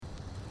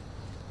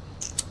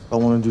I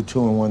want to do 2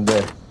 in one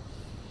day.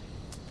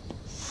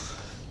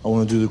 I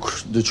want to do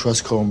the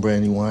Trustco and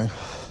brandy wine.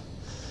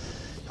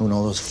 And when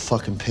all those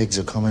fucking pigs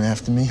are coming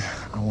after me,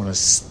 I want to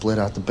split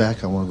out the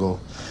back. I want to go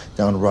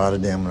down to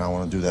Rotterdam, and I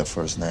want to do that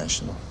First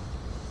National.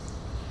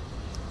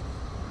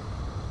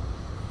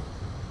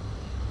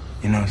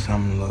 You know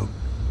something, Luke?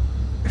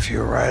 If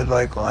you ride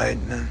like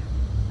lightning,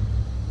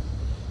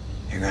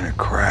 you're gonna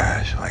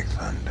crash like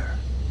thunder.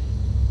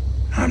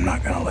 I'm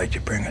not gonna let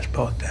you bring us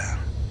both down.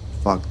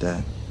 Fuck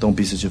that. Don't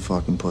be such a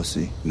fucking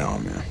pussy. No,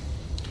 man.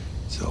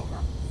 It's over.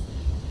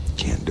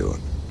 Can't do it.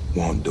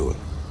 Won't do it.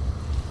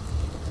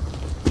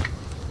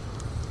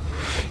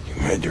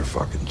 You made your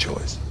fucking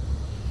choice.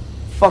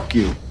 Fuck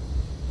you.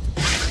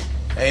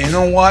 Hey, you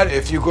know what?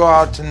 If you go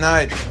out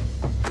tonight,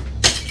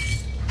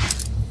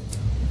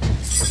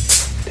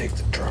 take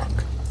the truck.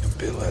 You'll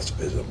be less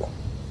visible.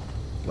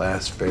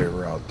 Last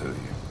favor I'll do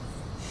you.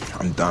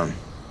 I'm done.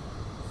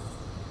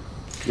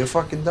 You're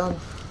fucking done?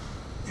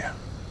 Yeah.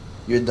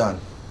 You're done.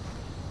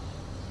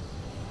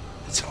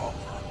 It's over.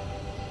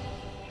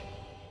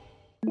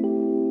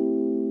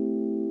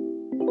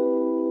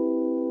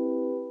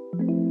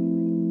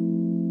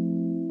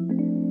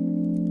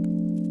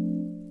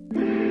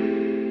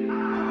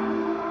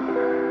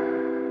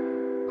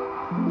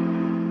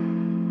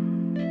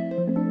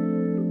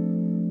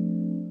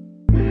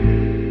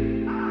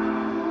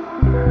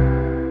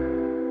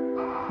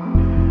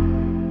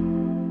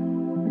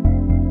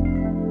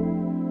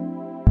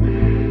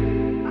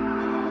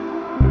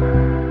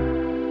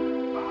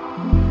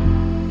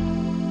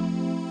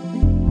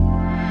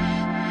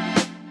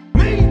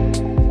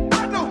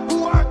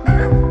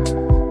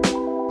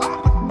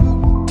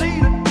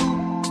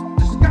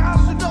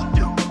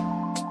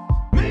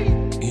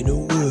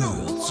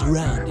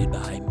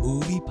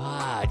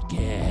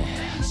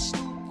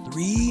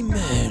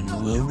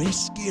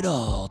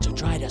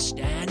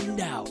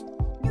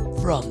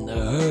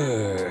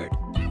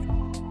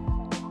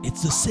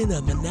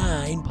 Cinema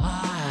 9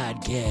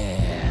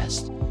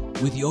 Podcast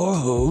with your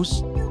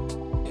hosts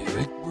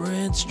Eric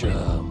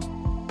Brandstrom,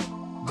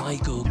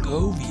 Michael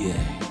Govier,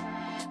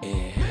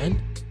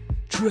 and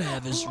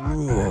Travis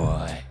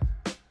Roy.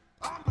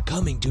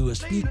 Coming to a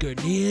speaker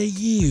near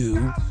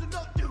you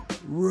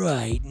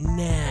right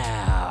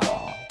now.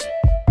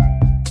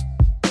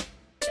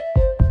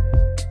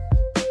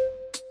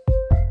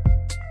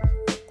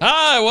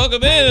 Hi,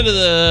 welcome into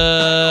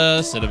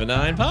the Cinema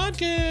 9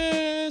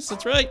 Podcast.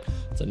 That's right.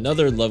 It's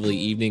another lovely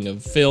evening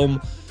of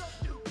film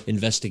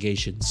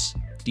investigations,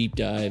 deep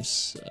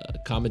dives,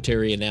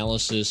 commentary,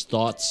 analysis,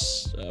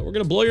 thoughts. We're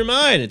going to blow your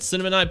mind. It's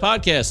Cinema 9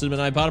 Podcast, Cinema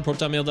 9 Pod at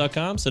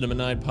protonmail.com, Cinema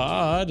 9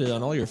 Pod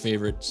on all your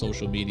favorite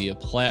social media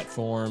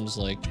platforms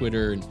like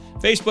Twitter and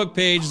Facebook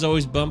page is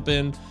always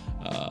bumping.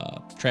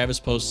 Travis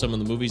posts some of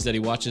the movies that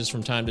he watches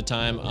from time to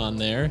time on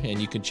there, and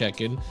you can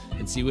check in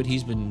and see what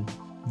he's been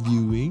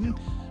viewing.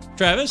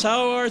 Travis,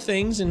 how are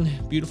things in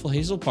beautiful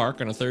Hazel Park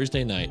on a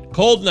Thursday night?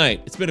 Cold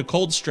night. It's been a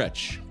cold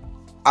stretch.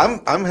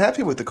 I'm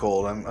happy with the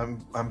cold.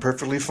 I'm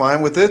perfectly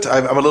fine with it.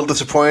 I'm a little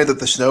disappointed that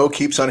the snow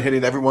keeps on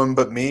hitting everyone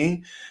but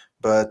me,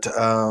 but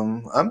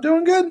I'm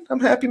doing good. I'm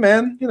happy,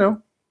 man. You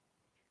know.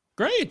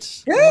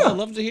 Great. Yeah. Well, I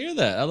love to hear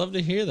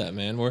that.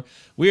 Man.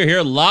 We are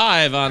here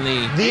live on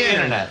the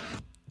internet.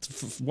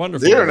 It's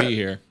wonderful to be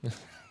here.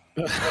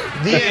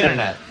 The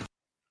internet.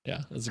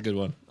 Yeah, that's a good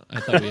one. I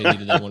thought we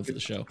needed that one for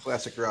the show.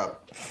 Classic Rob.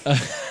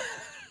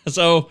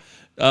 So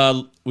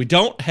we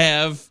don't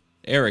have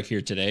Eric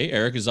here today.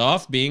 Eric is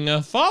off being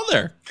a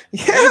father.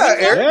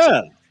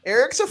 Yeah,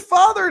 Eric's a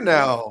father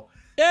now.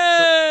 Yay!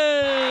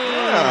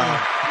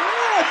 Yeah.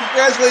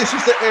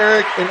 Congratulations to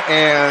Eric and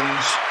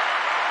Ange.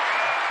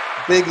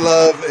 Big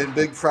love and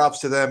big props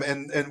to them.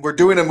 And we're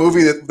doing a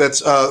movie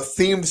that's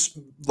themed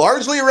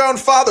largely around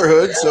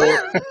fatherhood. So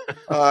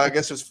I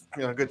guess it's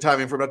good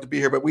timing for him not to be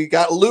here. But we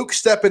got Luke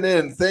stepping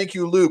in. Thank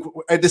you, Luke.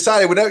 I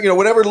decided whenever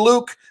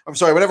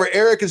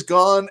Eric is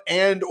gone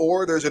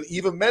or there's an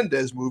Eva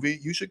Mendes movie,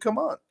 you should come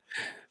on.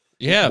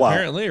 Yeah, Wow.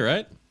 Apparently,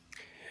 right?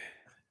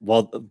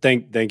 Well,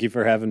 thank you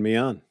for having me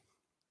on.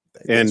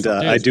 And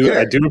I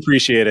do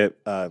appreciate it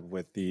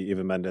with the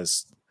Eva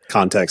Mendes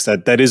context.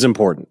 That is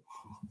important.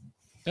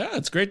 Yeah,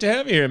 it's great to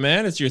have you here,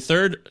 man. It's your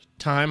third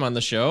time on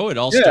the show. It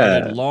all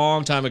started a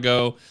long time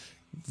ago.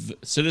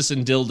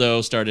 Citizen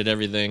Dildo started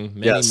everything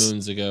many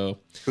moons ago.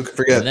 Who could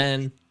forget? And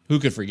then, who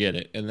could forget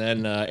it? And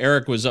then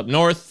Eric was up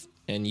north,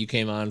 and you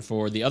came on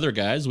for The Other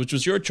Guys, which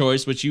was your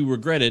choice, which you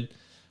regretted.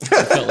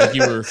 You felt like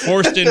you were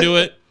forced into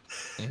it.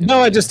 No,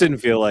 I just didn't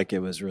feel like it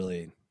was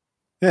really...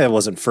 Yeah, it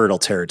wasn't fertile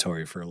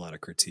territory for a lot of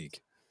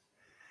critique.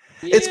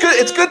 Yeah.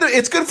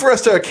 It's good for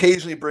us to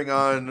occasionally bring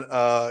on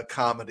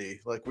comedy.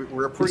 Like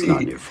we're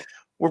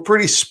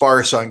pretty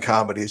sparse on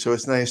comedy, so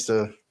it's nice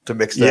to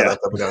mix that up.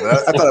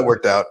 I thought it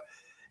worked out.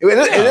 It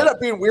ended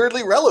up being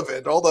weirdly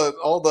relevant. All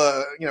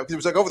the it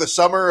was like over the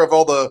summer of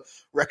all the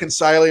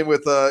reconciling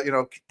with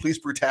police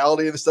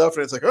brutality and stuff,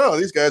 and it's like, oh,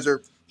 these guys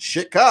are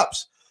shit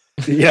cops.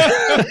 Yeah.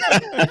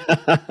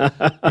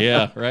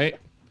 Yeah. Right.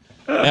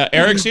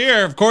 Eric's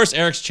here. Of course,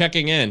 Eric's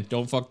checking in.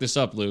 Don't fuck this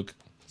up, Luke.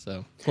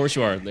 So of course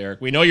you are,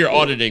 Eric. We know you're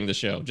auditing the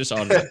show. Just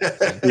auditing.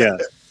 Yeah,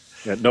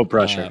 no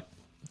pressure.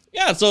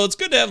 Yeah, so it's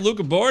good to have Luke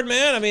aboard,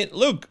 man. I mean,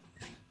 Luke,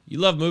 you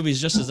love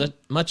movies just as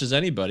much as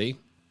anybody.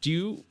 Do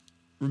you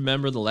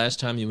remember the last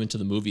time you went to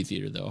the movie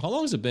theater, though? How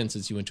long has it been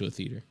since you went to a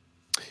theater?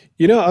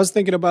 I was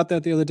thinking about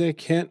that the other day.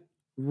 Can't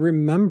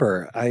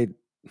remember. I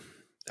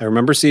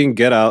remember seeing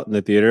Get Out in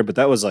the theater, but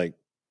that was like,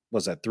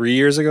 was that 3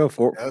 years ago?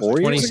 4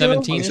 years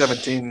ago?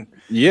 2017.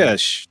 Yeah,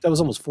 that was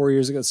almost 4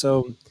 years ago.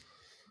 So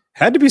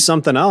had to be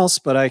something else,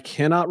 but I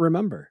cannot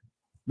remember.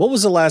 What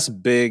was the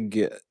last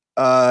big?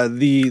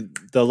 The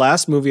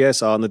last movie I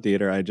saw in the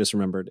theater, I just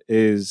remembered,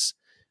 is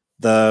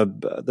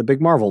the big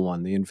Marvel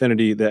one, the end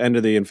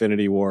of the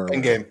Infinity War.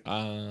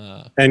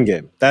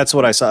 Endgame. That's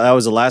what I saw. That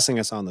was the last thing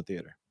I saw in the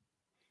theater.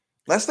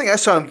 Last thing I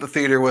saw in the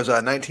theater was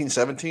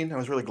 1917. I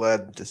was really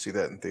glad to see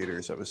that in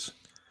theaters.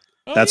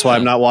 That's why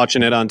I'm not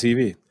watching it on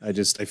TV. I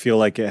feel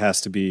like it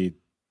has to be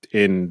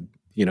in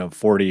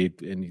 40,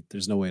 and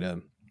there's no way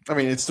to. I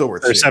mean, it's still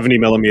worth it. 70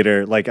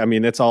 millimeter. Like, I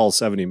mean, it's all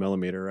 70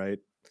 millimeter, right?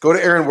 Go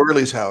to Aaron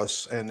Worley's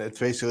house, and it's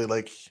basically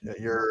like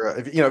you're.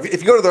 If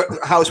you go to the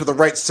house with the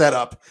right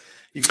setup.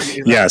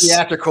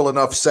 Theatrical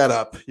enough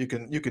setup, you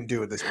can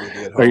do it this movie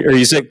at home. Or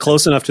you sit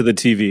close enough to the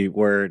TV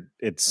where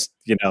it's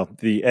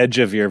the edge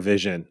of your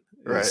vision,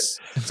 right,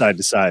 side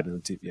to side on the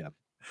TV.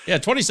 Yeah,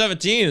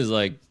 2017 is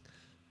like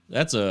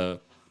that's a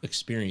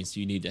experience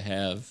you need to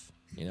have.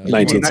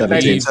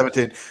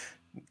 1917.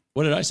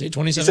 What did I say?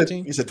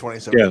 2017. You said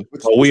 2017. Yeah,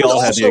 well, we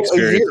all had the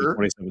experience of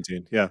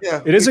 2017. Yeah,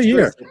 it is a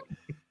year.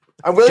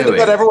 I'm willing to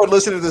let everyone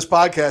listening to this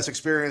podcast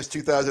experience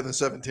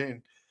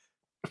 2017.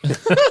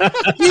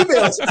 Email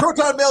us at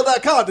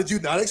protonmail.com. Did you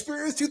not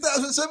experience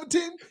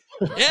 2017?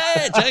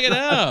 Yeah, check it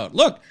out.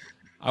 Look,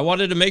 I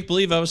wanted to make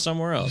believe I was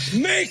somewhere else.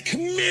 Make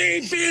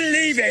me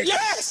believe it.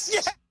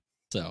 Yes.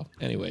 So,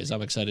 anyways,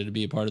 I'm excited to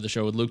be a part of the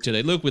show with Luke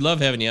today. Luke, we love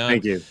having you on.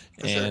 Thank you.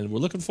 And we're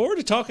looking forward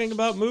to talking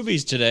about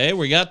movies today.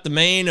 We got the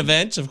main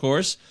event, of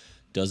course.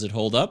 Does It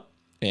Hold Up?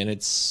 And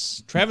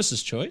it's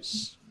Travis's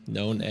choice,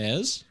 known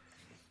as.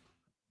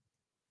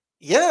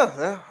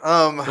 Yeah.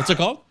 What's it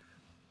called?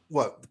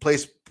 What?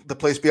 The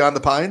Place Beyond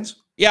the Pines?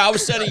 Yeah, I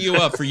was setting you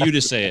up for you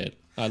to say it.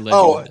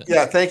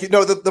 Yeah, thank you.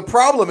 No, the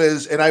problem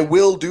is, and I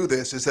will do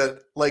this, is that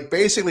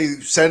basically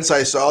since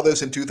I saw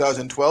this in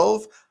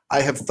 2012,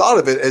 I have thought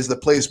of it as the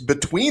place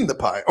between the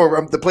pines, or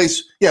the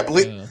place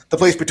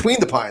between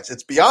the pines.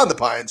 It's beyond the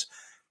pines.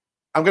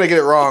 I'm going to get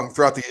it wrong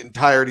throughout the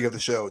entirety of the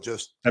show.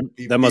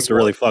 That must have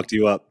really fucked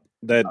you up.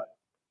 That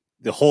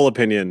the whole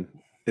opinion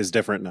is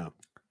different now.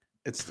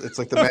 It's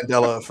like the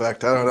Mandela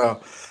effect. I don't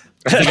know.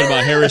 Thinking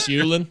about Harris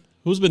Yulin?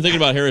 Who's been thinking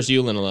about Harris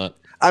Yulin a lot?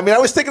 I mean, I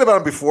was thinking about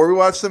him before we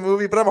watched the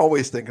movie, but I'm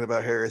always thinking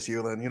about Harris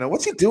Yulin.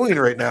 What's he doing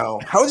right now?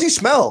 How does he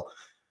smell?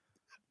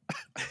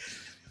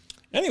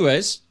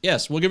 Anyways,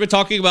 yes, we're going to be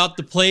talking about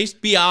The Place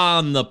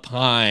Beyond the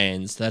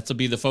Pines. That'll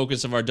be the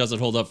focus of our Does It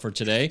Hold Up for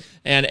today.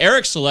 And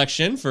Eric's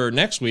selection for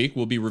next week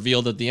will be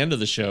revealed at the end of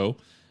the show.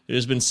 It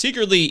has been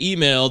secretly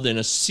emailed in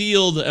a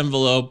sealed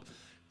envelope,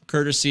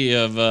 courtesy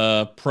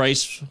of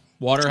Price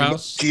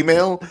Waterhouse.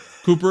 Gmail?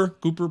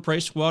 Cooper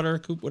Price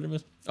Water, whatever.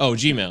 Oh,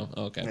 Gmail.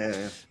 Okay.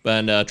 Yeah.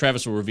 But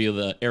Travis will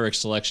reveal Eric's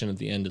selection at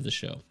the end of the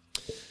show.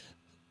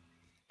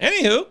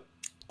 Anywho,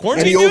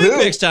 quarantine viewing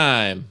picks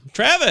time.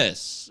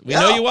 Travis, we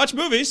know you watch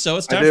movies, so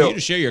it's time for you to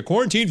share your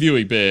quarantine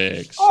viewing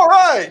picks. All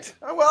right.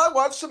 Well, I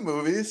watched some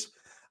movies.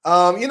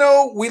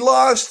 We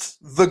lost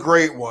the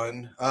great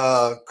one,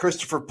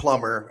 Christopher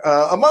Plummer.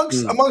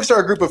 Amongst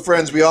our group of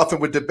friends, we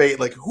often would debate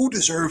who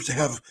deserves to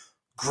have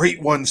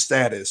great one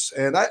status,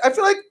 and I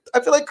feel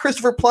like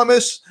Christopher Plummer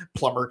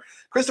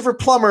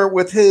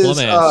with his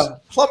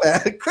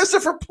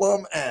Christopher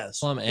Plum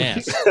ass.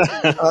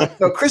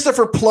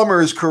 Christopher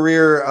Plummer's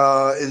career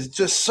is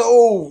just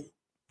so,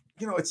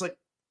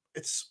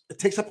 it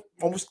takes up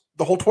almost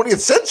the whole 20th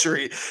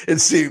century. It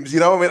seems,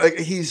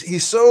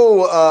 he's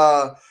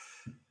so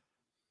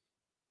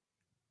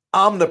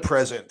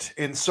omnipresent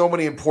in so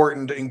many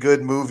important and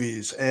good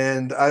movies,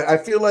 and I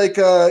feel like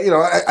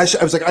I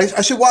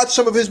should watch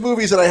some of his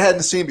movies that I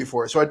hadn't seen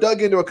before. So I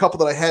dug into a couple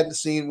that I hadn't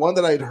seen, one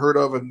that I'd heard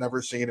of and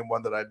never seen, and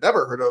one that I'd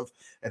never heard of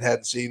and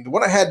hadn't seen. The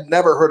one I had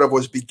never heard of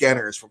was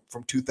Beginners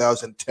from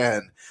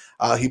 2010.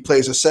 He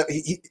plays a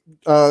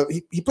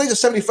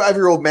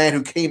 75-year-old man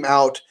who came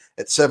out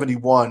at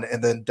 71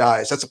 and then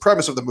dies. That's the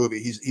premise of the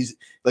movie. He's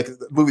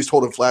the movie's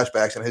told in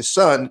flashbacks, and his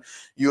son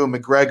Ewan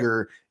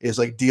McGregor is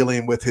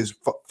dealing with his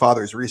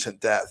father's recent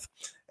death,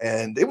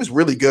 and it was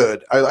really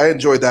good. I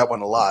enjoyed that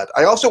one a lot.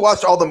 I also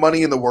watched All the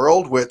Money in the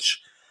World,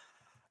 which,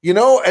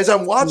 as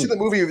I'm watching the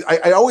movie,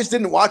 I always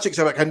didn't watch it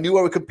because I knew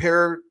I would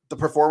compare the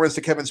performance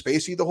to Kevin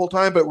Spacey the whole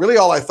time, but really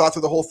all I thought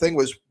through the whole thing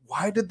was,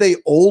 why did they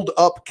old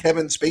up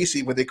Kevin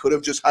Spacey when they could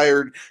have just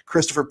hired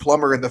Christopher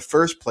Plummer in the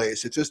first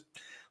place? It just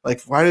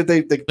why did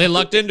they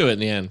lucked into it in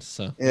the end?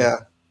 So yeah.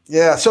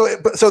 So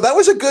that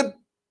was a good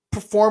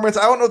performance.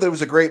 I don't know that it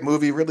was a great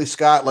movie. Ridley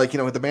Scott,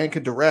 the man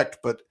can direct,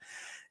 but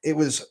it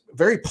was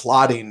very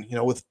plotting.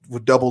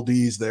 With double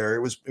D's there.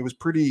 It was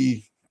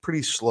pretty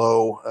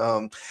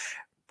slow.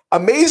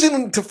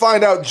 Amazing to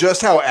find out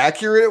just how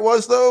accurate it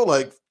was, though.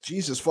 Like,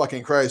 Jesus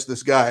fucking Christ,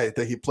 this guy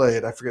that he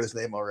played, I forget his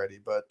name already,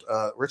 but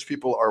rich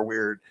people are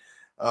weird.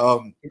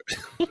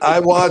 I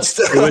watched.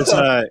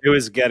 It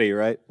was Getty,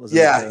 right? Was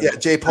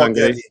J. Paul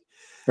Getty.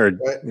 Or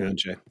right?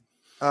 Jay.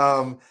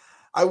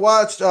 I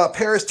watched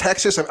Paris,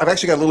 Texas. I've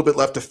actually got a little bit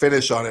left to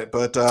finish on it,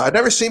 but I've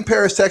never seen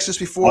Paris, Texas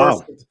before.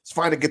 Wow. It's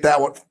fine to get that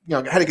one.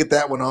 I had to get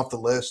that one off the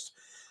list.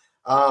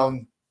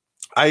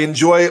 I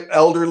enjoy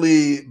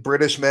elderly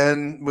British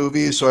men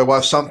movies, so I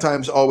watch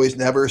Sometimes, Always,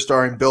 Never,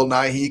 starring Bill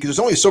Nighy, because there's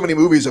only so many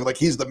movies of like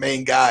he's the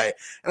main guy,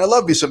 and I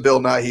love me some Bill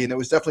Nighy, and it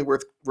was definitely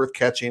worth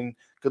catching.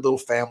 Good little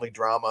family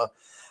drama.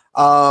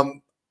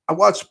 I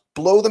watched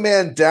Blow the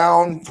Man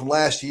Down from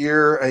last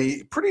year,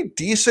 a pretty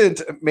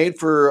decent made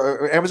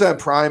for Amazon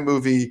Prime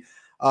movie.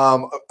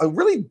 A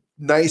really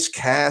nice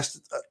cast.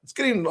 It's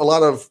getting a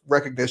lot of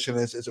recognition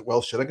as it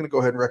well should. I'm going to go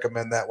ahead and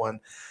recommend that one.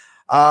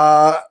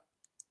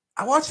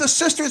 I watched The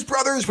Sisters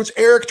Brothers, which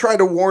Eric tried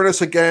to warn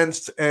us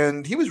against,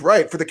 and he was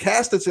right. For the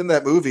cast that's in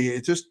that movie,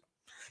 it just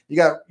you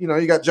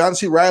got John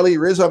C. Reilly,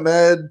 Riz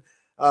Ahmed,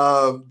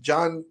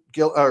 Jake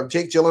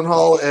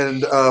Gyllenhaal,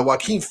 and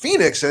Joaquin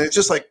Phoenix, and it's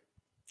just like,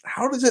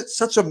 how does it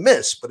such a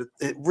miss? But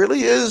it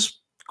really is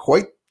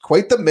quite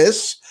the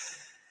miss.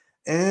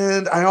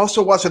 And I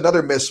also watched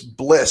another miss,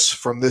 Bliss,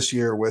 from this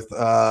year with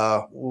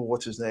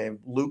what's his name,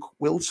 Luke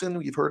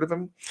Wilson. You've heard of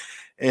him,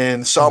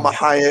 and Salma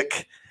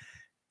Hayek.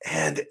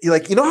 And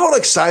how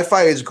like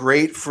sci-fi is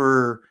great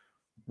for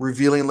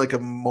revealing like a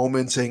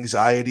moment's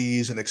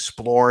anxieties and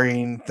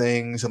exploring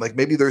things, and like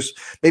maybe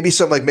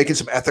some like making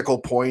some ethical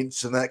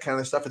points and that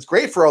kind of stuff. It's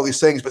great for all these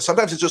things, but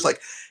sometimes it's just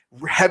like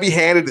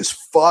heavy-handed as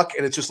fuck,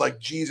 and it's just like,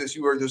 Jesus,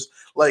 you are just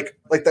like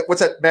that. What's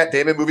that Matt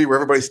Damon movie where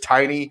everybody's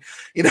tiny,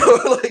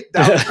 like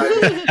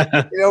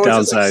Downside,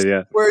 Downside,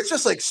 yeah, where it's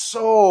just like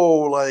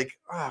so like,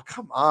 oh,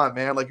 come on,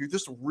 man, like you're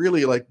just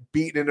really like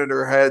beating it into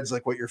their heads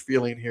like what you're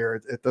feeling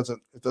here. It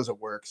doesn't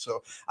work.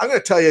 So I'm going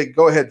to tell you,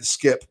 go ahead and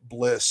skip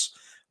Bliss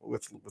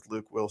with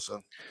Luke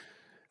Wilson.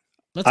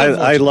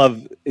 I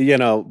love,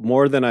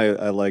 more than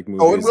I like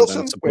movies Owen Wilson?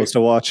 that I'm supposed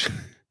to watch.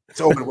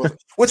 It's Owen Wilson.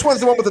 Which one's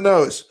the one with the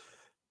nose?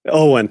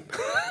 Owen.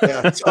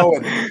 Yeah, it's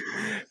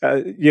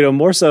Owen.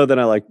 More so than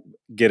I like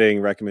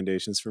getting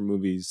recommendations for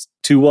movies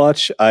to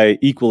watch, I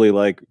equally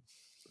like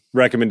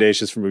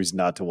recommendations for movies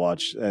not to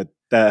watch.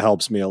 That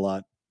helps me a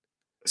lot.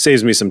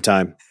 Saves me some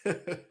time.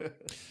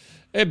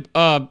 Hey,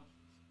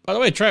 by the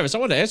way, Travis, I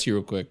wanted to ask you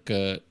real quick.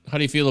 How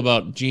do you feel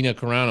about Gina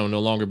Carano no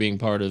longer being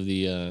part of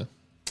the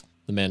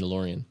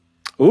Mandalorian?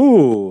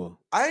 Ooh,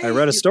 I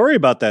read a story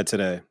about that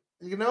today.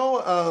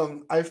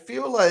 I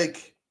feel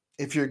like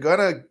if you're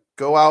gonna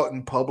go out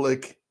in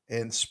public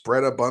and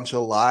spread a bunch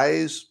of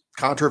lies,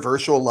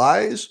 controversial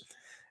lies,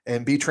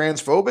 and be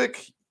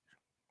transphobic,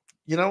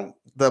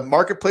 the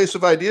marketplace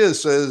of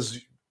ideas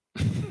says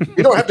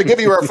we don't have to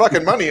give you our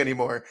fucking money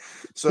anymore.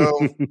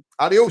 So,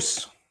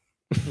 adios.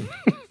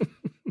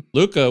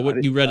 Luca,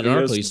 what you read an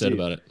article you said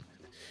about it?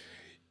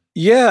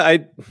 Yeah,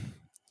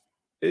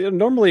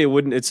 normally it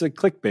wouldn't. It's a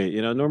clickbait,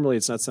 Normally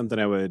it's not something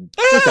I would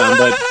click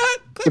on,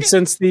 but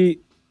since the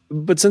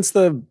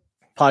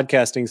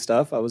podcasting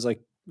stuff, I was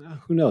like,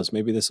 who knows?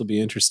 Maybe this will be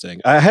interesting.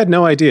 I had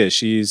no idea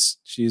she's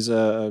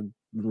a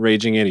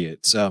raging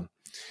idiot. So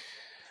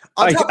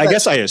I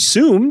guess I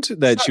assumed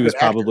that she was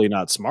probably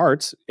not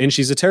smart, and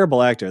she's a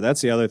terrible actor.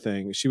 That's the other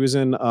thing. She was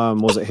in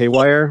was it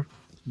Haywire,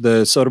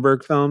 the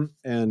Soderbergh film,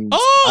 and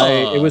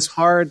it was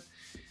hard.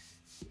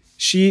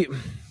 She,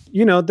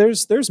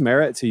 there's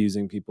merit to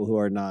using people who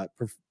are not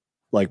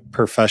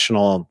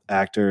professional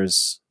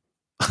actors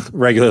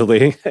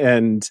regularly,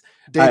 and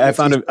I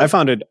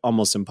found it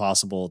almost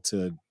impossible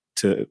to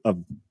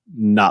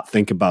not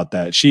think about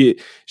that. She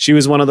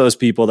was one of those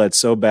people that's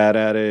so bad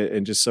at it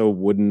and just so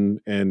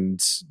wooden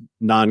and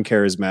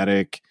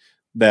non-charismatic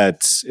that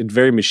it's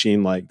very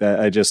machine-like that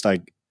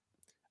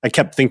I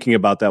kept thinking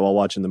about that while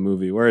watching the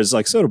movie. Whereas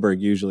like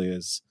Soderbergh usually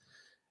is,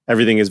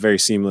 everything is very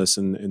seamless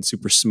and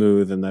super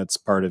smooth, and that's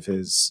part of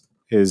his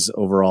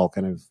overall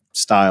kind of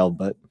style.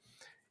 But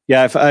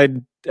yeah, I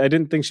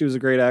didn't think she was a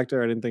great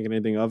actor. I didn't think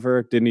anything of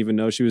her. Didn't even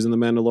know she was in The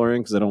Mandalorian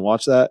because I don't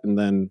watch that. And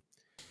then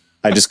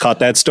I just caught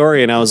that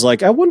story and I was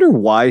like, I wonder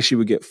why she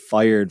would get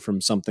fired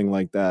from something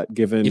like that.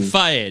 Given you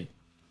fired,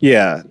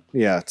 yeah.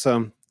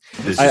 So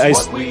this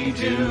is what we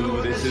do.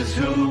 This is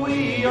who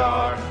we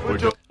are.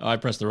 I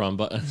pressed the wrong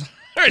button.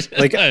 Was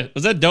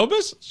that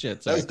Dobus?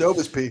 Shit, sorry. That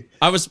was Dobus P.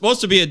 I was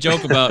supposed to be a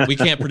joke about we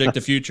can't predict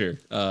the future,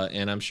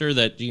 and I'm sure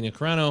that Gina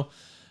Carano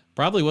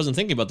probably wasn't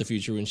thinking about the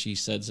future when she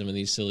said some of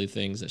these silly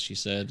things that she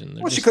said.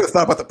 And she could have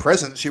thought about the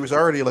present. She was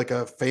already like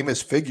a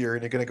famous figure,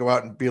 and you're going to go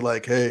out and be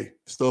like, "Hey,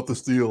 stop the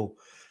steal,"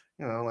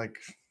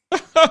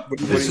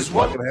 this is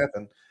what's going to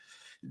happen.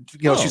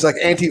 She's like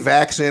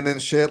anti-vaccine and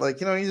shit.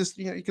 Like,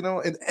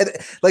 and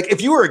like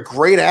if you were a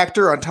great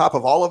actor on top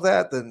of all of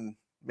that, then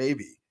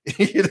maybe.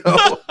 Maybe,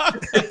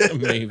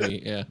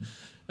 yeah.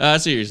 I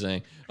see what you're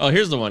saying. Oh,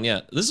 here's the one.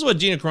 Yeah, this is what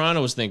Gina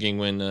Carano was thinking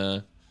when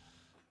her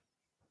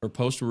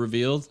posts were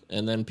revealed,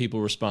 and then people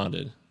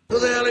responded. Who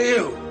the hell are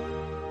you?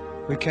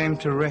 We came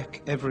to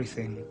wreck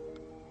everything.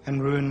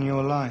 and ruin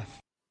your life.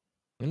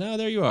 And now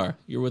there you are.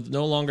 You're with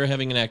no longer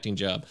having an acting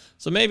job.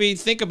 So maybe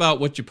think about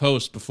what you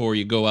post before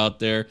you go out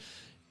there.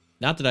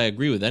 Not that I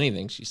agree with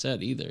anything she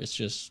said either. It's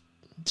just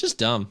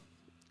dumb.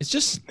 It's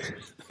just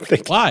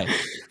why?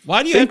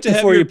 Why do you have to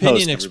have your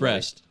opinion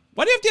expressed?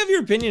 Why do you have to have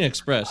your opinion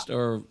expressed?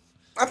 Or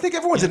I think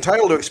everyone's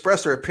entitled to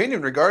express their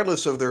opinion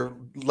regardless of their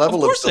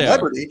level of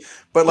celebrity.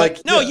 But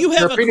like, no, you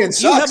have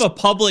you have a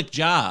public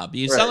job.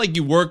 It's not like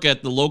you work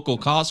at the local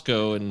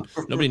Costco and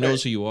nobody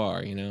knows who you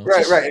are. You know,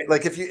 right.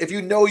 Like if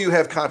you know you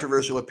have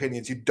controversial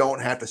opinions, you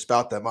don't have to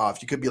spout them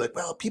off. You could be like,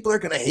 well, people are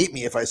going to hate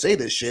me if I say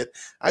this shit.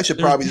 I should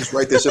probably just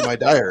write this in my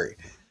diary.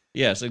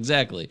 Yes,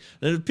 exactly.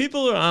 The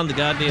people who are on the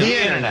goddamn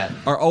internet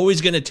are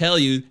always going to tell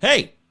you,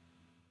 hey,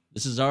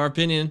 this is our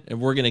opinion and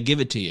we're going to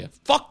give it to you.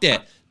 Fuck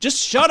that. Just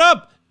shut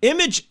up.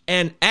 Image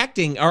and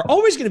acting are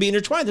always going to be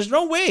intertwined. There's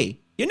no way.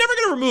 You're never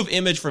going to remove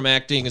image from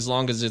acting as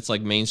long as it's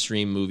like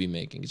mainstream movie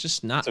making. It's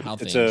just not how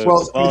things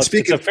work.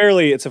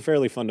 It's a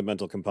fairly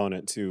fundamental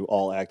component to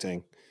all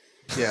acting.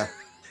 Yeah.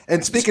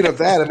 And speaking of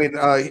that, I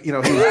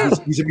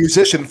mean, he's a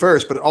musician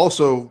first, but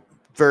also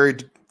very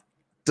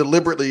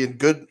deliberately and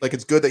good. Like,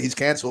 it's good that he's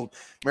canceled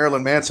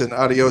Marilyn Manson,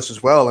 Adios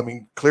as well. I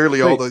mean,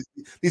 clearly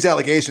these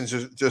allegations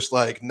are just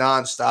like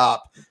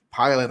nonstop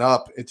piling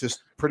up. It's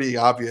just pretty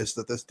obvious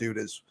that this dude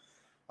is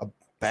a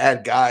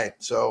bad guy.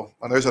 So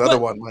there's another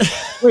one. Like,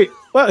 wait,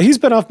 well, he's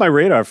been off my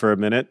radar for a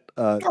minute.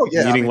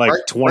 Meaning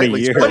 20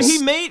 years. But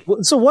he made.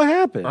 So what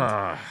happened?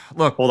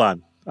 Look, hold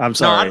on. I'm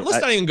sorry. No,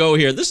 let's not even go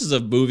here. This is a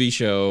movie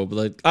show, but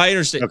like, I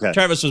understand. Okay.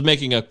 Travis was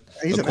making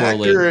he's an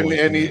actor,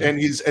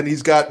 and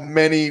he's got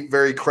many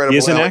very credible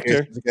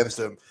allegations against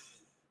him.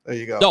 There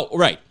you go. No,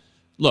 right.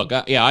 Look,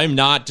 I'm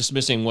not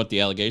dismissing what the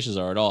allegations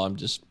are at all. I'm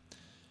just,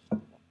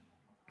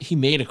 he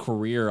made a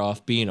career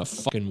off being a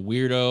fucking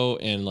weirdo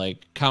and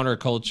like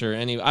counterculture.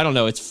 And I don't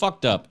know. It's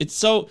fucked up.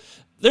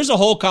 There's a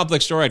whole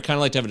complex story. I'd kind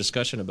of like to have a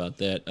discussion about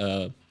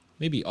that.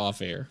 Maybe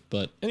off air,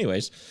 but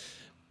anyways,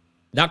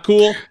 not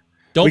cool.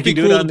 Don't be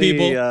cool to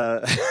people.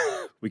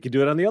 We could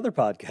do it on the other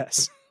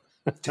podcast.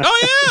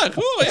 Oh yeah,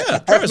 cool. Yeah,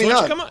 Travis, why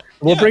don't you come on?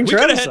 We'll bring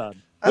Travis on.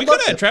 We could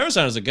have had Travis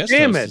on as a guest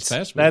host this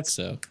past week,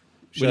 so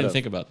we didn't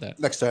think about that.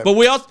 Next time. But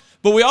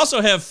we also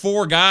have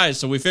 4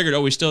 guys, so we figured,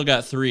 we still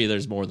got 3.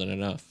 There's more than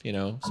enough, you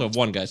know. So if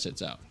one guy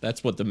sits out,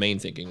 that's what the main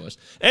thinking was.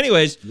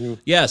 Anyways,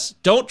 yes,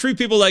 don't treat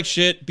people like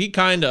shit. Be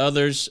kind to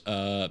others.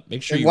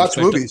 Make sure you watch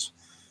movies.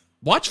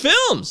 Watch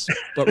films,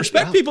 but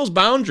respect people's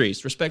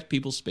boundaries. Respect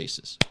people's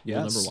spaces.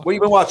 Yes. Number 1. What have you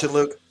been watching,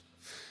 Luke?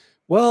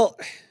 Well,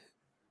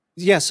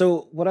 yeah.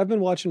 So what I've been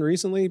watching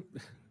recently,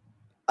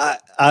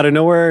 out of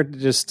nowhere,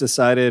 just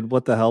decided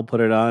what the hell, put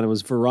it on. It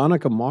was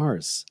Veronica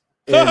Mars,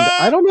 and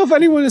I don't know if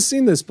anyone has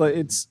seen this, but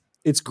it's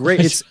great.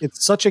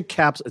 It's such a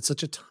capsule. It's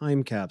such a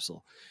time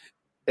capsule.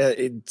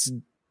 It's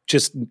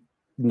just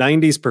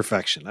 90s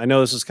perfection. I know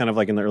this was kind of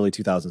like in the early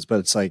 2000s, but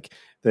it's like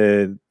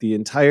the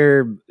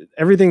entire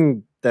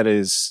everything that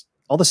is.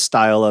 All the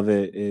style of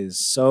it is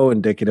so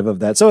indicative of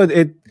that. So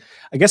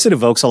I guess it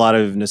evokes a lot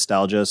of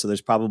nostalgia. So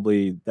that's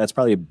probably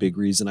a big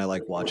reason I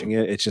like watching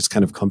it. It's just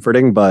kind of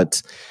comforting,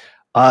 but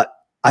I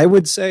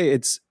would say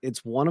it's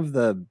one of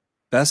the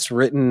best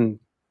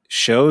written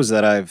shows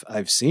that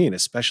I've seen,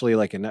 especially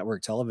like a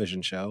network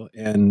television show.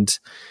 And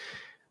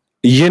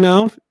you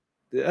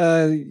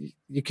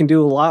can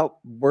do a lot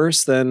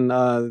worse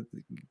than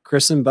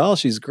Kristen Bell.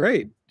 She's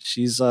great.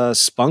 She's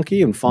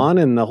spunky and fun,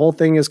 and the whole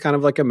thing is kind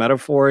of like a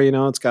metaphor. You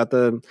know, it's got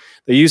they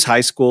use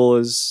high school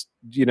as,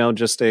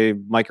 just a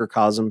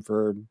microcosm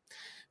for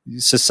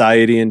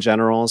society in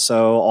general.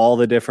 So all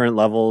the different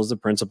levels, the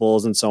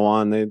principles and so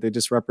on, they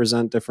just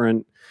represent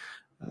different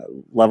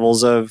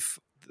levels of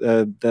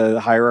the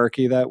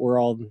hierarchy that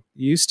we're all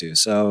used to.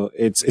 So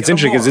it's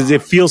interesting because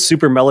it feels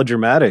super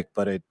melodramatic,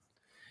 but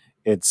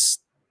it's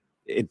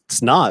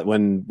not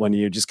when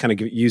you just kind of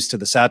get used to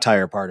the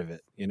satire part of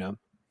it,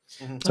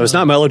 So it's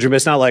not melodramatic.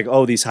 It's not like,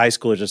 these high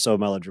schoolers are so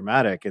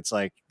melodramatic. It's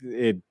like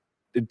it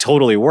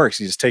totally works.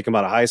 You just take them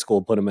out of high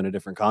school, put them in a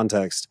different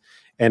context,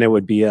 and it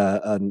would be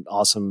an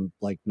awesome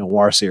like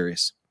noir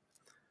series.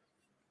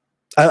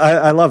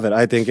 I love it.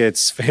 I think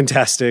it's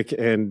fantastic,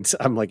 and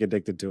I'm like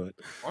addicted to it.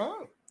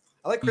 Wow.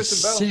 I like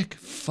Kristen Bell. Sick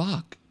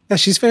fuck. Yeah,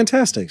 she's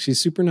fantastic. She's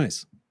super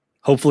nice.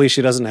 Hopefully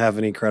she doesn't have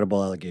any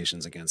credible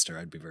allegations against her.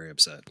 I'd be very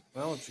upset.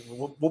 Well,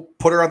 we'll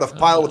put her on the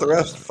pile with the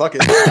rest. Fuck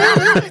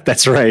it.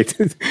 That's right.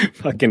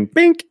 Fucking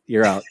bink,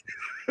 you're out.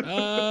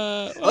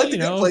 I like The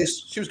Good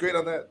Place. She was great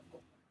on that.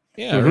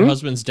 Yeah, her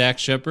husband's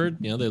Dax Shepard.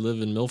 They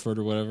live in Milford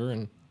or whatever.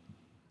 And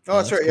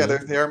that's right. Cool. Yeah,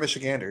 they are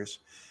Michiganders.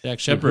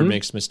 Dax Shepard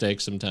makes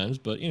mistakes sometimes,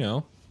 but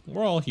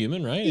we're all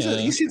human, right?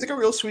 He seems like a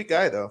real sweet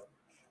guy, though.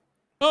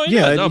 Oh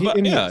yeah, I'm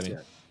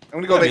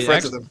gonna go make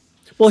friends with him.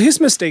 Well, his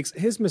mistakes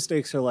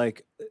are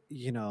like,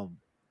 he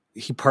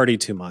partied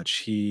too much.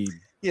 He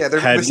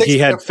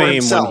had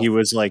fame when he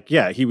was like,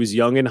 he was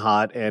young and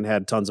hot and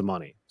had tons of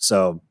money.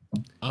 So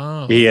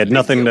he had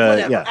nothing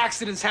to.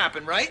 Accidents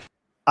happen, right?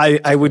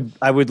 I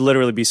would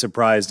literally be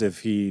surprised if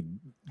he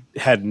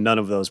had none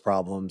of those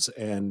problems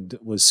and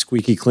was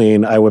squeaky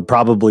clean. I would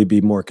probably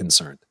be more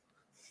concerned.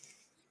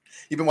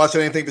 You been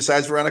watching anything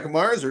besides Veronica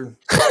Mars, or?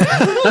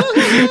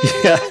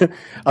 Yeah,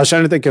 I was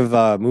trying to think of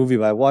a movie,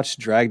 but I watched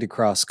Dragged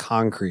Across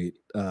Concrete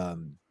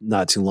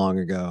not too long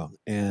ago,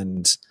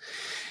 and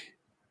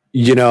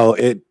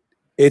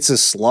it's a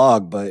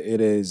slog, but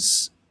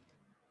it's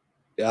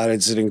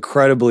an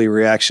incredibly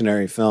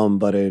reactionary film,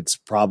 but it's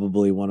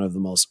probably one of the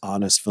most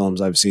honest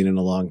films I've seen in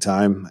a long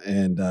time.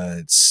 And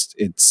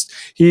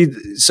he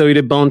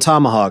did Bone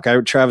Tomahawk.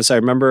 Travis, I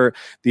remember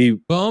the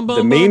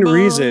main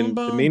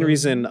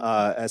reason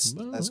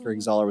S.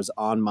 Greg Zoller was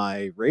on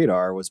my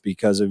radar was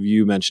because of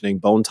you mentioning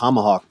Bone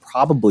Tomahawk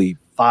probably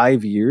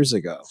 5 years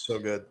ago. So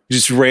good.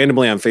 Just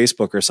randomly on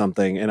Facebook or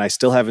something, and I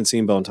still haven't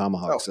seen Bone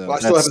Tomahawk. I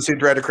still haven't seen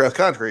Dragged Across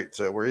Concrete,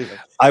 so we're even.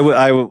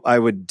 I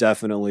would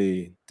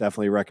definitely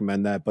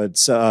recommend that. But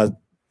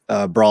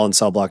Brawl in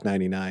Cell Block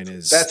 99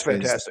 that's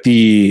fantastic.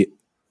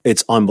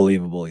 It's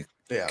unbelievably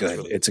good.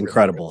 Really, it's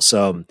incredible. Really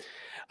so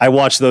I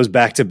watched those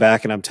back to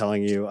back, and I'm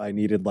telling you, I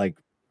needed like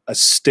a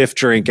stiff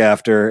drink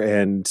after,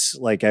 and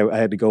like I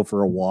had to go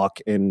for a walk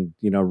and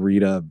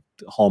read a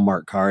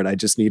Hallmark card. I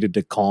just needed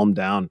to calm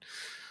down.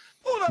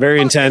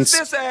 Very intense.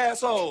 This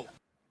asshole.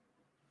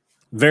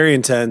 Very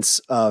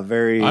intense.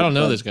 Very. I don't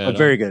know this guy. But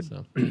very good.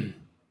 So.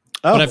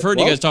 But I've heard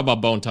you guys talk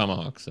about Bone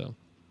Tomahawk, so.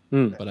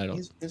 But I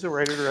don't. He's a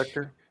writer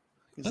director.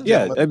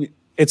 I mean,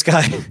 it's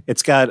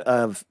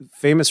got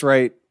famous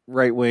right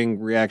wing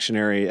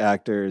reactionary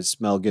actors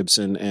Mel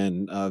Gibson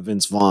and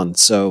Vince Vaughn.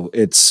 So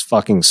it's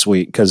fucking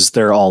sweet because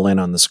they're all in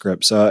on the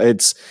script. So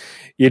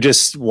you're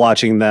just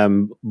watching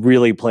them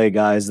really play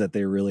guys that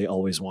they really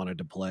always wanted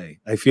to play.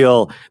 I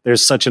feel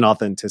there's such an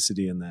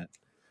authenticity in that.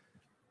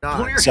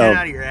 Pull your head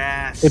out of your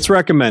ass. It's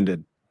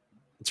recommended.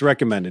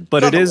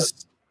 But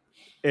it's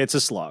a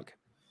slog.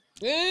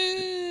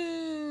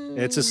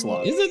 It's a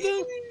slog. Is it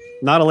though?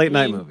 Not a late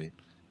night movie.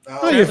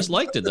 You just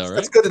liked it though, right?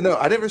 That's good to know.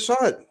 I never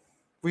saw it.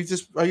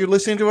 Are you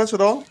listening to us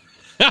at all?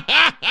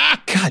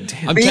 God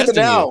damn. I'm Be in the testing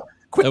now. you.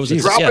 Quit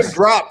dropping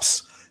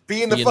drops.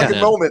 Be in the fucking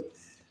moment.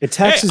 It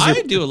taxes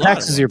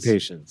your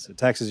patience. It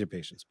taxes your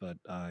patience, but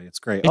it's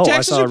great. It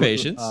taxes your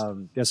patience.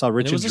 I saw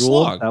Richard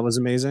Jewell. That was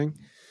amazing.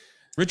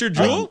 Richard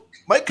Jewell?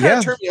 Mike kind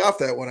of turned me off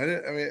that one.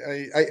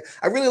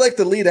 I really like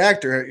the lead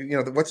actor.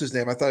 What's his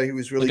name? I thought he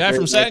was really the guy great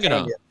from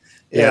Saginaw.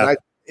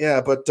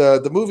 But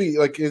the movie,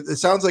 like, it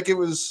sounds like it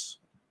was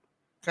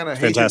kind of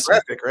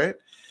hagiographic, right?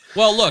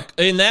 Well, look,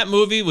 in that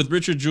movie with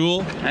Richard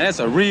Jewell, and that's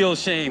a real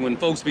shame when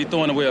folks be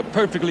throwing away a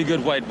perfectly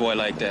good white boy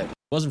like that.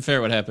 Wasn't fair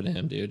what happened to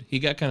him, dude. He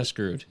got kind of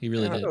screwed. He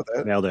really did.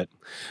 Nailed it.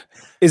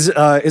 Is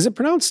it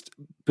pronounced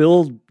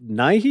Bill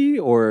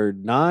Nighy or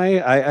Nye?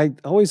 I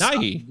always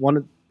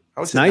wanted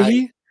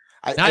Nighy.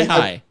 I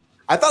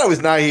thought it was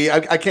Nighy.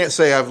 I can't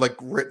say I've like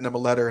written him a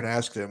letter and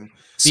asked him.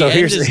 The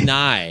end is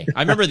Nye.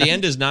 I remember the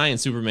end is Nye in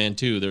Superman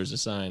 2. There was a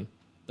sign.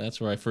 That's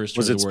where I first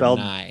heard the word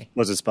Nye.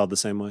 Was it spelled the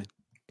same way?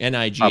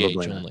 N-I-G-H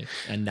only.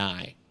 And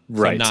Nye.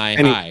 Right. Nye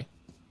High.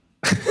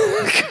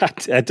 God,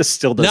 that just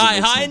still doesn't.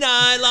 High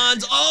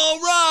nylons, all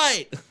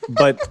right.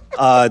 But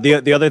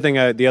the other thing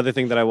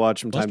that I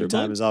watch from time to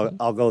time is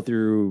I'll go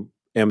through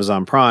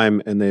Amazon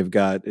Prime and they've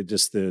got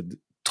just the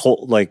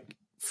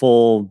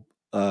full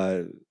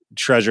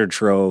treasure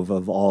trove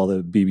of all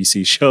the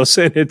BBC shows,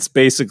 and it's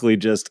basically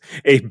just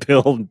a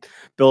Bill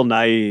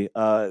Nighy,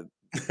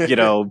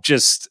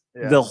 just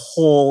the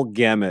whole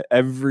gamut.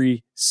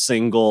 Every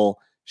single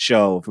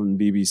show from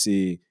the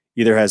BBC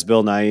either has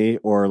Bill Nighy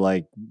or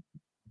like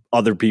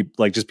other people,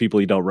 like just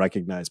people you don't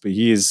recognize, but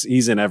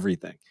he's in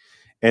everything.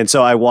 And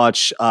so I've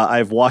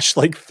watched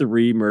like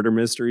 3 murder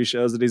mystery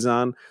shows that he's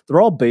on. They're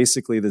all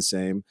basically the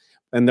same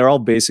and they're all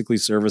basically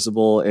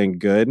serviceable and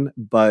good.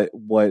 But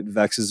what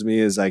vexes me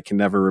is I can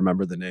never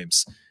remember the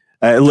names.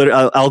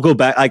 I'll go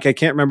back. I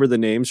can't remember the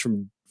names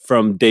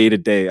from day to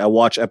day. I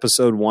watch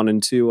episode 1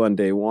 and 2 on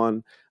day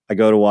 1. I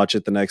go to watch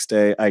it the next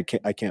day. I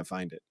can't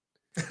find it.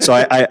 So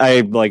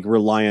I like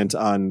reliant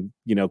on,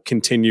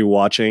 continue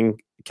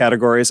watching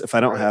categories. If I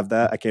don't have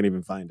that, I can't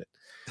even find it.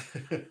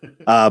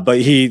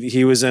 But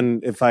he was in,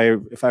 if I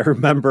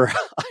remember,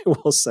 I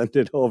will send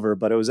it over,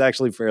 but it was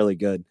actually fairly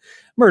good.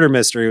 Murder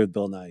mystery with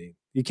Bill Nighy.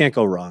 You can't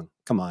go wrong.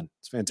 Come on.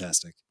 It's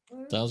fantastic.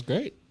 Sounds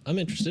great. I'm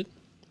interested.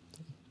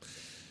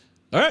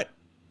 All right.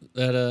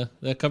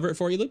 That cover it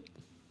for you, Luke?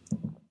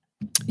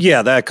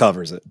 Yeah, that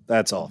covers it.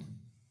 That's all.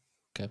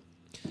 Okay.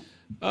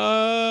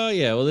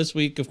 Well, this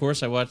week, of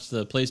course, I watched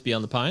The Place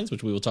Beyond the Pines,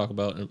 which we will talk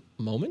about in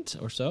a moment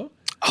or so.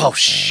 Oh,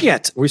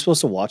 shit. Are we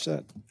supposed to watch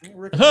that?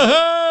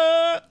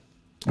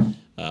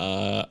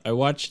 I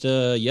watched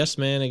Yes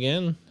Man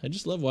again. I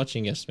just love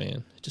watching Yes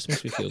Man. It just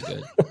makes me feel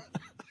good.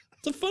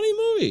 It's a funny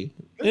movie.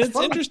 It's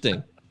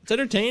interesting. It's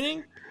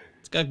entertaining.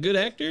 It's got good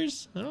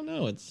actors. I don't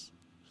know.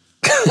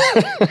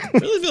 I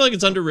really feel like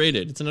it's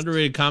underrated. It's an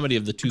underrated comedy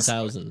of the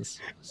 2000s.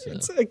 So.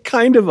 It's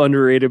kind of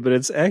underrated, but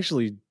it's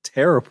actually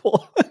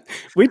terrible.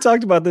 We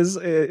talked about this.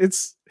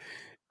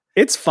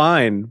 It's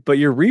fine, but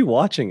you're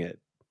rewatching it.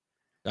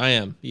 I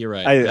am. You're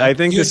right. I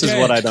think this is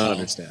what I don't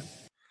understand.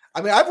 I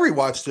mean, I've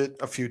rewatched it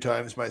a few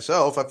times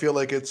myself. I feel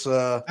like it's.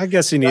 I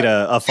guess you need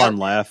a fun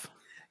laugh.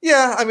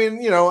 Yeah, I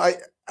mean,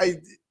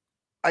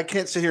 I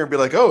can't sit here and be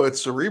like, oh,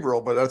 it's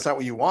cerebral, but that's not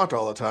what you want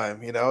all the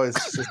time. You know,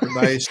 it's just a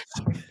nice.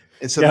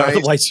 It's a nice.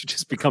 Otherwise, you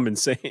just become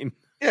insane.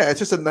 Yeah, it's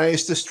just a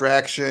nice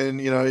distraction.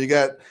 You know, you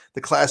got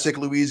the classic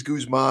Luis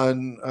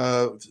Guzman,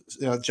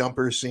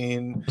 jumper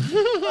scene.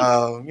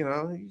 You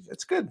know,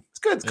 it's good. It's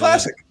good. It's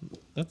classic.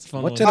 That's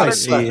fun. What did I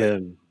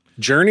see?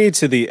 Journey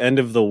to the End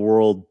of the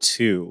World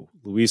 2.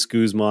 Luis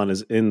Guzman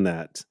is in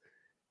that.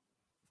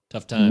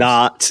 Tough times.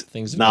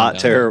 Not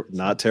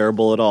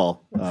terrible at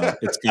all.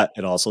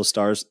 It also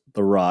stars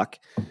The Rock.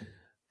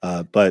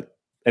 But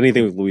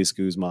anything with Luis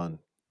Guzman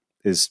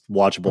is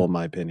watchable in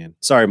my opinion.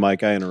 Sorry,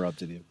 Mike, I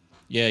interrupted you.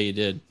 Yeah, you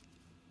did.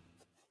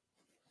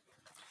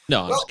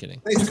 No, I'm just kidding.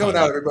 Thanks for coming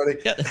out, everybody.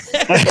 Yeah.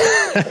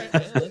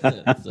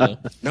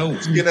 No.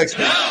 See you next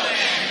week.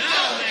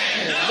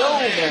 No,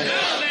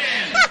 man.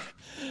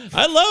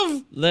 I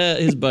love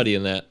his buddy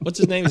in that. What's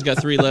his name? He's got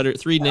three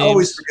names. I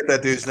always forget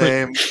that dude's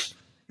name.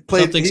 He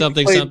played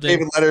something.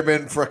 David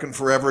Letterman fucking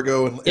forever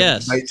ago in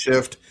Night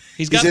Shift.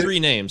 He's got three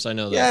names. I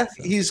know that. Yeah,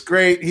 he's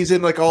great. He's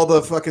in like all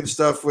the fucking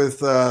stuff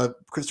with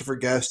Christopher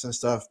Guest and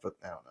stuff, but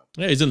I don't know.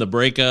 Yeah, he's in The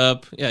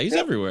Breakup. Yeah, he's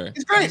everywhere.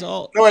 He's great.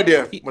 No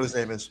idea what his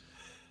name is.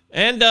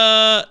 And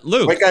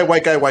Luke.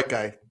 White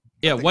guy.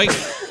 Yeah, white.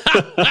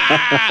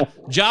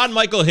 John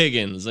Michael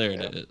Higgins. There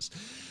it is.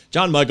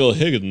 John Michael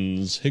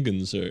Higgins,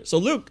 sir. So,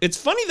 Luke, it's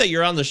funny that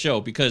you're on the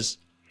show because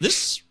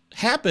this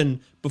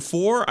happened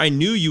before I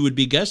knew you would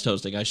be guest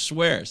hosting, I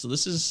swear. So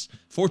this is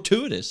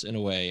fortuitous in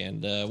a way,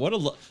 and what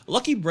a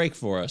lucky break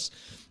for us.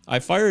 I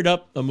fired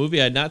up a movie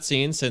I had not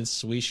seen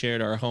since we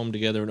shared our home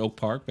together in Oak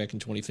Park back in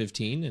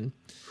 2015, and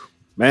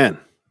man,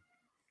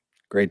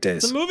 great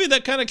days. It's a movie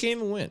that kind of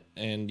came and went,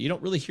 and you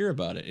don't really hear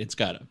about it. It's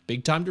got a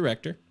big-time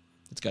director.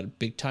 It's got a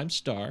big-time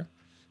star.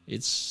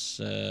 It's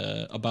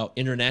about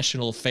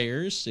international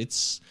affairs.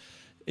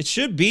 It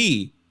should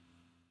be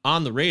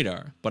on the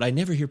radar, but I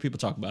never hear people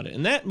talk about it.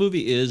 And that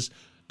movie is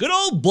good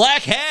old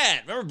Black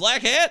Hat. Remember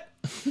Black Hat?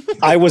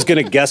 I was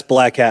going to guess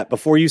Black Hat.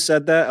 Before you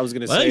said that, I was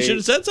going to say... you should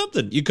have said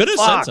something. You could have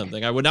said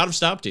something. I would not have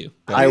stopped you.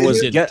 I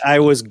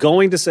was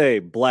going to say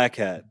Black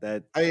Hat.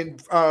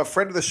 A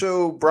friend of the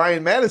show,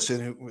 Brian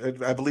Madison, who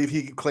I believe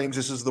he claims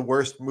this is the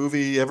worst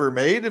movie ever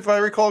made, if I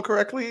recall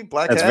correctly.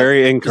 Black Hat. That's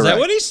very incorrect.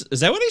 Is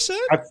that what he said?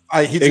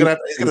 He's going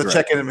to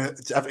check in.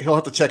 He'll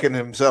have to check in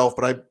himself,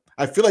 but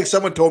I feel like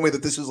someone told me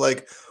that this is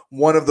like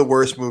one of the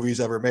worst movies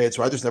ever made,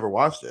 so I just never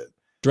watched it.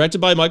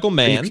 Directed by Michael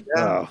Mann.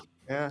 Yeah.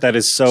 That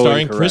is so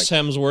starring incorrect. Chris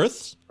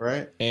Hemsworth,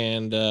 right?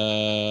 And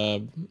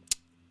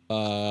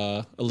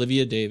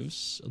Olivia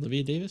Davis.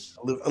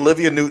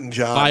 Olivia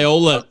Newton-John.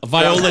 Viola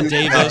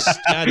Davis.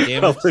 God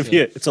damn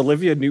it! It's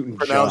Olivia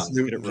Newton-John. Pronounced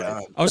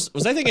Newton-John.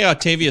 Was I thinking of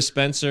Octavia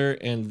Spencer?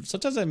 And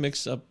sometimes I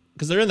mix up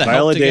because they're in the Viola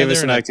Help together.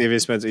 Davis and Octavia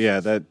Spencer. Yeah,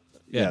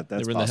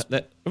 that's possible.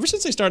 Ever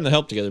since they started in the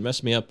Help together,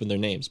 messed me up in their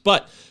names.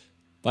 But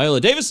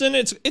Viola Davison,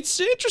 it's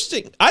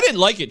interesting. I didn't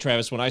like it,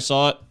 Travis, when I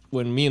saw it.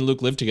 When me and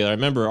Luke lived together, I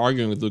remember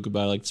arguing with Luke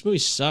about it, like, this movie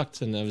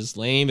sucked and it was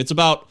lame. It's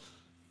about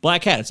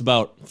Black Hat. It's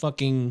about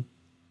fucking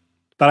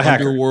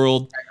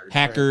underworld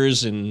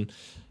hackers and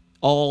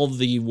all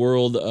the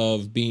world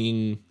of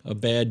being a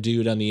bad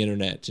dude on the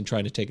internet and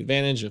trying to take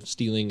advantage of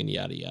stealing and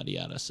yada yada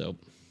yada. So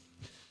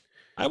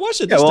I watched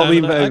it this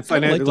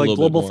time.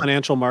 Global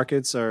financial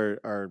markets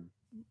are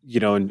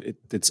and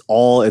it's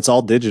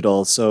all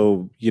digital.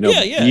 So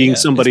being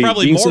somebody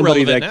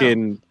that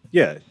can.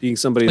 Yeah, being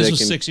somebody this that was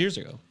can 6 years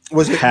ago.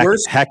 Was it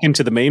worse? Hack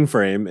into the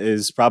mainframe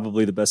is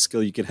probably the best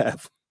skill you could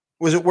have.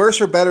 Was it worse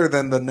or better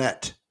than the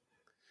net?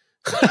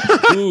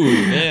 Ooh,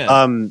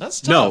 man. That's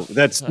tough.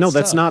 That's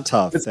not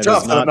tough. It's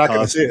tough. I'm not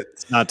going to see it.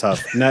 It's not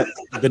tough.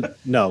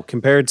 No,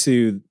 compared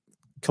to,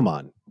 come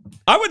on.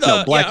 I would.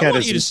 I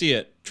want you to see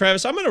it,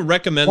 Travis. I'm going to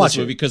recommend this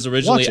movie because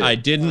originally I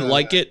didn't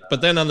like it,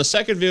 but then on the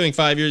second viewing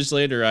 5 years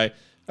later, I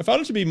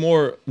found it to be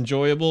more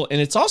enjoyable, and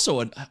it's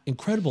also an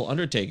incredible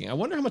undertaking. I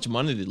wonder how much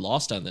money they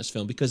lost on this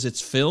film because it's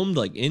filmed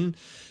like in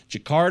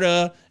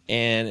Jakarta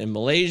and in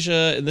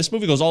Malaysia, and this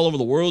movie goes all over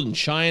the world in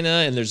China,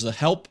 and there's the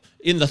help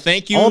in the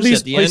thank yous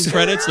at the end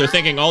credits. They're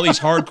thanking all these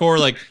hardcore,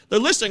 like they're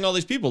listing all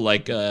these people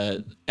like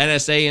NSA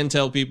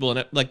Intel people,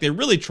 and like they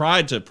really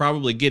tried to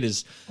probably get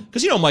his,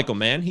 because Michael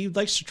Mann, he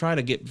likes to try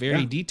to get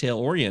very detail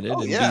oriented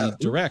and be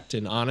direct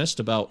and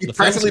honest about. He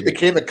practically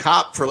became a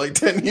cop for like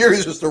 10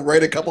 years just to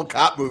write a couple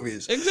cop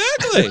movies.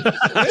 Exactly.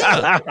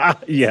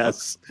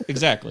 Yes.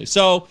 Exactly.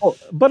 So,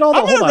 but all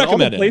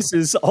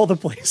the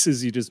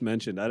places you just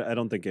mentioned, I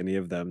don't think any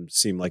of them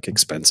seem like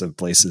expensive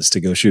places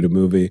to go shoot a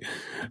movie.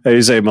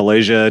 You say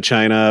Malaysia, China.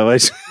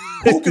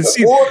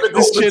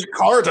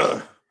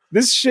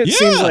 This shit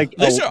seems like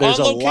there's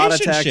a lot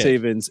of tax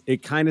havens.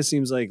 It kind of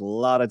seems like a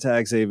lot of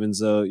tax havens,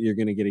 though. You're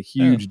going to get a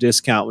huge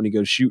discount when you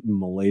go shoot in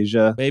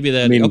Malaysia. Maybe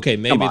that.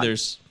 Maybe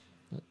there's.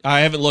 I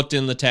haven't looked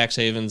in the tax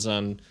havens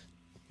on,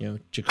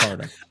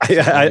 Jakarta.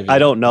 I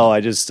don't know. I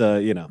just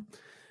I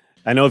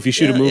know if you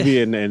shoot a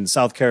movie in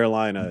South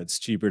Carolina, it's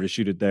cheaper to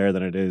shoot it there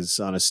than it is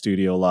on a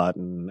studio lot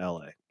in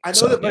LA. I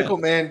know that Michael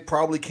Mann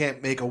probably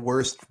can't make a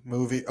worse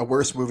movie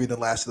than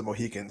Last of the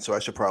Mohicans, so I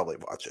should probably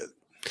watch it.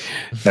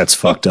 That's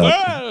fucked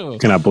up.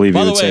 Cannot believe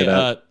you would say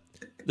that.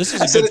 This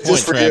is I a said good it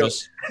just point, for you.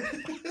 Travis.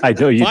 I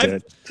know you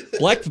Five-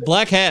 did.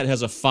 Black Hat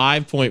has a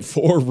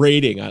 5.4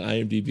 rating on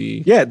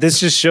IMDb. Yeah, this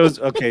just shows.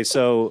 Okay,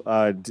 so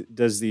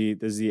does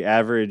the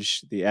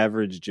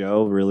average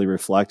Joe really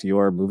reflect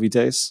your movie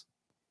taste?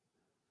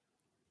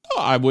 Oh,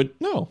 I would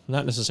no,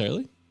 not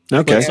necessarily.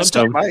 Okay, But so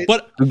sometimes,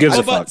 but who gives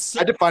how a fuck? about-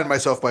 I define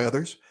myself by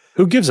others.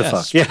 Who gives a Yes,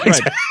 fuck? Yeah,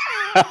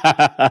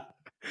 right.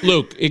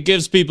 Luke, it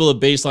gives people a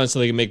baseline so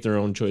they can make their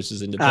own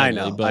choices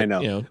independently. I know, But, I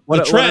know. You know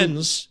What- the what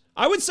trends.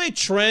 I would say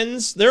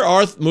trends. There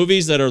are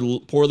movies that are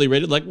poorly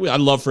rated. Like I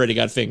love Freddy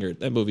Got Fingered.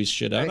 That movie's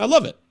shit out. I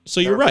love it. So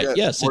you're Never right. forget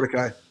Yes,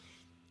 Mordecai.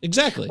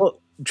 exactly. Well,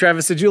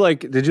 Travis, did you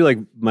like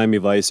Miami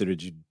Vice or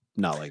did you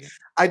not like it?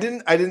 I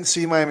didn't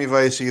see Miami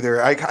Vice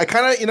either. I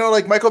kind of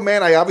like Michael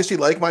Mann. I obviously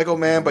like Michael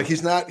Mann, but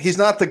he's not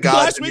the god.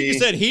 Last to week me. you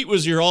said Heat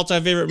was your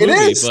all-time favorite It movie,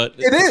 is. but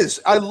It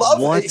is. I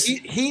love What? it.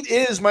 Heat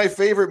is my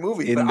favorite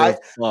movie, In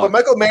but the fuck?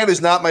 Michael Mann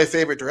is not my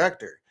favorite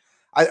director.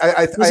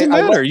 Doesn't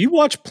I matter. You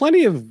watch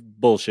plenty of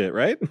bullshit,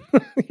 right?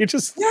 You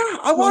just Yeah,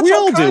 I watch we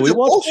all all do. kinds We of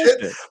watch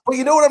bullshit. But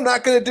you know what I'm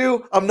not going to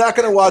do? I'm not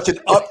going to watch an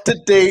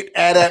up-to-date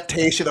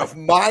adaptation of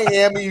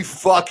Miami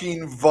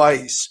fucking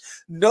Vice.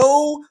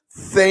 No,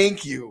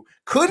 thank you.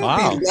 Couldn't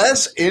Wow. be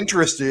less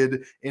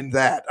interested in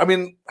that. I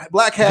mean,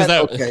 Black Hat.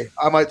 Because Okay,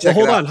 I might Well, check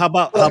hold it out. on. How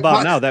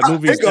about now? That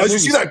movie. Hey guys, you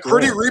see that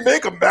gritty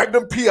remake of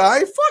Magnum PI?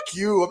 Fuck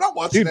you! I'm not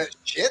watching Dude. that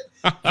shit.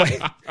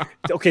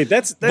 Okay,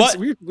 that's But-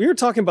 we were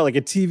talking about like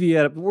a TV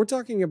ad. We're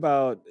talking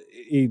about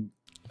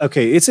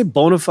it's a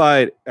bona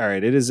fide. All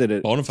right, it is a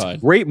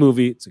Bonafide. great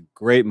movie. It's a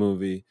great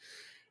movie.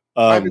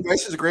 Miami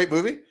Vice is a great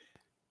movie.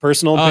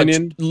 Personal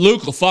opinion.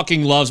 Luke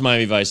fucking loves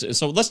Miami Vice.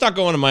 So let's not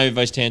go on a Miami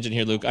Vice tangent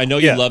here, Luke. I know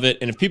you Yeah. love it,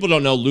 and if people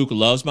don't know, Luke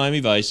loves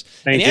Miami Vice.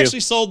 Thank and he you. actually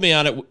sold me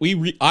on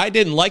it. I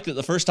didn't like it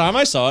the first time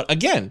I saw it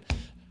again.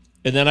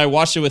 And then I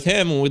watched it with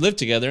him when we lived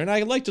together, and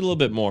I liked it a little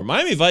bit more.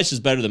 Miami Vice is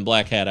better than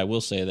Black Hat, I will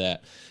say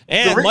that.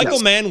 And Great. Michael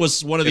Mann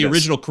was one of the It is.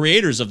 original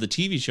creators of the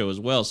TV show as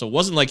well, so it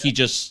wasn't like he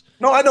just...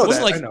 No, I know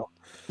wasn't that. like- I know.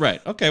 Right.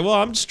 Okay, well,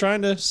 I'm just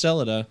trying to sell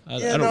it. I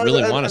Yeah, don't no,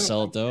 really I- want I- to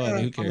sell it, though. I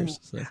mean, who cares?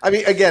 So. I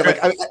mean, again, like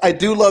I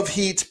do love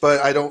Heat,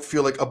 but I don't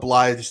feel like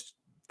obliged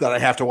that I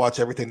have to watch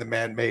everything the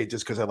man made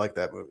just because I like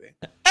that movie.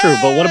 True,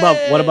 but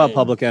what about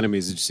Public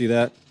Enemies? Did you see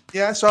that?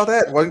 Yeah, I saw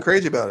that. Wasn't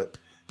crazy about it.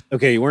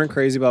 Okay, you weren't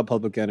crazy about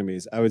Public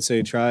Enemies. I would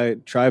say try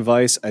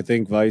Vice. I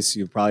think Vice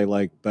you probably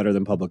like better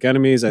than Public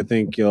Enemies. I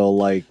think you'll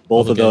like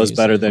both Public of those Enemies,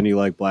 better yeah. than you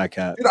like Black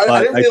Hat. Dude, I But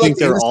didn't I really like think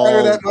the they're Insider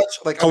all that much.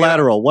 Like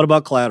Collateral. What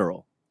about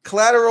Collateral?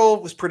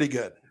 Collateral was pretty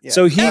good. Yeah.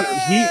 So what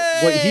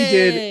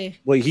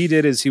he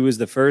did is he was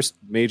the first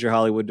major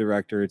Hollywood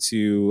director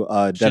to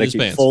his dedicate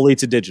pants. fully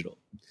to digital.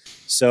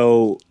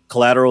 So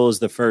Collateral is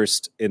the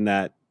first in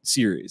that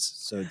series.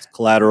 So it's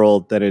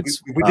Collateral that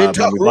it's we did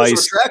talk Miami rules of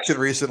Vice. attraction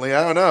recently.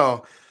 I don't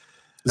know.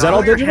 Is that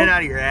all digital?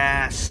 out of your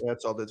ass.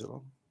 That's all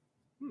digital.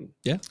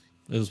 Yeah.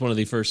 It was one of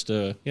the first...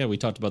 we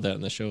talked about that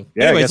in the show.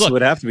 Yeah, I Anyways, guess look, it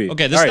would have to be.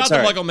 Okay, this All is right, not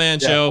sorry. the Michael Mann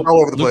Yeah, show. we're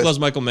all over the Luke place. loves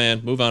Michael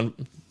Mann. Move on.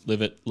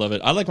 Live it. Love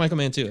it. I like Michael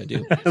Mann too. I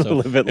do. So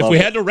Live it, if love we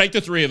it. had to rank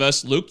the three of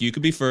us, Luke, you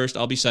could be first,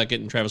 I'll be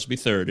second, and Travis will be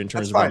third in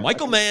terms That's of our fine.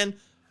 Michael Mann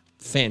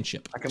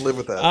fanship. I can live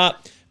with that.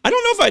 I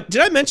don't know if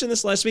did I mention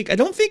this last week? I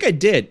don't think I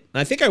did.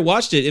 I think I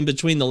watched it in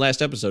between the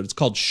last episode. It's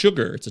called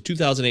Sugar. It's a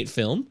 2008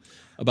 film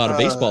about a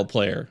baseball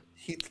player.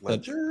 Heath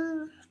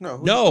Ledger? No.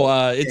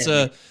 No, it's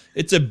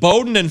a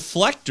Bowden and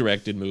Fleck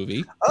directed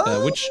movie,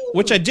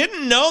 which I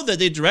didn't know that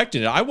they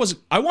directed it. I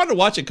wanted to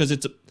watch it because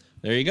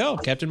there you go,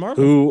 Captain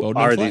Marvel. Who Bowden and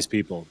are Fleck. these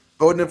people?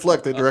 Bowden and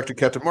Fleck, they directed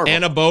Captain Marvel.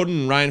 Anna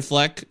Bowden and Ryan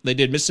Fleck. They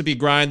did Mississippi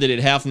Grind. They did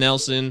Half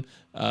Nelson.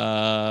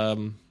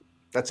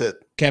 That's it.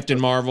 Captain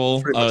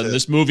Marvel. pretty much it.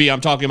 This movie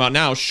I'm talking about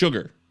now,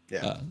 Sugar.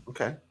 Yeah.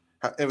 Okay.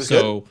 It was good.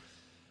 So,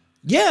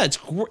 yeah,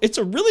 it's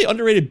a really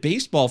underrated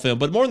baseball film.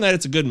 But more than that,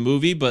 it's a good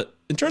movie. But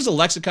in terms of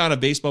lexicon of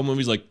baseball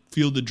movies like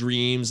Field of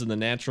Dreams and The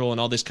Natural and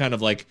all this kind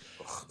of like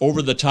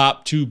over the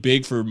top, too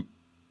big for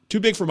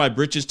my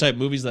britches type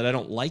movies that I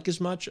don't like as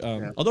much.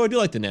 Although I do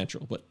like The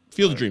Natural, but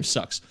Field of Dreams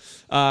sucks.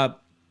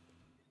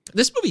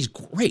 This movie's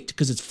great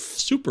because it's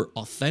super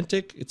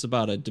authentic. It's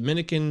about a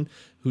Dominican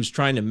who's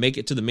trying to make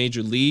it to the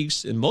major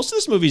leagues, and most of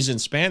this movie is in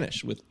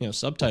Spanish with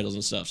subtitles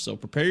and stuff. So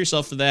prepare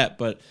yourself for that.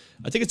 But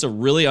I think it's a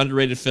really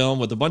underrated film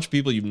with a bunch of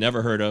people you've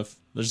never heard of.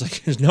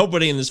 There's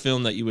nobody in this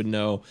film that you would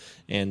know,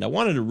 and I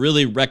wanted to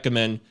really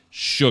recommend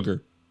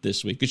Sugar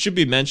this week. It should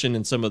be mentioned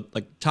in some of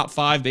top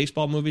 5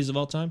 baseball movies of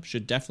all time.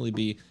 Should definitely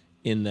be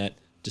in that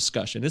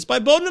discussion. It's by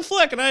Bowden and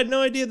Fleck, and I had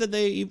no idea that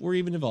they were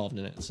even involved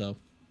in it. So.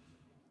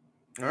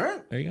 All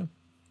right. There you go.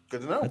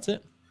 Good to know. That's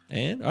it.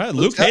 And all right,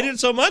 Luke hated it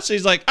so much,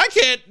 he's like, I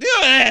can't do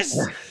this.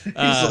 He's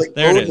like,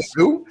 there it Bowden is.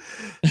 Who?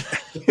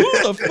 Who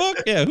the fuck?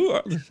 Yeah, who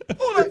are?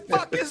 Who the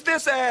fuck is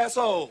this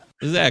asshole?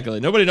 Exactly.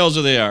 Nobody knows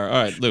who they are.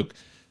 All right, Luke.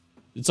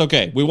 It's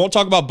okay. We won't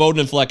talk about Bowden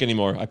and Fleck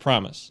anymore. I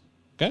promise.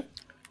 Okay.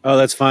 Oh,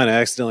 that's fine. I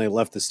accidentally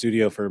left the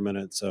studio for a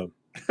minute, so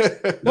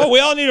Well, we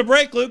all need a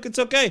break, Luke. It's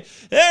okay.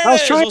 There I it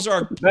was is. trying Those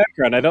are.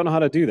 background. I don't know how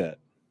to do that.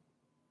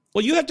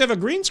 Well, you have to have a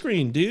green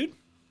screen, dude.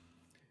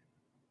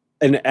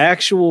 An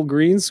actual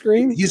green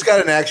screen? He's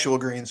got an actual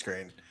green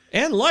screen.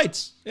 And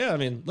lights. Yeah, I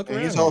mean, look And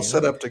around. he's all here,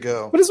 set up to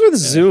go. What is with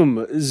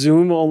Zoom?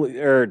 Zoom only,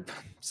 or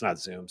it's not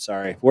Zoom.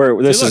 Sorry,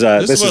 this is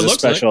a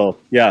special.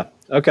 Yeah.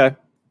 Okay.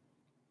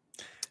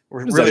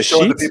 We're Is really that a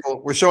showing the sheet?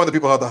 people. We're showing the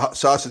people how the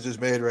sausage is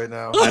made right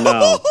now. I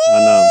know.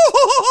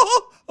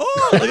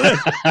 Oh, look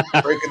at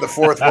that. Breaking the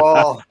fourth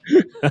wall.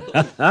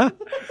 There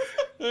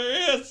he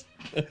is.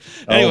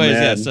 Anyways,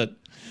 man. yeah, so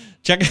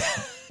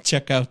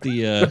check out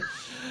the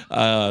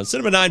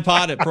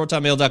Cinema9Pod at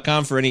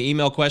protonmail.com for any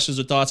email questions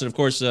or thoughts. And of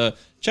course,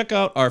 check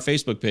out our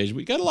Facebook page.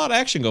 We got a lot of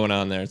action going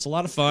on there. It's a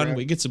lot of fun. Right.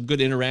 We get some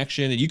good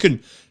interaction. And you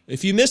can,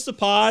 if you missed the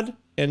pod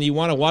and you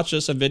want to watch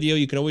us on video,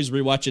 you can always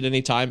rewatch it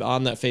anytime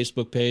on that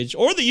Facebook page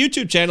or the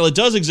YouTube channel. It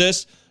does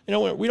exist. You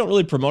know, we don't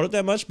really promote it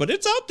that much, but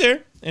it's out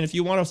there. And if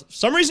you want to, for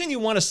some reason you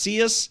want to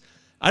see us,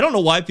 I don't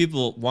know why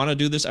people want to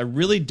do this. I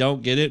really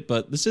don't get it,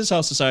 but this is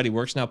how society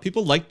works now.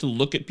 People like to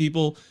look at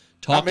people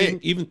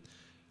talking.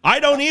 I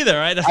don't either.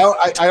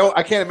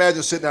 I can't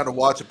imagine sitting down to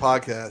watch a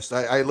podcast.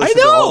 I listen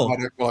to all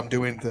of it while I'm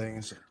doing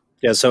things.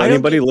 Yeah. So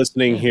anybody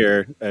listening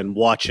here and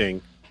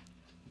watching,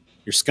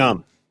 you're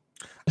scum.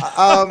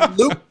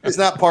 Luke is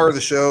not part of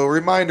the show.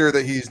 Reminder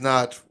that he's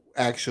not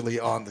actually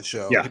on the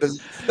show. Yeah. He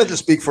doesn't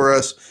speak for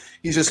us.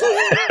 He's just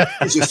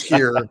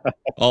here.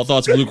 All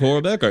thoughts of Luke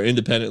Horvath are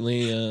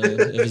independently of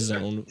his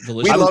own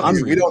volition. We love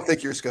you. We don't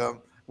think you're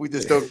scum. We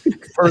just don't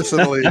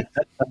personally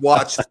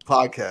watch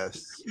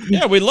podcasts.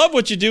 Yeah, we love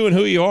what you do and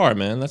who you are,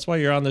 man. That's why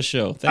you're on the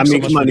show. Thanks so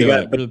much come on, for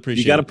doing it. Really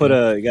appreciate you got to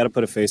it.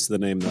 put a face to the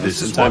name though.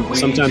 This is Sometimes what we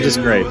sometimes it's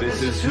do. great.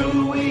 This is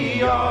who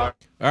we are.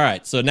 All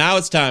right, so now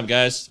it's time,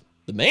 guys.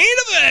 The main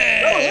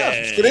event. Oh yeah,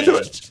 let's get into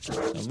it.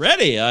 I'm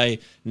ready. I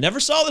never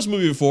saw this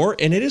movie before,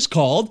 and it is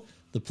called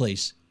The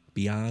Place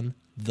Beyond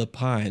the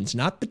Pines,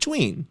 not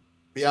between.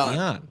 Beyond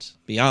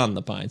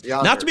the Pines.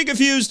 Beyond not to be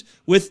confused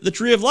with The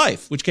Tree of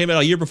Life, which came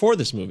out a year before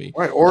this movie.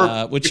 Right, or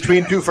which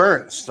Between Two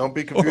Ferns. Don't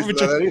be confused with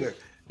that either.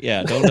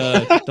 Yeah,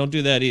 don't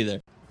do that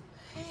either.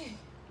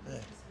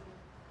 What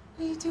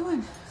are you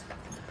doing?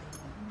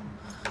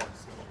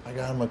 I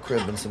got him a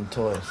crib and some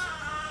toys.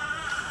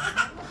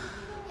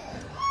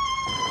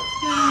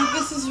 Yeah,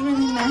 this is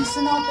really nice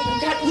and all, but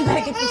you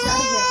gotta get this out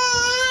of here.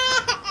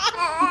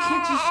 You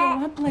can't just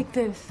show up like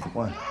this.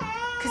 Why?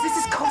 Because this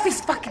is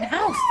Kofi's fucking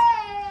house.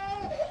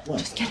 What?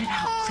 Just get it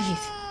out,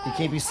 please. He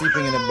can't be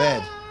sleeping in a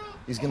bed.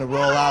 He's gonna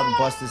roll out and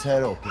bust his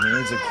head open. He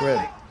needs a crib.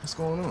 What's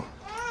going on?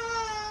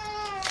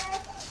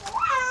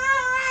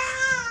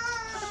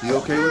 You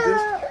okay with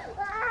this?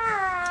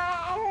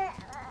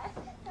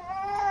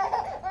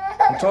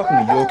 I'm talking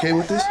to you. You okay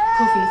with this?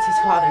 Kofi, it's his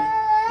father.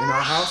 In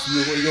our house?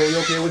 You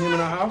okay with him in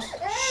our house?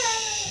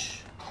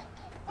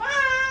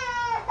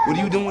 What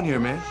are you doing here,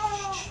 man?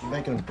 You're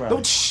making him proud.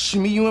 Don't shh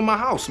me you in my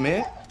house,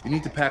 man. You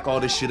need to pack all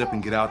this shit up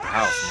and get out the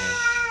house, man.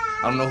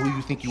 I don't know who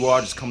you think you are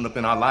just coming up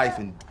in our life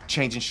and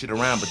changing shit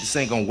around, but this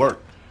ain't gonna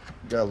work.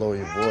 You gotta lower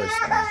your voice,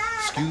 man.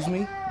 Excuse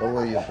me?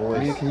 Lower your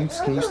voice. Mia, can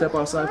you step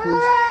outside,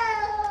 please?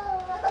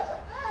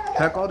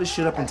 Pack all this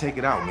shit up and take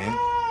it out, man.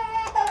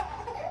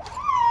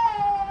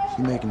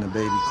 You making the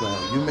baby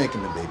cry. You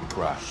making the baby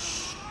cry.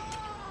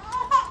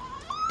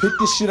 Pick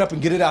this shit up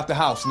and get it out the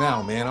house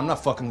now, man. I'm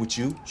not fucking with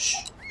you. Shh.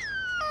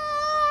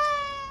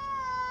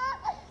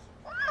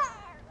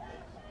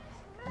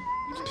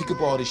 Pick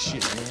up all this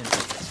shit, man.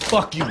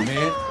 Fuck you,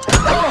 man.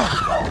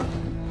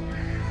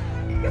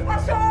 ¿Qué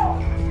pasó?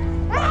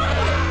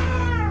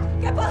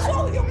 ¿Qué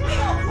pasó, Dios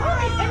mío?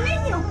 ¡Ay, el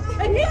niño!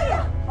 ¡El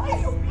niño! ¡Ay,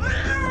 Dios mío!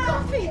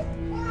 Kofi!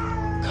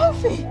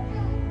 Kofi!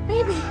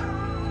 Baby!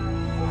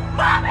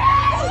 ¡Mami!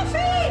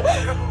 ¡Kofi!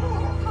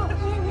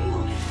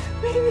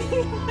 Baby!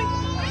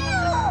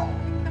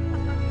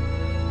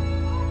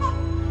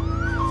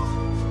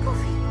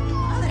 Kofi!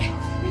 Madre!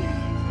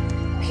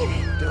 Baby!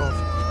 Get off.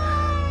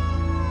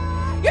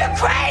 You're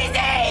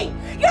crazy!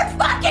 You're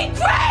fucking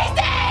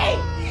crazy!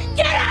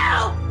 Get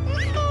out!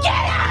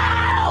 Get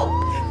out!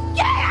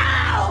 Get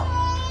out!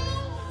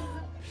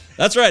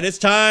 That's right. It's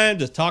time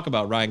to talk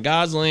about Ryan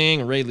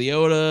Gosling, and Ray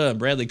Liotta, and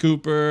Bradley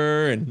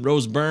Cooper, and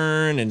Rose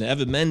Byrne, and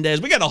Evan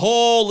Mendes. We got a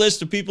whole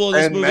list of people in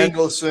this And movie.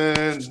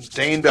 Mendelsohn,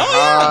 Dane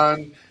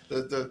DeHaan.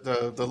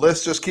 The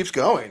list just keeps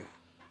going.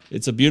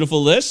 It's a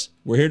beautiful list.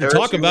 We're here to There's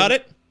talk you. about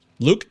it.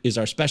 Luke is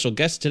our special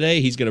guest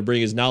today. He's going to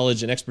bring his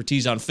knowledge and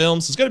expertise on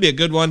films. It's going to be a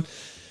good one.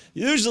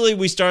 Usually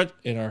we start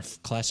in our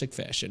classic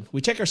fashion.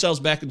 We take ourselves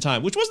back in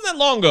time, which wasn't that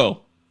long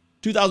ago.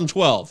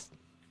 2012.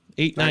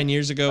 9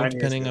 years ago,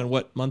 depending on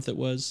what month it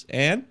was.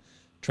 And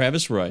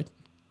Travis Roy.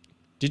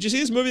 Did you see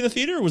this movie in the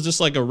theater, or was this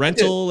like a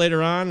rental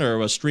later on,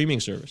 or a streaming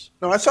service?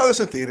 No, I saw this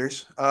in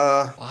theaters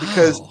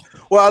because,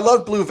 well, I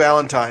love Blue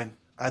Valentine.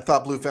 I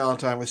thought Blue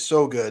Valentine was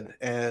so good,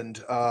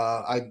 and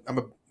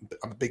I'm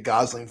a big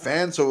Gosling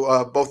fan,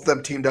 so both of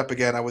them teamed up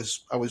again. I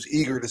was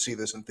eager to see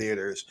this in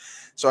theaters,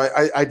 so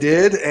I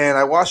did, and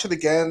I watched it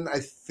again. I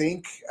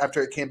think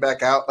after it came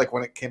back out, like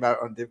when it came out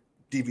on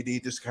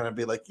DVD, just kind of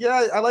be like,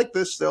 yeah, I like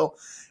this still,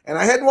 and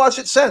I hadn't watched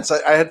it since.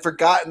 I had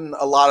forgotten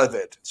a lot of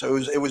it, so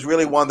it was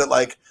really one that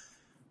like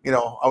you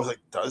know, I was like,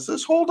 does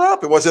this hold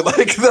up? It wasn't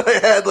like that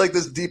I had like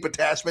this deep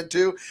attachment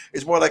to.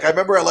 It's more like I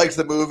remember I liked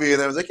the movie, and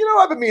then I was like, you know,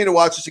 I've been meaning to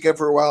watch this again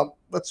for a while.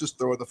 Let's just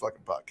throw in the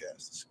fucking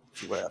podcast.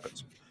 See what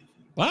happens.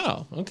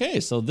 Wow. Okay,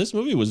 so this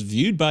movie was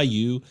viewed by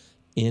you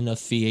in a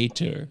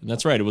theater. And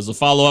that's right. It was a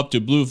follow-up to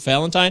Blue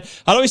Valentine.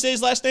 How do we say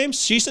his last name?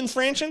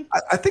 Cianfranchin?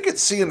 I think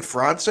it's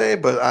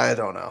Cianfrance, but I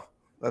don't know.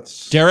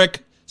 That's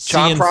Derek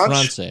Cianfrance.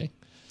 Cianfrance.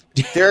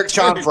 Derek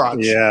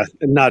Cianfrance. Yeah,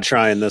 not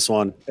trying this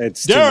one.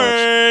 It's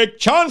Derek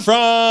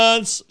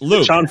Cianfrance.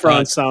 Luke.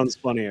 Cianfrance sounds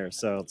funnier,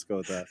 so let's go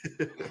with that.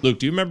 Luke,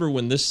 do you remember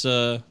when this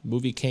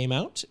movie came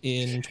out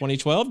in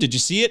 2012? Did you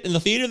see it in the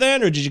theater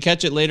then, or did you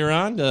catch it later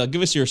on?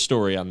 Give us your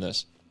story on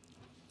this.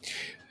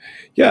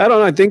 Yeah, I don't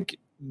know. I think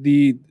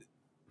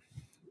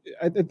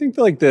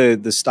like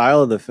the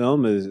style of the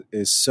film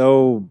is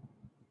so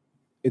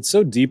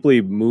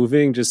deeply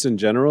moving just in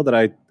general that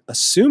I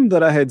assumed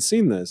that I had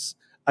seen this.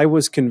 I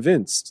was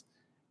convinced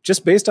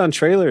just based on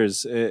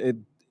trailers. The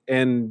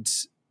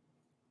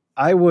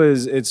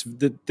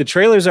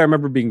trailers I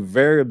remember being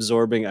very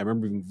absorbing. I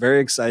remember being very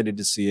excited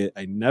to see it.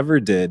 I never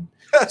did.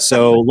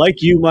 So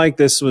like you, Mike,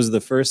 this was the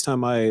first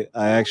time I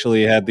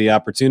actually had the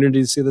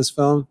opportunity to see this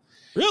film.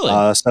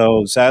 Really?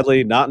 So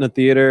sadly, not in a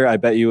theater. I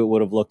bet you it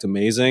would have looked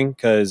amazing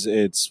because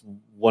it's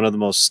one of the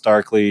most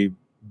starkly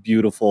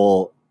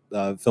beautiful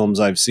films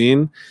I've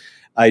seen.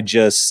 I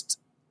just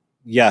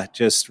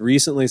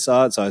recently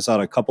saw it. So I saw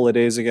it a couple of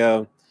days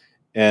ago,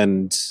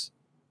 and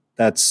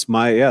that's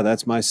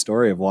my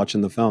story of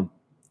watching the film.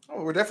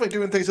 Oh, we're definitely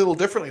doing things a little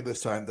differently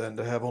this time than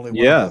to have only one.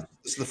 Yeah. Of us.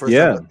 This is the first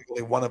time that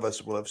only one of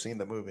us will have seen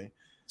the movie.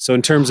 So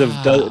in terms of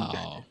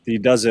the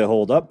does it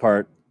hold up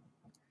part,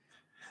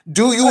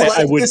 do you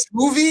like this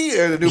movie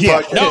or the new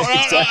podcast? No,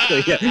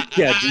 exactly.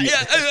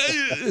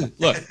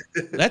 Look,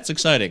 that's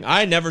exciting.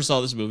 I never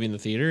saw this movie in the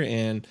theater,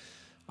 and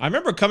I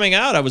remember coming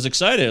out, I was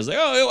excited. I was like,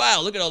 oh,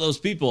 wow, look at all those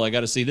people. I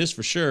got to see this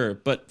for sure.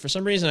 But for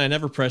some reason, I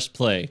never pressed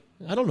play.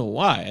 I don't know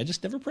why. I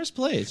just never pressed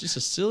play. It's just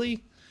a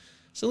silly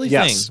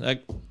thing.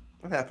 Like,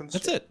 what happens?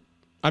 That's it.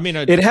 I mean,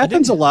 it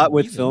happens a lot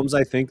with films,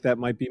 I think, that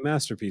might be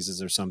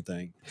masterpieces or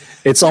something.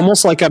 It's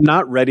almost like I'm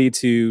not ready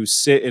to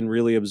sit and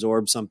really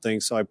absorb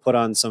something, so I put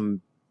on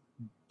some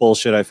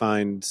bullshit I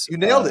find. You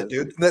nailed it,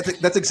 dude.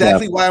 That's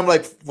exactly why I'm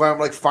like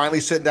finally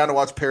sitting down to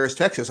watch Paris,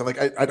 Texas. I'm like,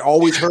 I'd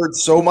always heard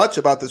so much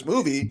about this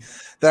movie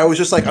that I was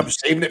just like, I'm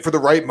saving it for the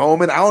right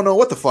moment. I don't know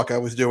what the fuck I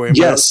was doing.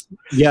 Yes.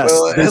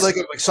 Like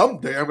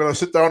someday I'm going to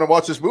sit down and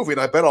watch this movie,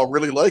 and I bet I'll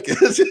really like it.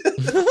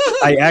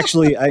 I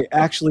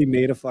actually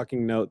made a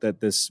fucking note that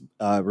this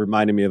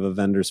reminded me of a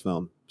Vendors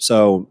film.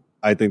 So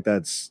I think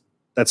that's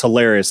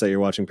hilarious that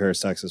you're watching Paris,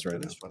 Texas right now.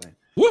 That's funny.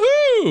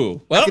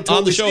 Woohoo! Well,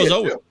 on the show is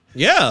over. Too.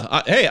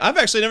 Yeah. Hey, I've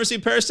actually never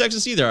seen Paris,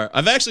 Texas either.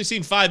 I've actually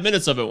seen 5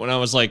 minutes of it when I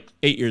was like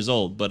 8 years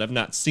old, but I've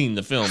not seen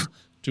the film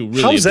to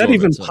really. How is that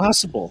even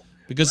possible?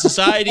 Because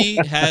society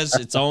has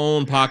its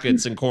own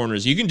pockets and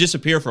corners. You can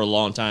disappear for a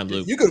long time,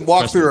 Luke. You can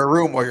walk through a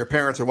room while your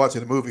parents are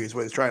watching the movie, is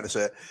what he's trying to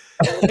say.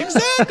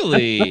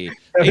 Exactly.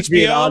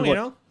 HBO, you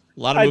know, a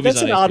lot of movies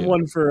that's on an HBO. odd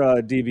one for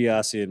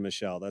DiBiase and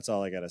Michelle. That's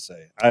all I got to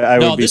say. I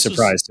would be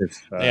surprised if.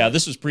 Yeah,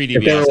 this was pre-DiBiase.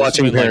 If they were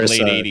watching like Paris,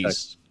 late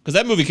 80s. Because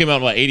that movie came out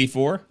in, what,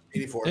 84?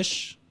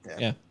 84-ish.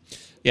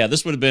 Yeah,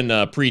 this would have been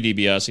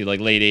pre-DiBiase,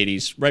 like late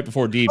 80s, right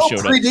before Deebs showed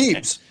up.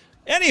 Pre-Deebs.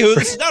 Anywho,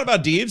 this is not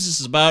about Deebs.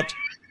 This is about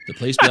The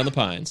Place Beyond the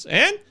Pines.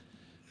 And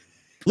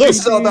Luke, this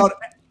is all about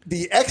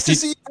the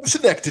ecstasy of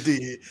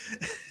Schenectady.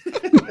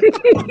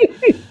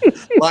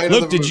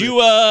 Luke,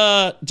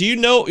 do you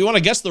know, you want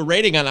to guess the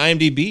rating on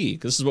IMDb?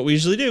 Because this is what we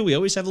usually do. We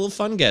always have a little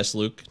fun guess,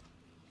 Luke.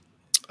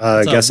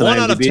 Guess a 1 on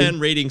out of IMDb? 10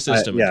 rating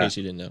system, in case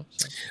you didn't know.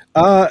 So.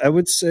 I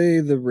would say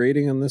the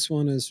rating on this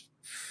one is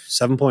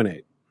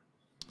 7.8.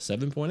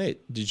 7.8.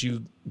 Did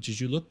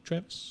you look,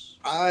 Travis?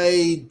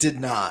 I did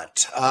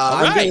not.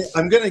 Right.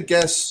 I'm gonna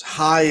guess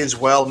high as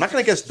well. I'm not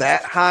gonna guess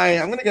that high.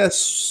 I'm gonna guess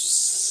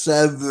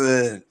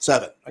 7.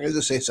 I'm gonna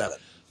just say 7.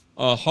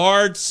 A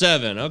hard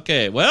 7.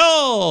 Okay.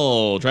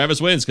 Well,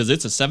 Travis wins because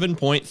it's a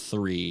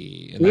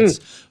 7.3, and that's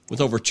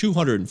with over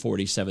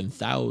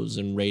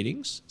 247,000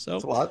 ratings. So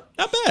that's a lot.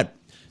 Not bad.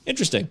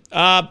 Interesting.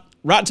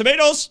 Rotten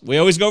Tomatoes. We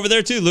always go over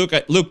there too, Luke.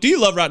 Luke, do you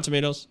love Rotten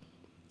Tomatoes?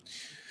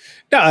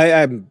 No,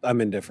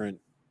 I'm indifferent.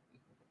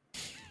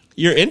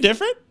 You're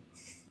indifferent?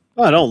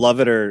 Well, I don't love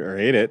it or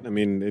hate it. I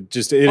mean, it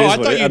is. I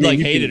thought you'd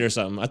hate it or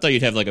something. I thought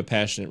you'd have like a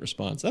passionate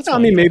response. That's. No, I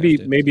mean,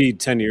 maybe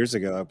 10 years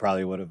ago, I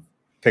probably would have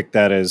picked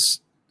that as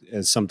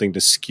something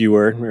to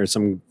skewer or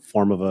some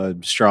form of a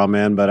straw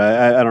man. But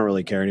I don't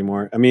really care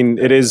anymore. I mean,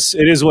 it is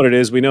what it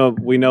is. We know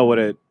what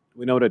it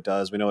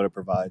does. We know what it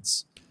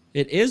provides.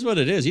 It is what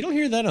it is. You don't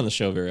hear that on the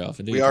show very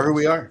often, do you? We are who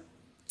we are.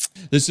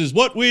 This is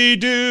what we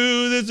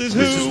do. This is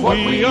who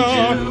we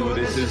are.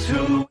 This is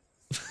who.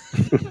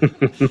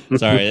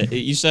 Sorry,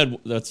 you said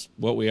that's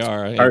what we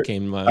are. Are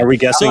we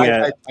guessing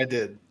I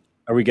did.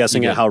 Are we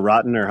guessing at how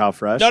rotten or how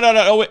fresh? No.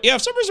 Oh, yeah, for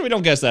some reason we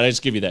don't guess that. I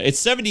just give you that. It's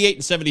 78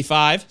 and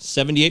 75.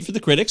 78 for the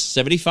critics,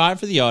 75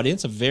 for the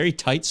audience. A very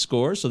tight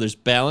score, so there's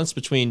balance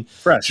between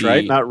fresh,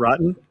 right? Not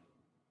rotten.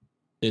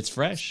 It's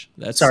fresh.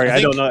 That's Sorry, I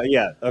think- don't know.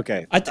 Yeah,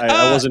 okay.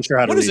 I wasn't sure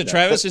how to What read is it, that.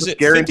 Travis? Is it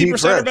Guaranteed 50% or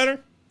fresh. better?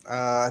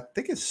 I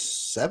think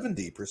it's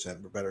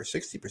 70% or better,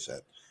 60%.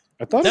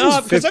 I thought No,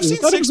 because I've seen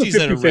I thought it was a 60s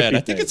in a 50-50 red. I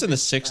think thing. it's in the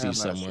 60s not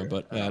somewhere,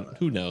 sure. but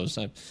who knows?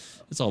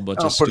 It's all a bunch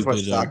I of don't put as much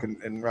stupid. stock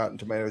in Rotten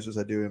Tomatoes as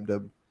I do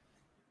IMDb.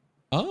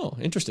 Oh,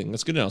 interesting.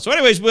 That's good to know. So,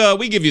 anyways, well,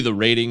 we give you the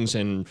ratings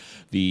and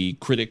the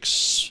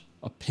critics'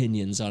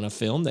 opinions on a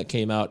film that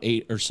came out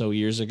 8 or so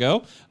years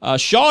ago.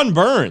 Sean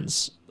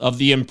Burns of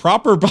the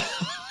Improper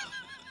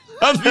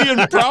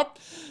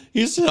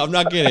He's. I'm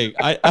not kidding.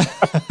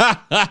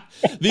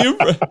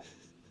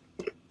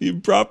 The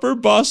Improper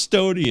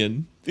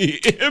Bostonian. The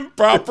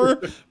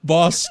Improper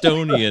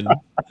Bostonian.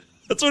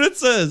 That's what it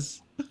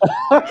says.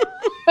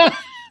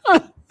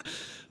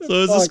 So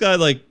is this guy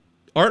like?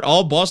 Aren't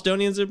all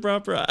Bostonians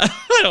improper?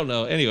 I don't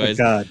know. Anyways,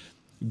 God.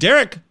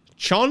 Derek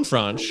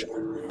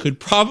Cianfrance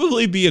could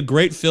probably be a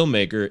great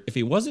filmmaker if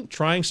he wasn't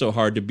trying so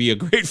hard to be a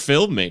great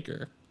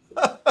filmmaker.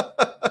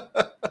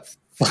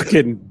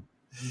 Fucking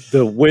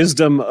the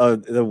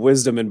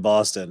wisdom in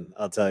Boston,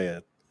 I'll tell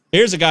you.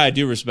 Here's a guy I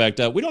do respect.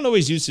 We don't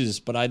always use his,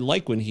 but I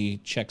like when he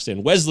checks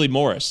in. Wesley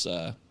Morris.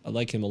 I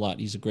like him a lot.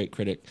 He's a great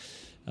critic.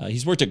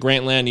 He's worked at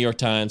Grantland, New York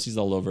Times. He's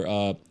all over.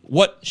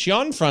 What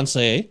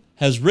Cianfrance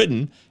has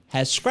written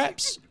has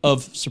scraps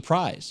of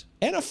surprise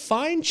and a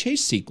fine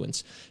chase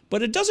sequence,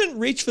 but it doesn't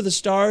reach for the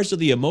stars or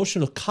the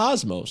emotional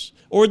cosmos,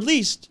 or at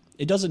least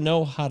it doesn't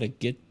know how to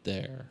get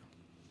there.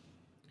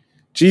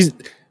 Jeez,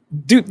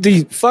 dude,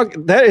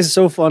 that is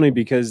so funny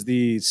because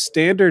the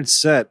standard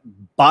set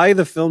by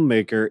the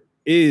filmmaker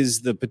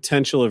is the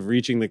potential of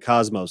reaching the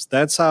cosmos.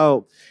 That's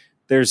how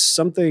there's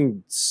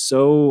something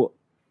so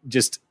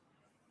just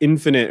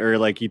infinite or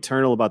like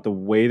eternal about the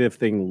way the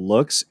thing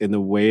looks and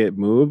the way it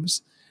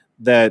moves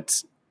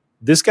that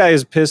this guy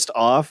is pissed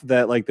off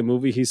that like the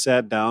movie he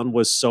sat down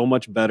was so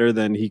much better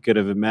than he could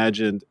have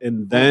imagined,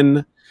 and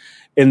then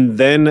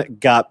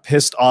got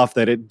pissed off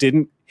that it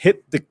didn't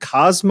hit the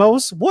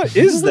cosmos. What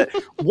is that?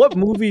 What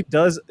movie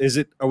is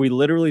it? Are we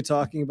literally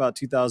talking about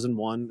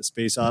 2001: A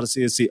Space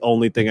Odyssey? It's the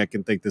only thing I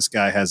can think this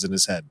guy has in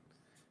his head.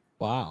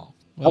 Wow.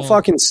 I'll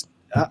fucking.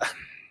 How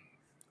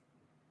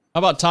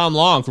about Tom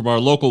Long from our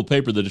local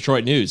paper, the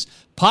Detroit News?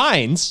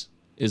 Pines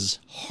is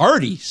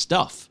hardy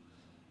stuff,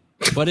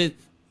 but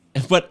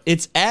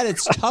it's at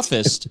its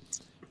toughest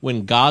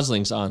when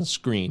Gosling's on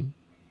screen.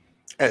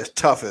 At its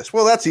toughest.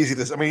 Well, that's easy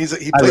to. I mean,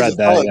 he I plays read his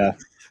that. part.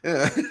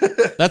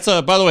 Yeah. That's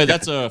by the way,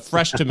 that's a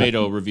fresh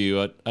tomato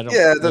review. I don't.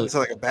 Yeah, it doesn't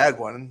sound like a bad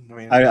one. I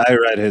mean, I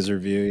read his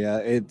review. Yeah,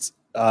 it's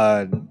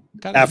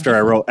after I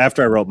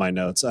wrote my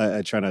notes.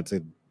 I try not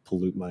to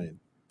pollute my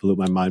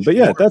mind, but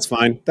yeah, that's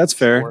fine. That's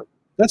fair.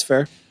 That's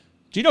fair.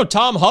 Do you know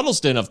Tom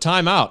Huddleston of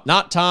Time Out?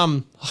 Not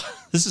Tom.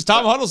 This is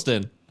Tom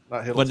Huddleston,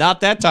 but not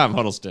that Tom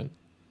Huddleston.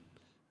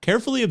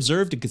 Carefully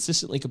observed and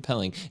consistently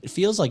compelling. It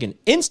feels like an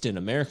instant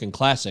American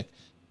classic,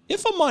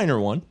 if a minor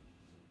one.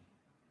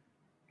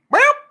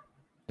 Well,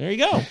 there you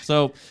go.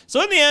 So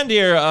in the end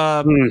here,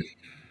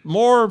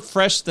 more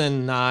fresh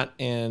than not,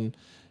 and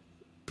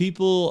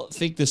people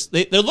think this.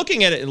 They're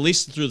looking at it at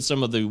least through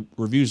some of the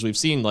reviews we've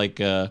seen. Like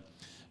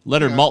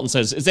Leonard Maltin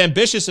says, it's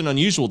ambitious and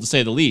unusual to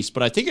say the least,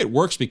 but I think it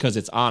works because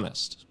it's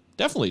honest.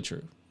 Definitely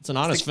true. It's an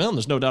honest film.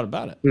 There's no doubt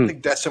about it. I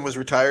think Destin was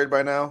retired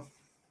by now.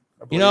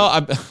 You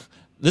know,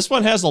 this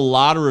one has a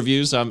lot of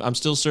reviews. I'm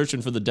still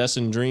searching for the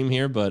Destin Dream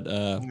here, but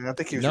I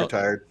think he was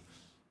retired.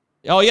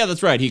 Oh yeah,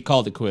 that's right. He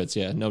called it quits.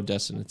 Yeah, no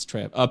Destin. It's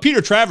Trav.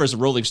 Peter Travers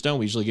of Rolling Stone.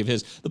 We usually give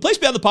his. The Place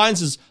Beyond the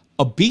Pines is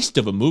a beast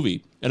of a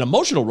movie, an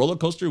emotional roller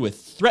coaster with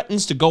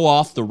threatens to go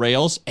off the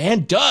rails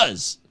and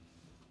does.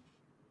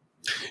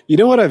 You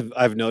know what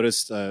I've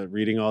noticed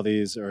reading all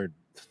these, or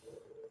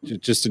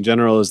just in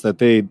general, is that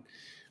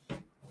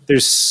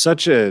there's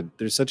such a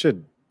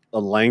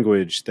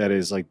language that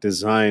is like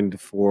designed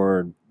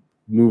for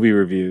movie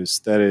reviews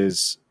that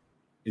is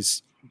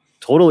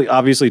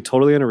obviously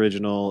totally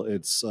unoriginal.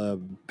 It's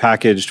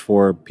packaged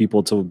for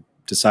people to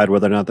decide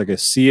whether or not they're going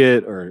to see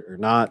it or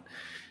not.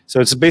 So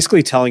it's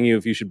basically telling you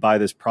if you should buy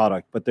this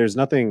product, but there's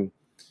nothing.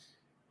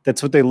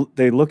 That's what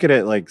they look at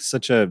it like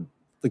such a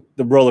like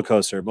the roller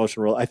coaster,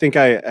 emotional roller. I think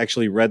I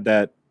actually read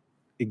that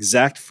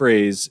exact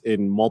phrase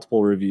in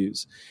multiple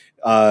reviews.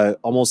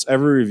 Almost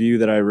every review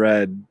that I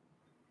read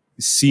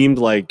seemed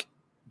like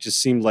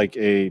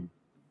a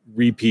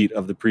repeat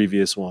of the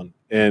previous one,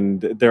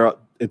 and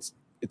it's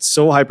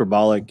so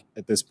hyperbolic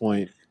at this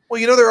point. Well,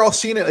 you know, they're all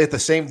seeing it at the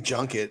same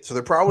junket, so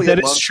they're probably that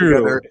a month is true.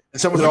 together,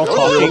 and someone's They're like, all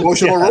 "Oh, talking.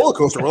 emotional Yeah. roller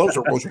coaster. Well, that was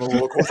an emotional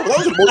roller coaster. Well, that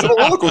was an emotional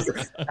roller coaster.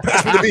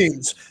 Pass me the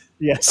beans."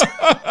 Yes.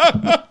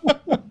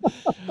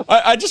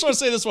 I just want to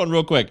say this one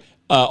real quick.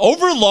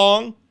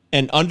 Overlong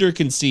and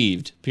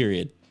underconceived.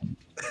 Period.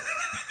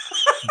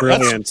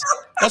 Brilliant.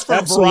 That's from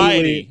Absolutely-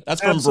 Variety.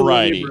 That's from absolutely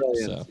Variety.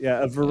 brilliant. So.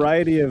 Yeah, a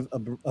variety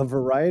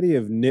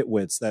of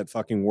nitwits that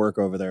fucking work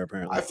over there.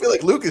 Apparently, I feel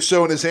like Luke is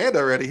showing his hand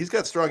already. He's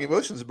got strong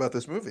emotions about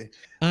this movie.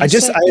 I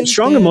had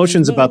strong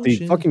emotions about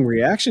the fucking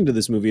reaction to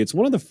this movie. It's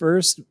one of the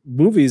first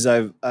movies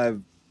I've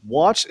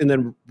watched and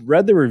then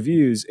read the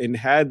reviews and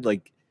had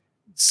like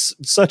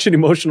such an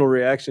emotional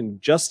reaction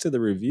just to the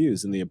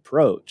reviews and the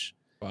approach.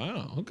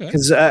 Wow. Okay.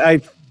 Because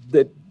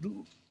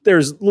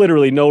there's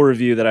literally no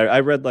review that I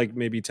read, like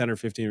maybe 10 or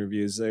 15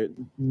 reviews.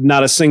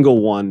 Not a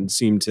single one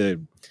seemed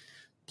to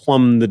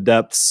plumb the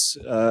depths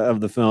of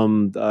the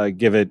film,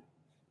 give it,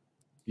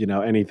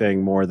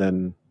 anything more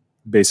than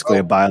basically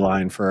a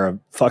byline for a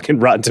fucking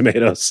Rotten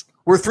Tomatoes.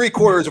 We're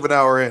 3/4 of an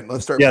hour in.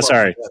 Let's start. Yeah,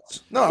 sorry.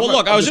 No, well,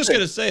 look, I was just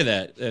going to say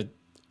that.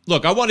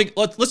 Look, I want to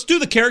let's do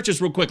the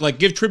characters real quick. Like,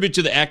 give tribute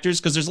to the actors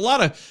because there's a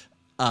lot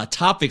of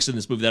topics in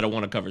this movie that I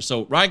want to cover.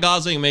 So Ryan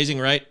Gosling, amazing,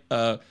 right?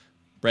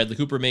 Bradley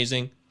Cooper,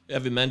 amazing.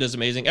 Evan Mendes,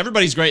 amazing.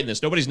 Everybody's great in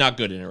this. Nobody's not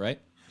good in it, right?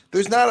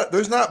 There's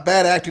not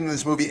bad acting in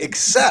this movie,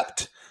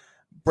 except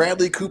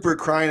Bradley Cooper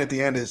crying at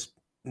the end is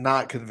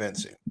not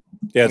convincing.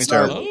 Yeah, it's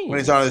terrible. When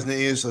he's on his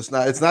knees, it's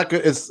not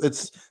good.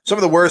 It's some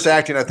of the worst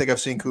acting I think I've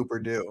seen Cooper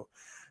do.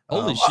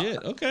 Holy shit!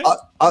 Okay.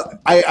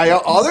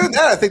 I other than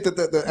that, I think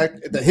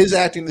that his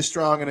acting is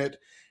strong in it,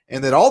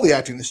 and that all the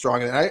acting is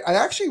strong in it. I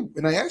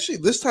actually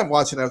this time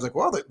watching, I was like,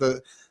 wow,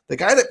 the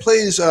guy that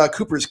plays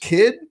Cooper's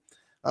kid,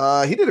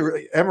 he did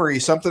Emery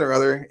something or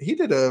other. He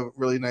did a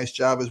really nice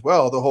job as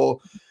well. The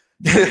whole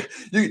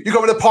you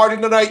coming to the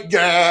party tonight?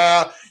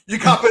 Yeah. You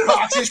copping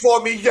boxes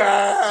for me?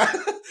 Yeah.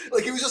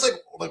 Like he was just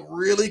like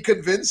really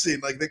convincing.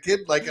 Like the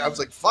kid, like I was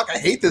like, fuck, I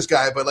hate this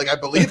guy, but like I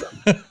believe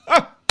him.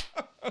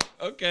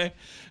 Okay.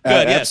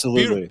 Good.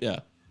 Absolutely.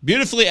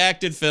 Beautifully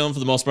acted film for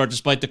the most part,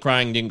 despite the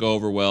crying didn't go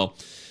over well.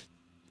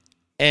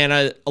 And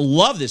I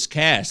love this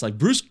cast. Like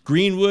Bruce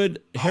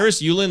Greenwood,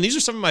 Harris Yulin. These are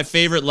some of my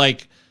favorite,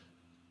 like,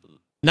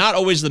 not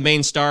always the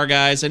main star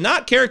guys, and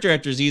not character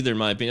actors either, in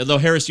my opinion. Although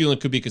Harris Yulin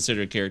could be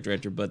considered a character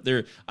actor, but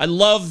I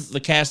love the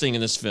casting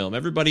in this film.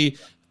 Everybody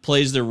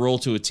plays their role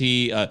to a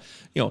T.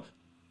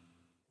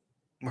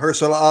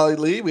 Mahershala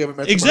Ali, we haven't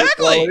mentioned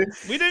exactly.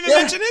 We didn't even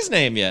mention his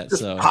name yet.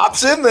 Just so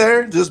hops in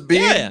there, just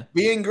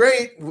being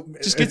great.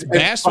 Just gets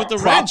bashed with the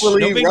wrench. No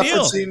big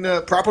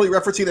deal. Properly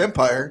referencing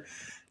Empire.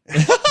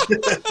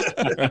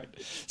 Right.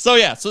 So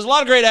there's a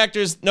lot of great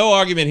actors. No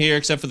argument here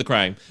except for the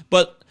crying.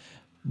 But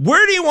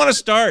where do you want to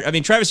start? I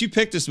mean, Travis, you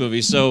picked this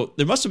movie, so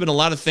there must have been a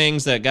lot of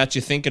things that got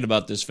you thinking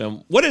about this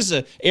film. What is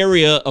the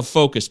area of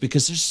focus?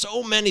 Because there's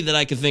so many that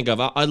I can think of.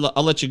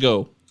 I'll let you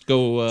go.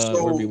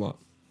 Wherever you want.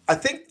 I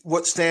think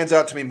what stands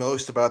out to me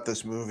most about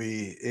this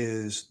movie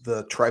is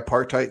the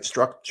tripartite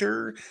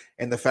structure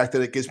and the fact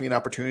that it gives me an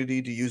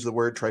opportunity to use the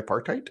word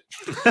tripartite.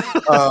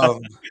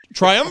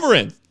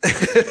 Triumvirate.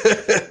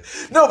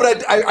 No,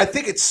 but I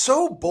think it's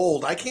so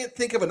bold. I can't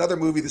think of another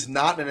movie that's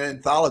not an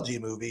anthology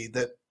movie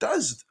that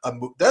does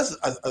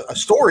a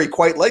story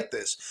quite like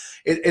this.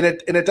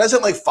 It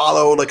doesn't like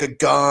follow like a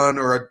gun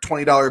or a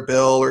 $20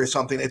 bill or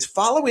something. It's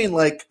following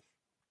like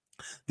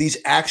these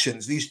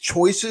actions, these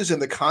choices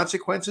and the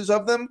consequences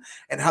of them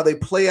and how they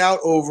play out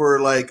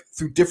over like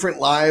through different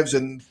lives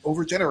and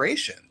over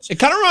generations. It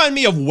kind of reminded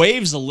me of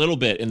Waves a little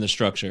bit in the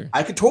structure.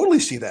 I could totally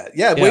see that.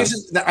 Yeah.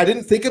 Waves I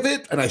didn't think of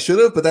it and I should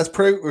have, but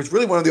it's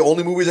really one of the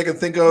only movies I can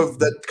think of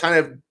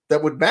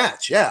that would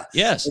match. Yeah.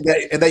 Yes.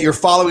 And that you're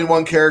following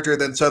one character,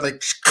 then suddenly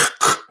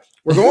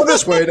we're going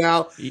this way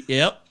now.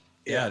 Yep.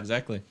 Yeah,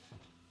 exactly.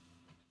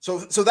 So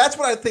that's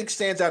what I think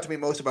stands out to me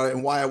most about it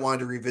and why I wanted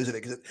to revisit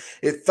it, because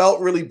it felt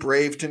really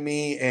brave to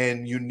me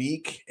and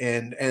unique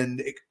and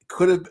it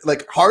could have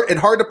like hard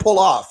to pull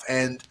off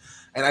and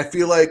I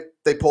feel like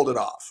they pulled it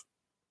off.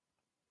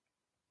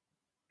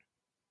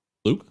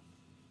 Luke?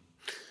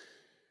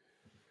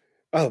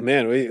 Oh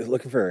man, are you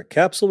looking for a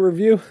capsule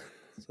review?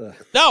 No,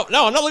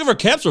 I'm not looking for a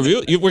capsule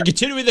review. We're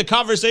continuing the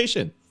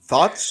conversation.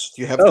 Thoughts?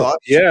 Do you have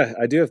thoughts? Yeah,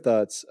 I do have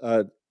thoughts.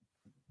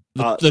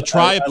 The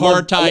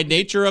tripartite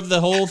nature of the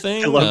whole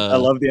thing. I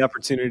love the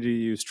opportunity to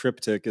use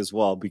triptych as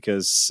well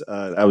because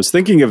I was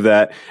thinking of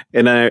that,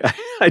 and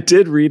I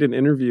did read an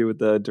interview with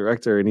the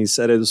director, and he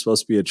said it was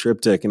supposed to be a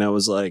triptych, and I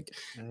was like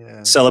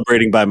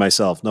celebrating by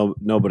myself. No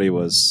one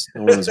was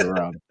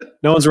around.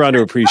 No one's around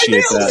to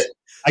appreciate that.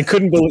 I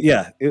couldn't believe.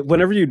 Yeah,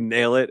 whenever you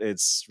nail it,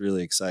 it's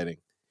really exciting.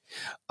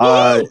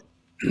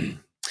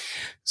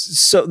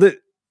 So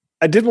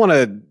I did want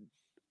to.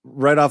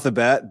 Right off the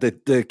bat,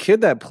 the kid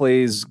that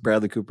plays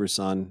Bradley Cooper's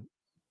son,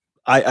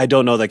 I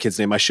don't know that kid's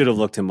name. I should have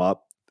looked him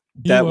up.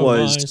 That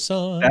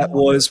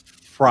was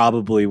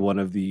probably one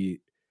of the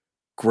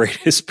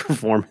greatest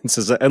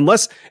performances,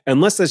 unless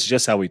that's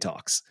just how he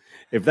talks.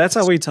 If that's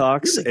how he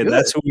talks and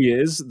that's who he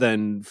is,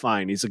 then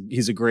fine. He's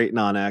a great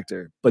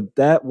non-actor. But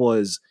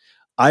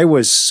I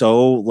was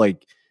so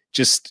like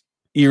just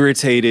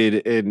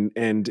irritated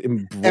and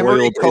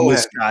embroiled in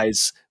this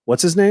guy's.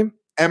 What's his name?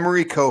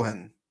 Emery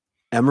Cohen.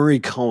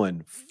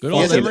 Good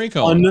old Emery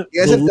Cohen. He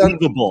hasn't done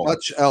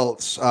much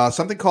else.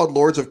 Something called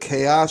Lords of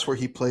Chaos, where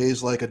he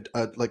plays like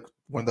like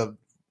one of the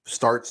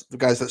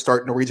guys that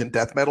start Norwegian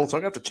death metal. So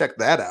I'm gonna have to check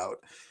that out.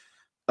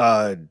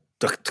 I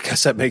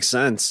guess that makes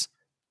sense.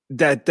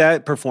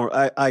 That perform.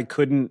 I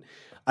couldn't.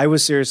 I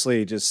was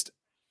seriously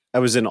I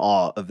was in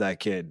awe of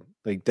that kid.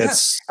 Like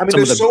that's some of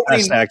the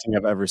best acting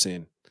I've ever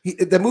seen.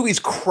 The movie's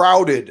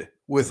crowded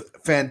with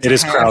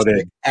fantastic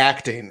crowded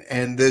acting,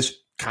 and this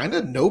kind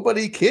of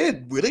nobody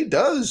kid really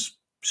does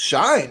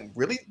shine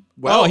really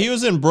well. Oh, he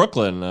was in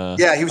Brooklyn.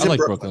 Yeah, he was I in like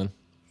Brooklyn.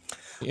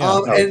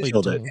 Yeah, and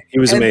Killed it. He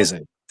was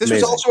amazing. This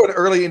Amazing. was also an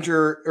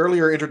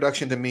earlier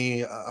introduction to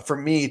me, for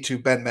me, to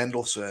Ben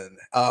Mendelsohn.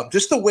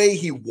 Just the way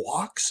he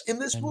walks in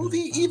this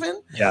movie,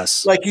 even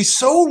Yes. like he's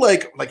so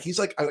like he's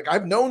like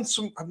I've known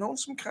some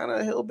kind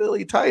of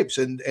hillbilly types,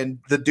 and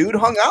the dude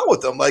hung out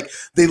with them. Like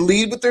they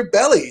lead with their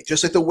belly,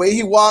 just like the way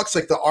he walks.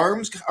 Like the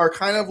arms are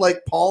kind of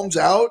like palms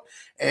out,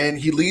 and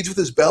he leads with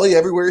his belly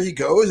everywhere he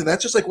goes. And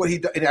that's just like what he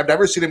does. And I've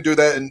never seen him do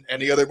that in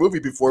any other movie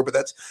before, but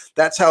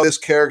that's how this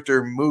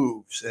character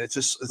moves. And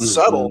it's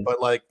subtle,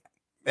 but like.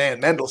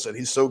 Man, Mendelsohn,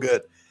 he's so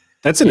good.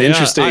 That's an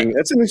interesting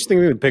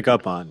thing to pick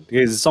up on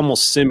because it's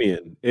almost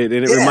simian. It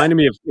reminded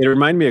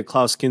me of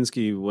Klaus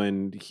Kinski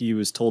when he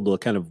was told to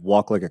kind of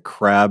walk like a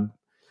crab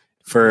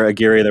for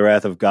Aguirre, the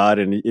Wrath of God,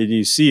 and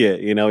you see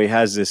it. You know, he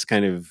has this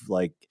kind of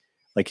like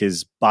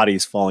his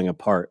body's falling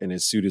apart, and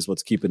his suit is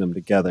what's keeping him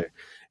together.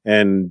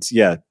 And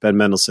yeah, Ben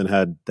Mendelsohn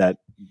had the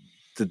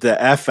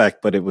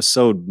affect, but it was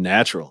so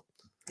natural.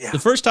 Yeah. The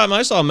first time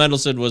I saw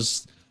Mendelsohn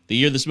was the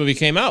year this movie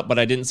came out, but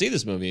I didn't see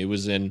this movie. It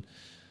was in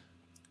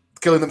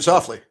Killing Them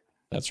Softly.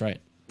 That's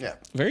right. Yeah,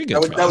 very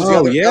good. That was the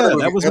other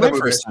movie. That was my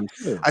first time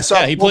too. I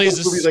saw he plays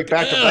this movies like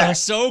back to back.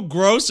 So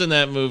gross in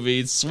that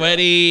movie.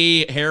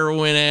 Sweaty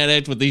heroin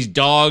addict with these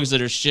dogs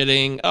that are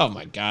shitting. Oh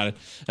my god!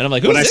 And I'm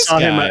like, who's this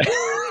guy?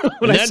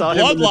 And then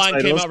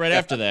Bloodline came out right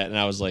after that, and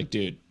I was like,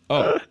 dude,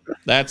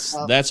 that's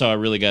how I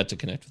really got to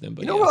connect with him.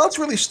 But you know what else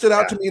really stood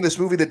out to me in this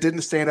movie that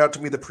didn't stand out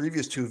to me the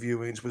previous two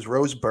viewings was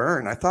Rose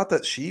Byrne. I thought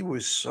that she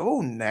was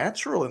so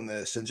natural in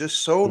this, and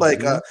just so like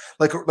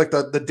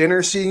the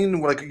dinner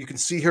scene, like you can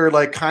see her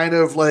like kind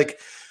of like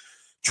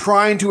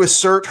trying to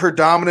assert her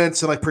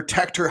dominance and like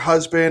protect her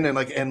husband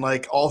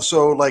and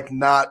also like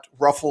not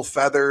ruffle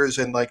feathers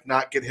and like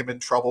not get him in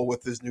trouble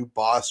with his new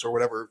boss or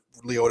whatever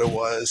Leota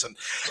was. And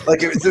like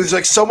there's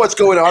like so much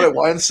going on at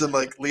once, and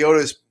like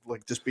Leota's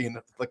like just being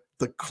like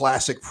the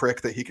classic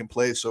prick that he can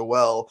play so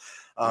well.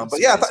 But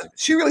yeah, I thought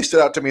she really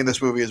stood out to me in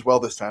this movie as well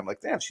this time.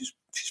 Like, damn, she's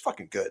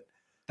fucking good.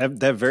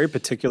 That very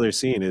particular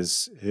scene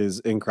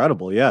is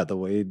incredible. Yeah, the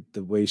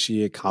way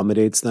she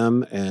accommodates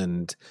them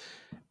and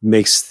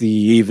makes the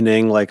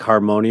evening like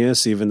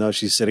harmonious, even though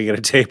she's sitting at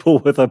a table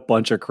with a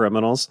bunch of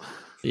criminals.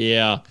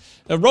 Yeah,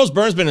 Rose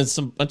Byrne's been in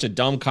some bunch of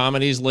dumb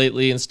comedies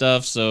lately and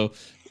stuff. So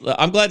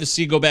I'm glad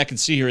to go back and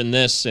see her in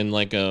this in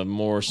like a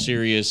more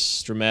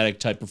serious, dramatic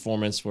type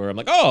performance where I'm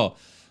like, oh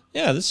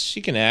yeah,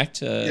 she can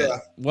act.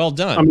 Well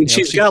done. I mean,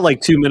 she's got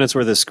like 2 minutes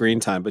worth of screen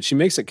time, but she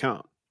makes it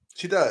count.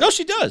 She does. No,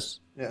 she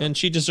does. Yeah. And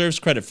she deserves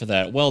credit for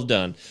that. Well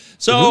done.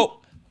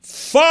 So,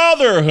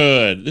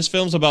 fatherhood. This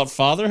film's about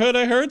fatherhood,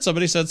 I heard.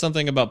 Somebody said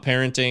something about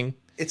parenting.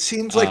 It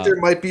seems like there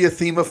might be a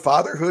theme of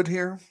fatherhood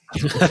here.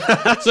 Is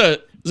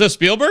it a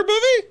Spielberg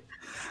movie?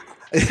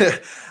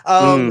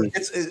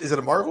 Is it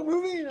a Marvel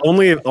movie?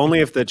 Only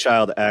if the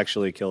child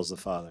actually kills the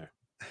father.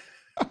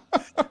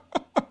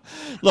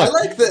 Look, I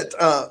like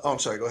that. I'm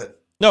sorry. Go ahead.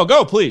 No,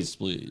 go, please.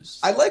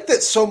 I like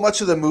that so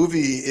much of the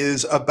movie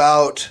is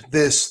about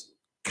this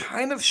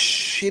kind of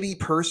shitty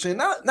person.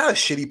 Not a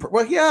shitty person.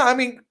 Well, yeah, I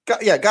mean,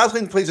 yeah,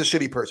 Gosling plays a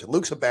shitty person.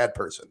 Luke's a bad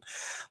person,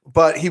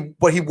 but he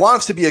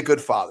wants to be a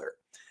good father,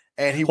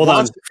 and he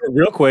wants.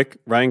 Real quick.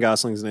 Ryan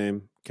Gosling's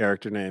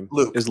character name,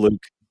 is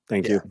Luke.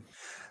 Thank you.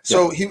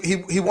 So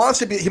he wants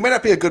to be. He might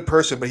not be a good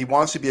person, but he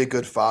wants to be a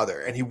good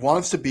father, and he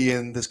wants to be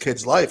in this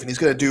kid's life, and he's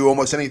going to do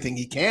almost anything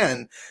he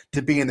can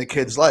to be in the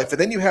kid's life. And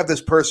then you have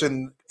this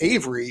person,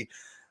 Avery,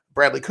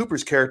 Bradley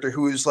Cooper's character,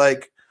 who is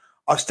like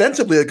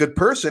ostensibly a good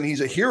person.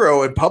 He's a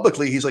hero, and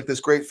publicly he's like this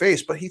great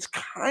face, but he's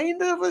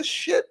kind of a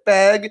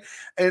shitbag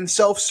and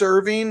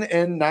self-serving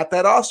and not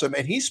that awesome.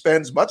 And he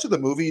spends much of the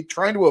movie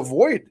trying to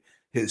avoid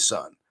his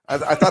son.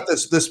 I thought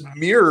this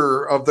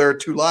mirror of their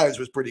two lives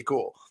was pretty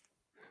cool.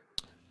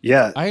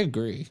 Yeah, I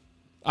agree.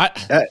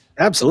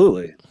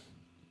 Absolutely.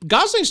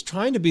 Gosling's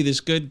trying to be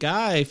this good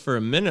guy for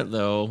a minute,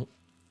 though,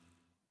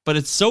 but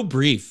it's so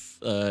brief.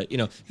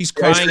 He's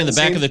crying in the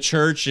back of the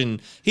church,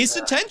 and his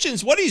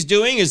intentions, what he's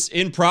doing is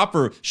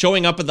improper,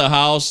 showing up at the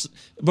house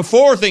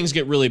before things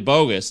get really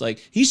bogus. Like,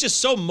 he's just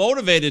so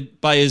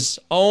motivated by his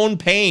own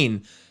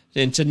pain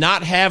and to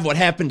not have what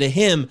happened to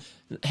him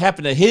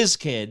happen to his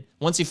kid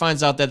once he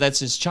finds out that that's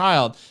his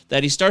child,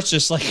 that he starts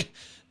just like...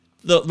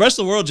 The rest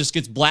of the world just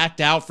gets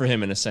blacked out for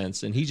him in a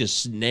sense, and he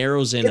just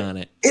narrows in on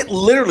it. It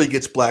literally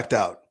gets blacked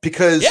out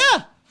because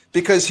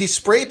he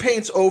spray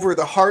paints over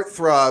the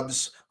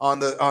heartthrobs on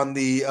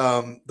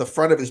the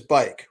front of his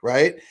bike,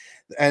 right?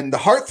 And the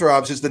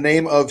heartthrobs is the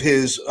name of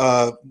his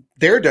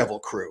Daredevil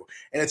crew,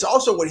 and it's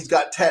also what he's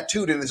got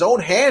tattooed in his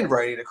own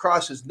handwriting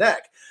across his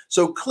neck.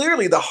 So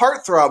clearly, the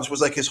heartthrobs was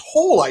like his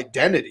whole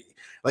identity.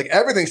 Like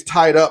everything's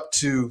tied up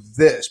to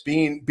this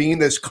being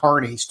this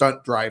carny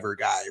stunt rider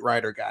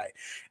guy.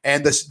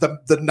 And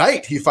the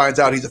night he finds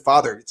out he's a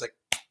father, it's like,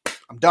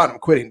 I'm done. I'm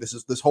quitting.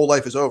 This whole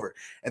life is over.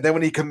 And then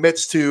when he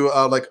commits to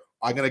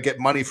I'm going to get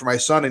money for my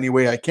son any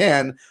way I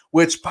can,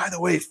 which, by the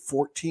way,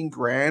 14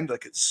 grand,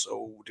 like, it's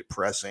so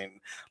depressing.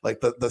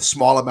 Like the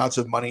small amounts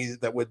of money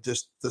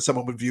that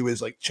someone would view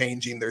as like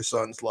changing their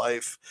son's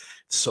life.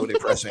 It's so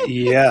depressing.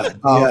 Yeah.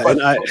 But,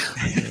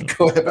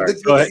 go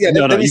ahead. Go ahead. Yeah,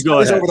 No, then you go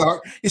ahead.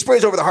 he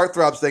sprays over the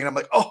heartthrobs thing. And I'm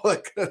like, oh,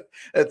 like,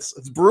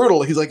 it's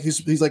brutal. He's like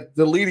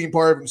the leading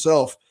part of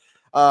himself.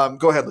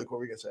 Go ahead, Luke. What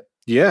were you going to say?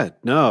 Yeah,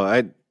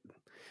 no,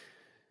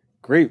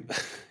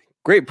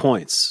 great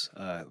points.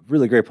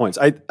 Really great points.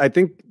 I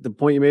think the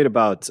point you made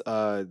about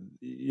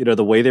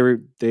the way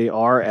they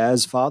are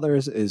as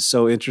fathers is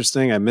so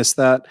interesting. I missed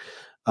that.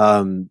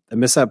 I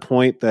missed that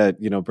point that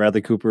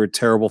Bradley Cooper,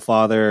 terrible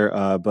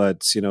father,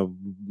 but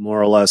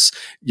more or less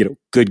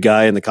good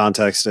guy in the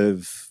context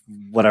of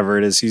whatever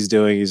it is he's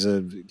doing. He's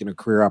a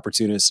career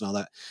opportunist and all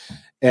that.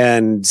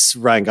 And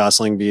Ryan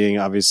Gosling being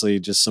obviously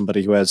just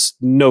somebody who has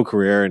no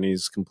career and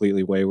he's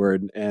completely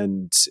wayward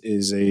and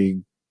is a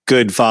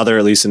good father,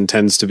 at least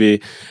intends to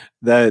be.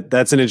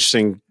 That's an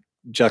interesting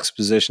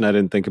juxtaposition I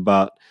didn't think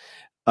about.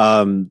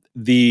 I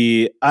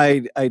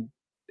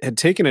had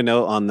taken a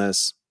note on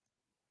this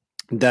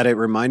that it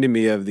reminded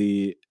me of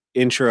the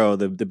intro,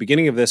 the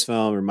beginning of this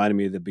film reminded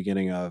me of the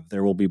beginning of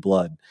There Will Be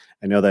Blood.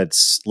 I know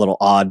that's a little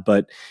odd,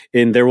 but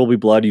in There Will Be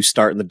Blood, you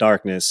start in the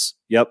darkness.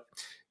 Yep.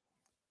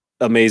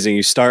 Amazing.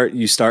 You start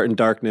in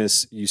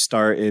darkness. You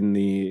start in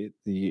the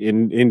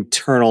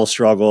internal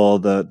struggle,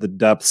 the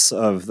depths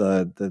of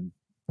the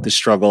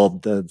struggle,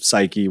 the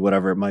psyche,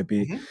 whatever it might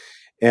be. Mm-hmm.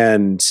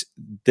 And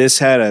this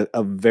had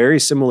a very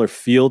similar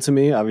feel to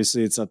me.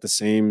 Obviously, it's not the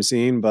same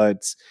scene,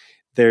 but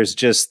there's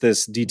just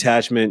this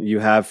detachment you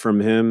have from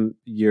him.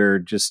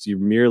 You're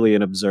merely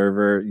an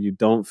observer. You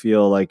don't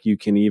feel like you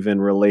can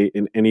even relate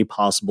in any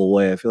possible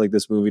way. I feel like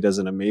this movie does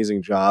an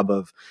amazing job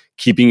of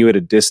keeping you at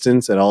a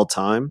distance at all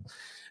time.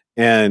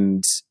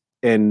 And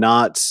it's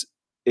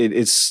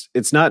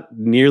not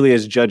nearly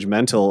as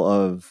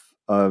judgmental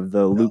of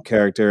the Luke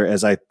character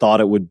as I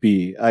thought it would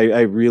be.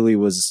 I really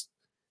was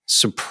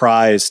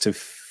surprised to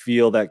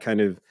feel that kind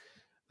of,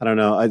 I don't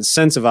know, a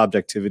sense of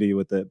objectivity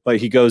with it. But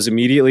he goes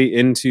immediately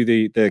into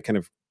the kind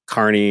of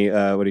carny,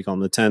 what do you call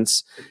them, the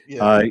tents,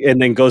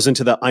 and then goes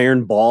into the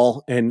iron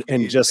ball and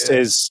just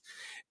is.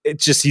 It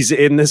just, he's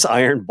in this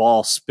iron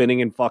ball spinning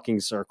in fucking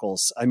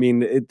circles. I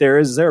mean,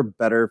 is there a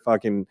better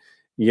fucking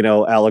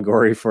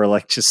allegory for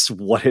like just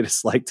what it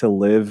is like to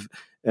live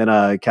in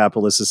a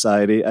capitalist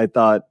society? I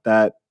thought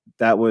that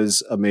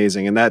was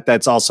amazing. And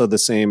that's also the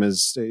same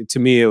as, to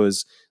me,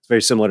 it's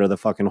very similar to the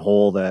fucking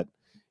hole that,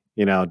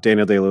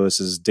 Daniel Day-Lewis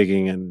is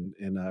digging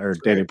in or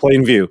Daniel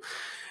Plainview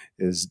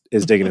is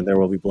digging in There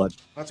Will Be Blood.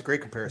 That's a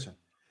great comparison.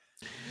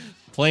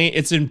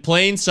 It's in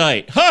plain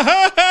sight. Ha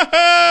ha ha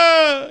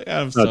ha!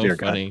 I'm so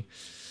funny.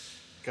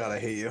 God, I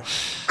hate you.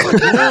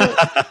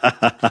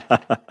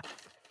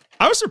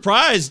 I was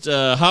surprised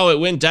how it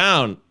went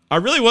down. I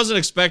really wasn't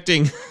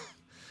expecting.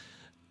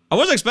 I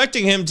wasn't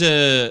expecting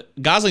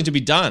Gosling to be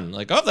done.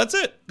 Like, oh, that's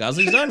it.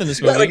 Gosling's done in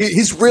this movie. Like,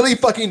 he's really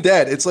fucking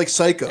dead. It's like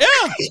Psycho.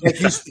 Yeah, like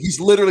he's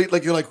literally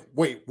like, you're like,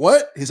 wait,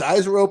 what? His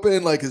eyes are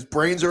open, like his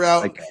brains are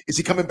out. Like, is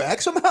he coming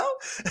back somehow?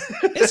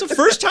 It's a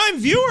first time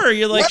viewer.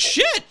 You're like, what?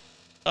 Shit.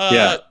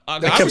 I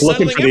kept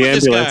looking for the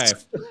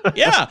ambulance.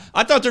 Yeah,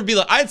 I thought there'd be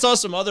like, I saw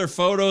some other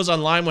photos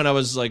online when I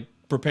was like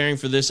preparing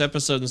for this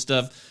episode and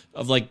stuff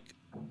of like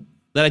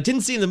that I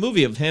didn't see in the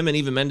movie of him and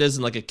Eva Mendes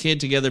and like a kid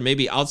together,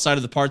 maybe outside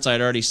of the parts I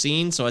had already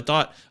seen. So I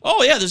thought,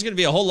 oh yeah, there's going to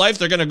be a whole life.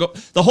 They're going to go.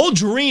 The whole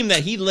dream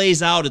that he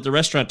lays out at the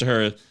restaurant to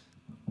her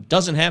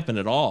doesn't happen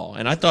at all.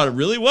 And I thought it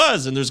really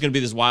was. And there's going to be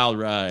this wild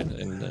ride.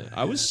 And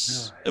it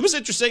was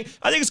interesting.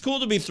 I think it's cool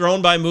to be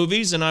thrown by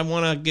movies, and I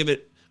want to give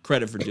it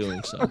credit for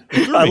doing so.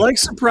 I like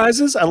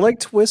surprises. I like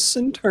twists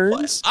and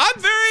turns. I'm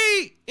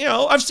very,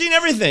 I've seen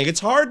everything. It's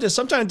hard to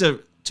sometimes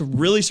to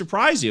really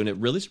surprise you, and it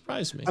really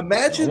surprised me.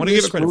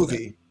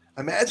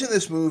 Imagine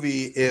this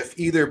movie if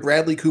either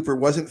Bradley Cooper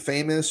wasn't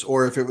famous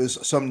or if it was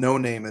some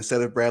no-name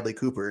instead of Bradley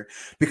Cooper.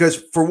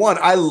 Because for one,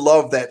 I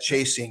love that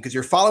chase scene because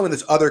you're following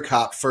this other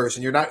cop first,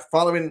 and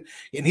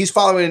he's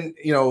following,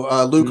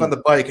 Luke on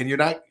the bike, and you're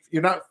not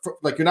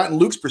in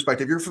Luke's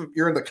perspective.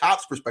 You're in the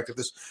cop's perspective.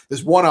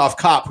 This one-off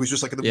cop who's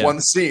just like in the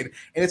one scene,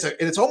 and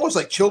it's almost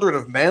like Children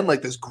of Men,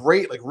 like this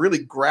great, like really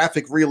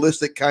graphic,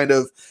 realistic kind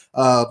of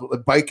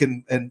bike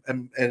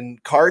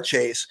and car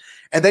chase.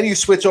 And then you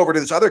switch over to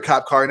this other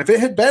cop car, and if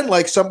it had been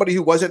like somebody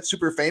who wasn't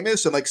super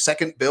famous and like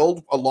second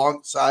build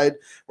alongside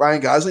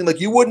Ryan Gosling, like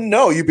you wouldn't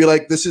know. You'd be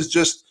like, this is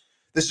just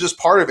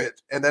part of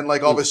it. And then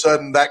like all of a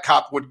sudden that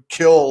cop would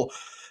kill,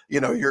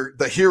 you're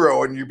the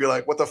hero, and you'd be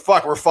like, what the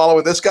fuck? We're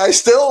following this guy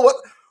still?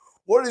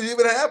 What is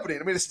even happening?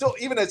 I mean, it's still,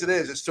 even as it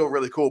is, it's still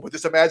really cool. But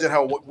just imagine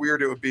how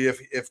weird it would be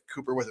if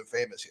Cooper wasn't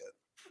famous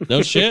yet.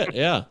 No shit.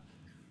 Yeah.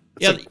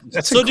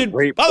 That's a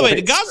great by the way, point.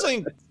 did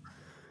Gosling?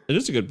 It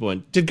is a good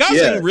point. Did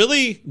Gosling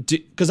really?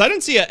 Because I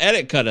didn't see an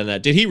edit cut on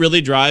that. Did he really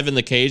drive in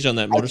the cage on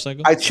that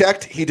motorcycle? I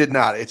checked. He did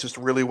not. It's just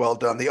really well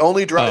done. The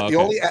only drive.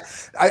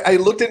 I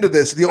looked into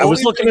this. I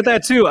was looking at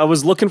that too. I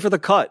was looking for the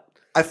cut.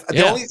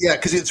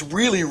 Because it's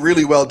really,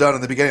 really well done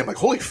in the beginning. I'm like,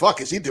 holy fuck,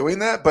 is he doing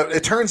that? But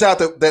it turns out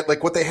that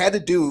like what they had to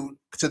do,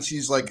 since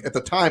he's like at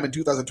the time in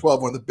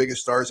 2012 one of the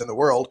biggest stars in the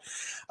world,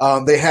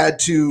 they had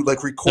to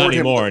like record him. Not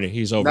anymore, and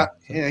he's over.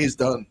 He's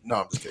done.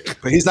 No, I'm just kidding.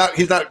 But he's not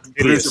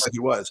producing like he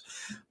was.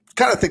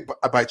 Kind of think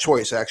by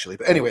choice actually.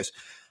 But anyways.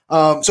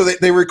 So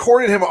they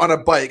recorded him on a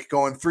bike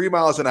going 3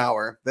 miles an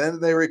hour. Then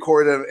they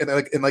recorded him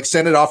and like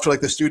send it off to like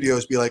the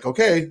studios, be like,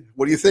 okay,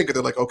 what do you think? And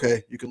they're like,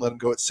 okay, you can let him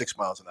go at 6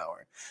 miles an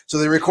hour. So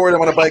they recorded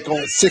him on a bike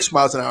going at 6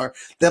 miles an hour.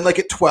 Then like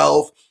at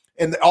 12,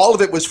 and all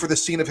of it was for the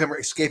scene of him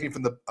escaping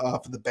from the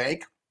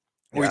bank,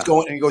 where he's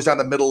going and he goes down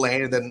the middle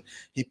lane, and then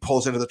he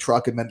pulls into the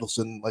truck, and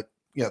Mendelsohn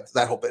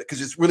that whole bit,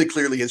 because it's really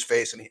clearly his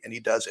face, and he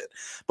does it.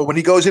 But when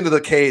he goes into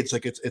the cage,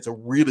 like it's a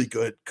really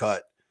good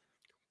cut.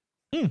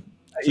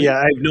 Yeah,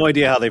 I have no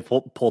idea how they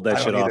pulled that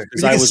shit off,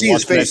 because I was see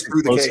his watching face that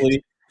through the closely.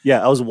 cage.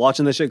 Yeah, I was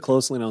watching this shit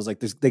closely, and I was like,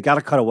 they got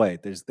to cut away.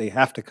 They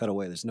have to cut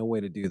away. There's no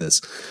way to do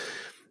this.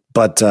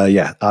 But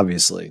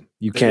obviously,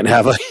 you can't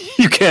have a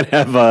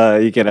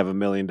 $1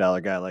 million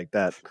guy like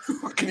that.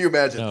 Can you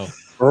imagine? No.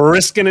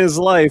 Risking his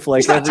life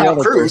like every Tom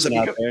other Cruise. person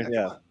out there.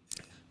 Yeah.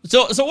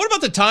 So what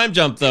about the time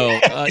jump though?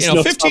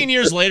 15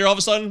 years later, all of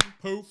a sudden,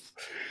 poof,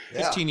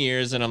 15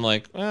 years, and I'm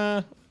like,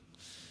 I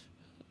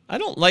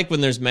don't like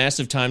when there's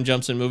massive time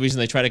jumps in movies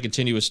and they try to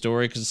continue a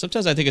story, because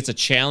sometimes I think it's a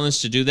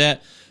challenge to do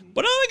that.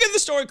 But I give the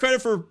story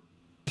credit for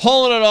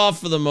pulling it off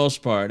for the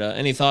most part.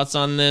 Any thoughts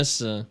on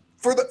this?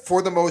 For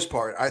the most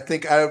part, I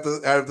think out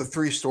of the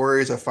three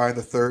stories, I find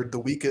the third the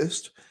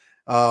weakest.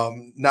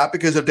 Not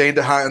because of Dane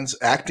DeHaan's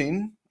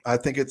acting. I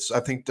think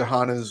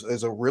DeHaan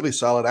is a really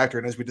solid actor,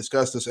 and as we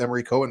discussed, this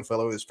Emery Cohen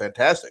fellow is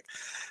fantastic.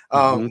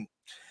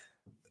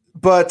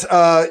 But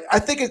I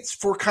think it's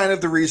for kind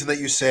of the reason that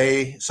you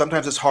say.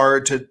 Sometimes it's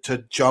hard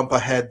to jump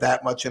ahead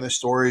that much in a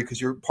story, because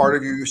you're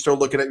still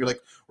looking at, you're like,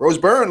 Rose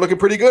Byrne looking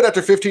pretty good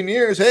after 15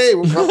 years. Hey,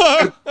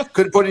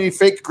 couldn't put any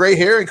fake gray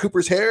hair in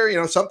Cooper's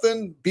hair,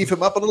 something, beef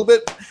him up a little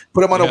bit,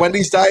 put him on a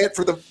Wendy's diet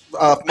for the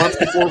month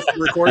before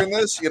recording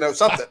this,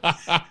 something.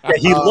 Yeah,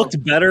 he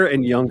looked better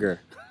and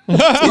younger.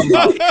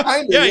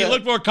 He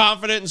looked more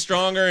confident and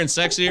stronger and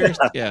sexier.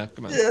 Yeah,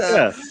 come on.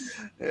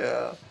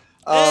 Yeah.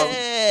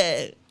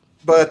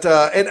 But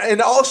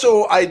and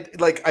also I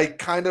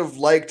kind of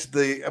liked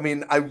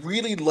I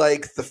really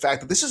like the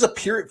fact that this is a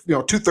period,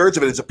 2/3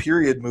 of it is a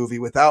period movie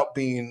without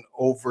being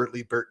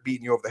overtly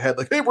beating you over the head.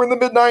 Like, hey, we're in the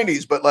mid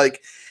 90s, but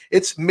like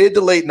it's mid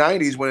to late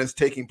 90s when it's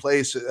taking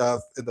place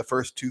in the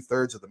first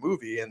 2/3 of the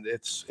movie, and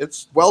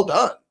it's well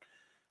done.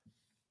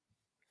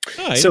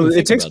 So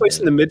it takes place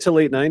in the mid to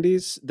late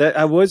 90s. That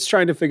I was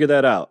trying to figure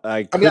that out.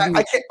 I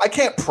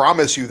can't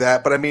promise you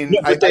that, but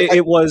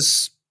it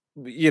was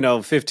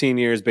 15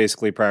 years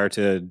basically prior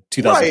to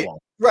 2012.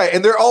 Right.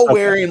 And they're all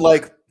wearing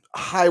like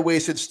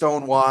high-waisted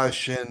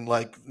stonewash and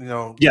like,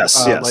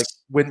 like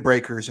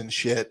windbreakers and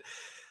shit.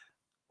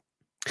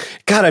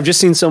 God, I've just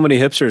seen so many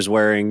hipsters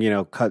wearing,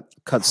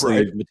 cut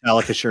sleeve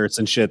Metallica shirts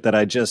and shit that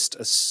I just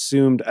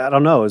assumed, I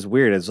don't know, it was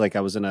weird. It's like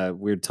I was in a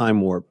weird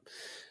time warp.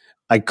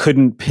 I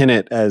couldn't pin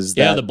it as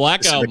that. Yeah, the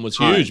Black Album was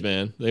huge,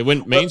 man. They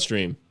went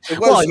mainstream.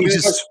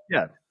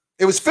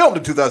 It was filmed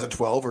in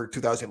 2012 or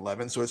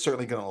 2011, so it's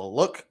certainly going to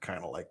look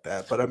kind of like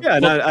that. But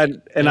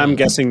I'm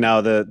guessing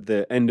now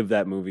the end of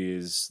that movie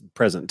is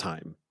present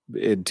time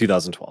in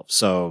 2012.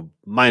 So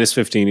minus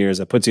 15 years,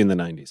 that puts you in the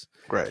 90s.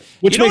 Right.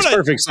 Which makes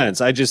perfect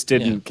sense. I just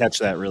didn't catch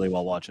that really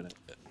while watching it.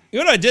 You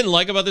know what I didn't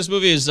like about this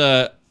movie is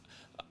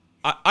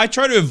I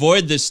try to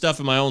avoid this stuff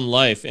in my own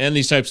life and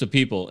these types of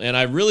people, and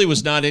I really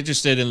was not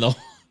interested in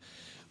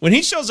when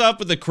he shows up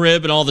with the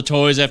crib and all the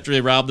toys after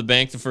they robbed the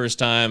bank the first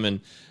time,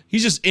 and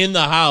he's just in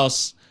the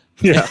house.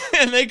 Yeah.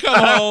 And they come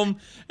home,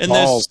 and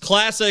this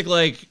classic,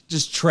 like,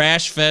 just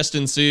trash fest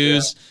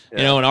ensues.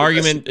 Yeah. An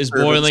argument is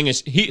boiling. And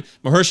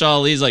Mahershala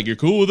Ali's like, "You're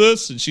cool with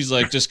this?" And she's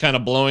like, just kind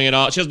of blowing it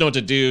off. She doesn't know what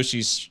to do.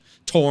 She's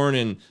torn,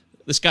 and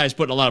this guy's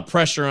putting a lot of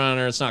pressure on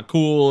her. It's not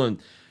cool. And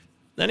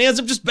then he ends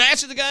up just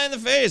bashing the guy in the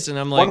face. And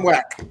I'm like, one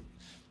whack.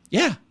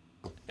 Yeah.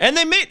 And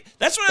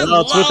that's what I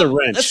love. With the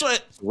wrench. That's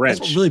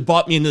what really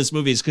brought me into this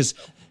movie, is because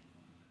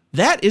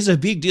that is a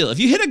big deal. If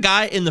you hit a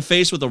guy in the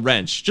face with a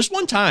wrench just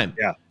one time,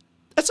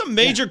 that's a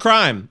major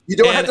crime. You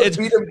don't have to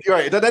beat him.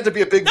 Right. It doesn't have to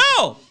be a big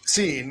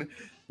scene.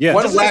 Yeah.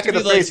 One whack in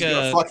the face is going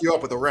to fuck you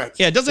up with a wrench.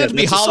 Yeah, it doesn't have to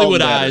be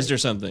Hollywoodized or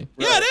something.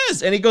 Right. Yeah, it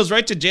is. And he goes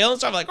right to jail and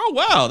stuff. I'm like, oh,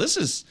 wow,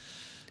 this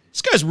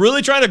guy's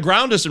really trying to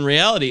ground us in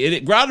reality.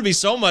 It grounded me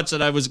so much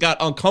that I got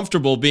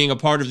uncomfortable being a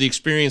part of the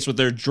experience with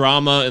their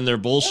drama and their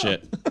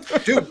bullshit. Yeah.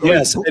 Dude,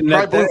 yes. And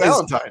that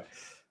Valentine.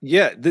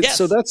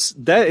 So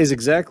that is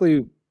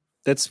exactly...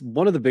 That's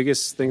one of the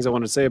biggest things I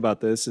want to say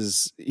about this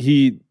is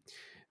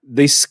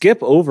they skip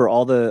over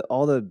all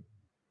the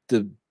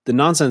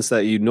nonsense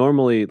that you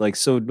normally like.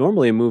 So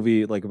normally a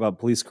movie like about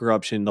police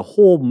corruption, the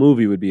whole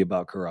movie would be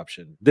about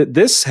corruption.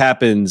 This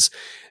happens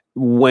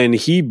when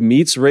he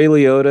meets Ray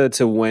Liotta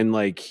to when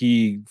like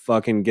he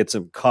fucking gets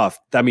him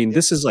cuffed. I mean,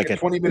 this is like a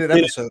 20-minute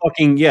episode.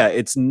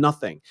 It's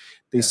nothing.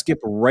 They skip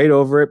right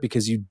over it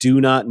because you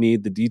do not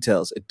need the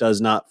details. It does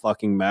not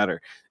fucking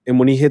matter. And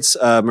when he hits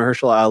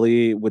Mahershala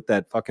Ali with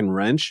that fucking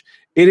wrench,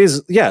 it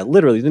is,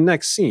 literally the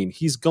next scene.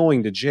 He's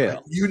going to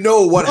jail. You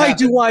know what Why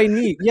happened.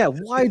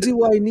 why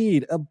do I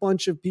need a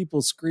bunch of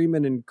people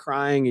screaming and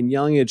crying and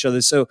yelling at each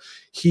other? So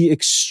he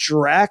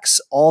extracts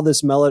all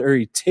this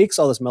he takes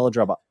all this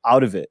melodrama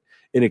out of it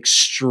and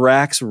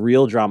extracts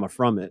real drama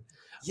from it.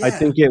 Yeah. I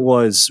think it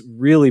was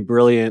really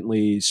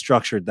brilliantly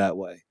structured that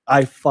way.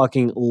 I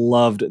fucking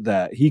loved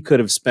that. He could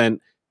have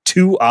spent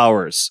 2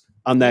 hours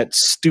on that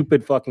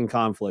stupid fucking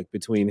conflict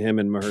between him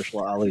and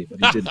Mahershala Ali, but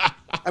he didn't.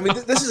 I mean,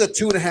 this is a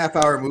 2.5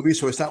 hour movie,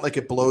 so it's not like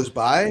it blows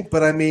by,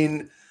 but I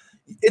mean,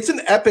 it's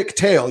an epic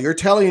tale. You're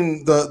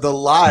telling the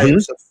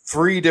lives of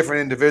 3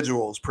 different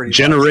individuals pretty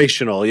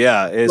generational. much.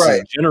 Yeah. It's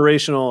Right. a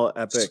generational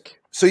epic.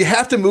 So you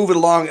have to move it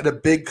along at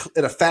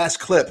a fast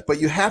clip, but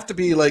you have to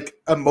be like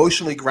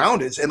emotionally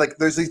grounded. And like,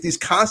 there's these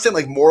constant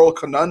like moral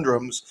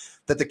conundrums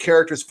that the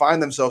characters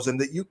find themselves in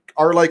that you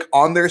are like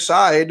on their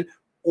side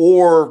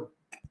or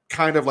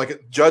kind of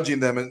like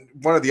judging them and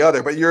one or the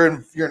other, but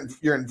you're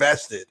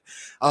invested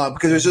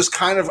because there's just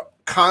kind of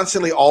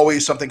constantly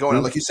always something going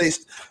on. Like you say,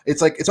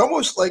 it's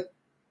almost like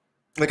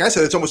I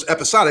said, it's almost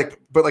episodic,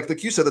 but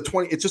like you said,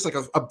 it's just like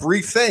a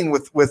brief thing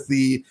with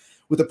the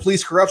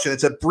police corruption.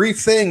 It's a brief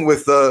thing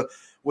with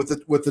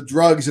the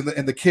drugs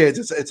and the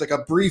kids. It's like a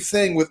brief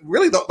thing with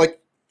really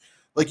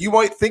like you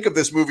might think of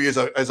this movie as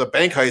a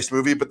bank heist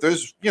movie, but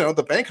there's,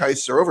 the bank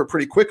heists are over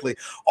pretty quickly.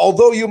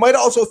 Although you might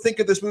also think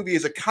of this movie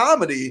as a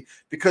comedy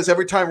because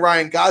every time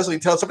Ryan Gosling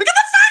tells somebody, "Get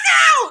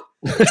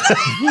the fuck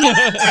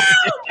out!"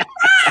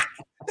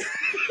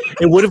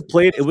 It would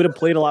have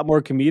played a lot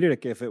more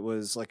comedic if it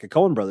was like a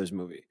Coen Brothers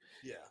movie.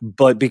 Yeah.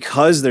 But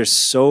because there's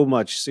so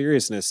much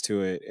seriousness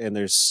to it and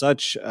there's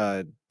such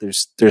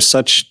there's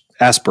such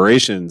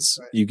aspirations,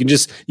 right.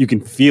 you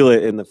can feel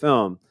it in the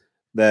film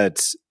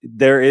that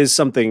there is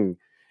something.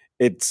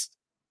 It's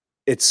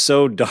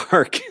so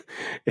dark.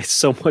 It's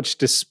so much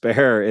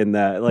despair in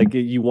that. Like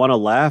you want to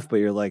laugh, but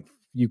you're like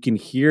you can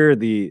hear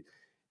the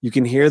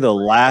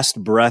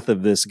last breath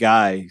of this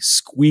guy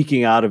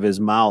squeaking out of his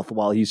mouth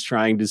while he's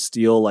trying to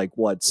steal like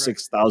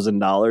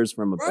 $6,000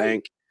 from a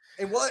bank.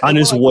 On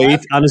his way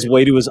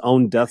to his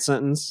own death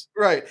sentence.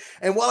 Right.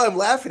 And while I'm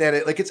laughing at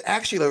it, like it's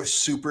actually a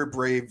super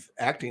brave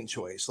acting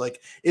choice.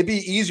 Like it'd be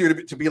easier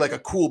to be like a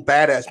cool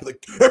badass, be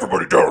like,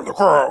 everybody down in the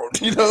crowd,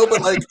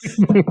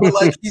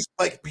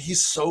 but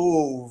he's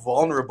so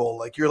vulnerable.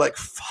 Like you're like,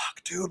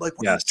 fuck, dude, like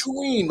what are you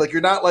doing? Like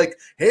you're not like,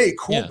 hey,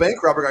 cool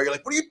bank robber guy. You're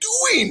like, what are you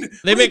doing?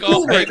 They make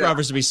all bank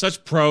robbers to be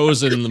such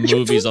pros in the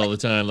movies all the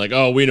time. Like,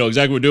 oh, we know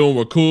exactly what we're doing.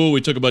 We're cool.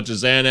 We took a bunch of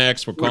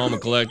Xanax. We're calm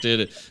and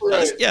collected.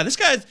 Right. This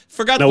guy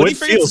forgot he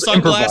forgets the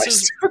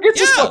sunglasses.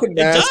 It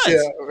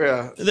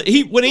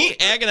does. When he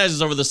agonizes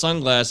over the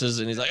sunglasses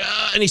and he's like,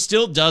 and he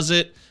still does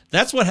it.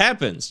 That's what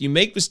happens. You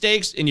make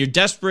mistakes and you're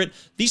desperate.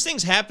 These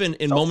things happen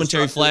in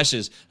momentary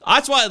flashes.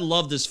 That's why I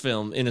love this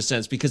film in a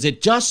sense, because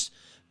it just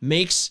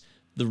makes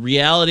the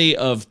reality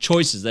of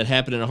choices that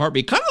happen in a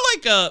heartbeat. Kind of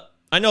like,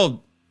 I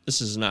know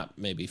this is not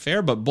maybe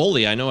fair, but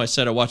Bully. I know I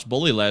said I watched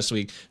Bully last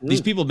week. These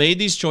people made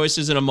these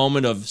choices in a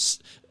moment of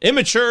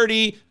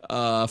immaturity,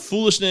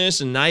 foolishness,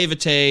 and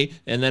naivete,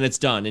 and then it's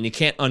done, and you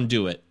can't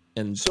undo it.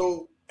 And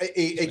so,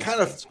 a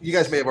kind of, you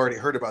guys may have already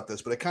heard about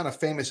this, but a kind of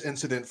famous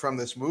incident from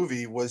this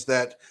movie was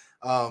that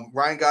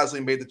Ryan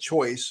Gosling made the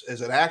choice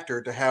as an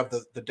actor to have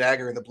the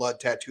dagger and the blood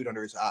tattooed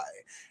under his eye,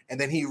 and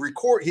then he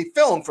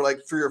filmed for like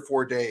 3 or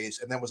 4 days,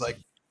 and then was like,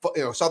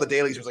 saw the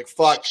dailies. He was like,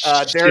 "Fuck,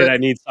 Derek, I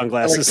need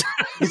sunglasses."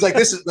 He's like,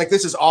 "This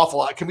is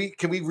awful. Can we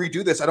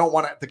redo this? I don't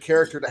want the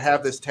character to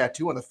have this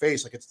tattoo on the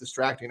face. Like it's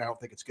distracting. I don't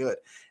think it's good."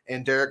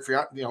 And Derek,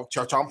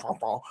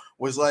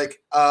 was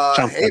like,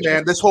 "Hey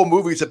man, this whole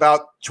movie is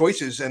about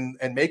choices and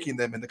making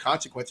them and the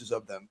consequences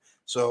of them.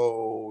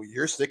 So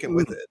you're sticking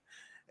with it."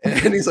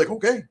 And he's like,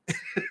 "Okay."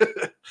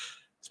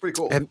 It's pretty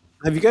cool.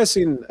 Have you guys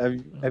seen? Have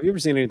you ever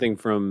seen anything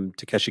from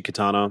Takeshi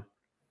Kitano?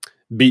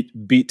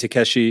 Beat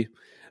Takeshi.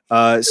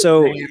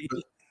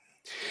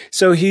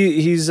 So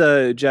he's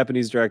a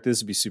Japanese director.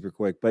 This would be super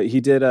quick, but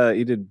he's done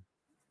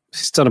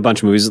a bunch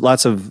of movies,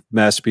 lots of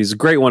masterpieces. A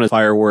great one is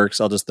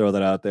Fireworks. I'll just throw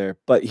that out there.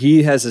 But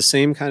he has the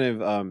same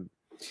kind of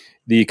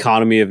the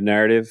economy of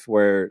narrative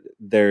where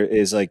there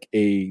is like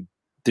there's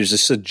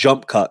just a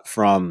jump cut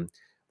from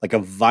like a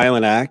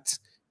violent act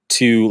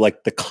to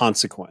like the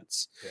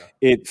consequence.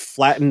 Yeah. It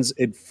flattens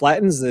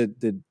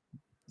the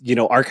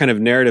our kind of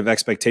narrative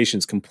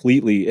expectations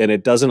completely, and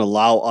it doesn't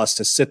allow us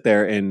to sit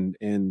there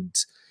and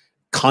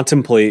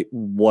contemplate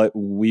what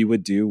we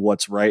would do,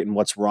 what's right and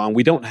what's wrong.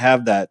 We don't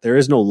have that. There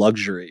is no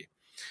luxury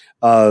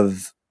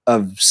of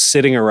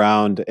sitting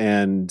around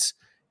and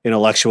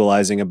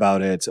intellectualizing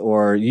about it,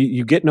 or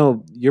you get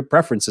your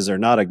preferences are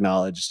not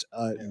acknowledged.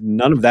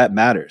 None of that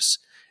matters.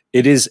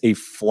 It is a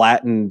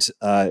flattened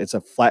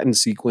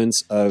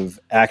sequence of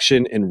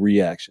action and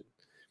reaction,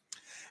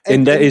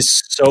 and that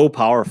is so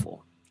powerful.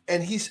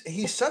 And he's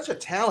such a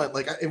talent.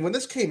 Like, and when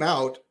this came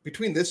out,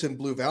 between this and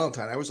Blue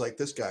Valentine, I was like,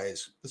 this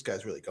guy's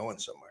really going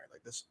somewhere.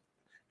 Like this,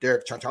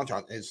 Derek Chon Chon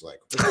Chon is like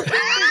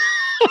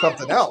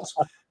something else.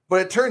 But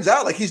it turns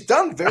out like he's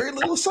done very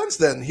little since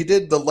then. He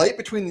did The Light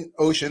Between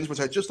Oceans, which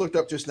I just looked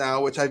up just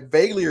now, which I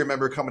vaguely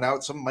remember coming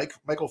out, some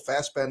Michael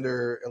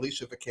Fassbender,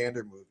 Alicia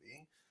Vikander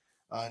movie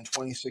in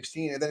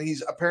 2016. And then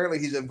he's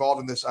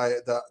involved in this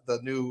the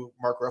new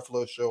Mark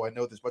Ruffalo show, I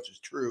Know This Much Is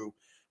True,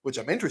 which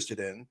I'm interested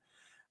in.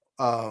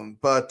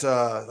 But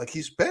like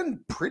he's been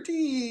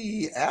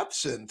pretty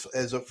absent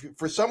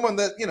for someone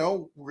that, you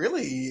know,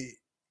 really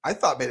I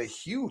thought made a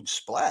huge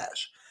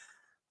splash.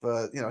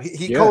 But you know,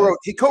 he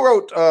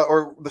co-wrote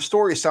or the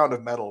story Sound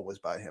of Metal was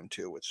by him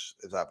too, which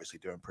is obviously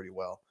doing pretty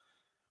well.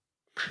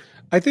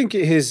 I think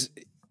his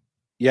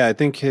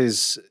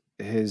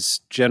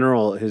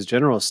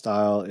general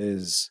style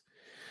is,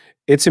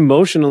 it's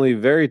emotionally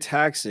very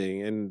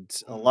taxing, and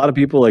a lot of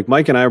people, like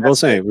Mike and I are both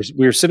saying,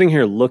 we're sitting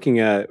here looking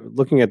at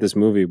this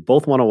movie,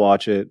 both want to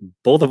watch it.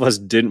 Both of us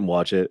didn't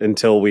watch it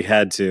until we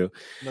had to.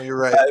 No, you're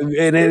right.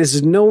 And it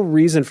is no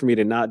reason for me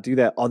to not do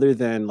that, other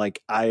than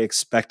like I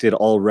expected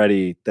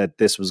already that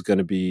this was going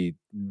to be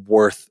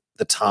worth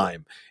the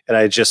time, and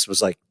I just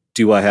was like,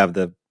 do I have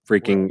the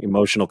freaking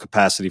emotional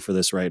capacity for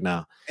this right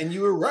now? And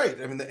you were right.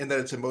 I mean, in that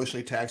it's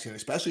emotionally taxing,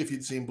 especially if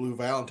you'd seen Blue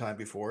Valentine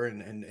before,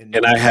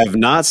 and I have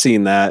not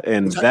seen that,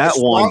 and that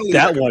one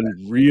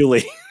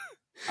really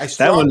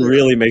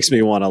makes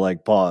me want to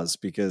like pause,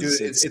 because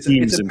it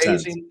seems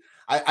intense.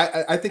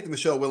 I think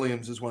Michelle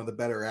Williams is one of the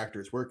better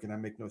actors working. I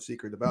make no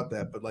secret about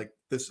that. But like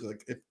this,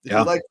 like if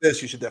you like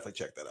this, you should definitely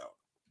check that out.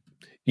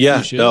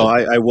 Yeah, no,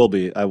 I will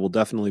be. I will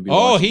definitely be.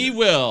 Oh, he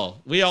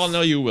will. We all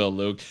know you will,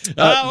 Luke.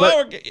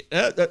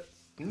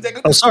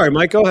 Sorry,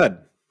 Mike, go ahead.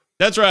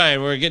 That's right.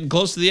 We're getting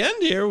close to the end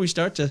here. We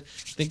start to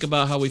think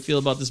about how we feel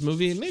about this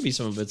movie, and maybe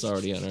some of it's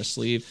already on our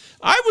sleeve.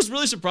 I was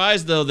really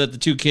surprised, though, that the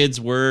two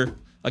kids were,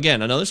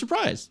 again, another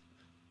surprise.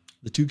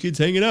 The two kids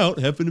hanging out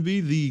happen to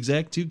be the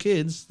exact two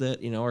kids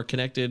that, you know, are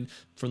connected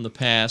from the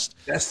past.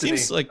 Destiny,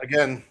 seems like,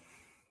 again.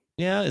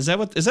 Yeah, is that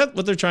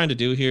what they're trying to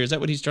do here? Is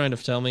that what he's trying to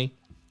tell me?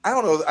 I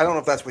don't know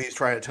if that's what he's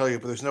trying to tell you,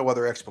 but there's no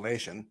other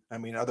explanation. I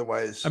mean,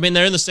 otherwise... I mean,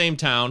 they're in the same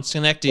town.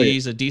 Schenectady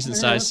is a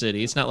decent-sized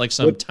city. It's not like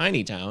some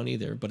tiny town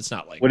either, but it's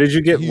not like... What did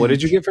you get? Huge. What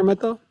did you get from it,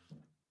 though?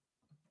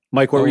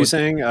 Mike, what were you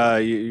saying?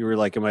 You were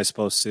like, am I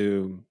supposed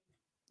to...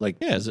 like?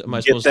 Yeah, am I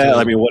get supposed that? to...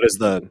 I mean, what is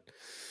the...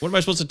 What am I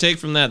supposed to take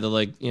from that? That,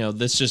 like, you know,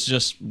 this is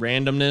just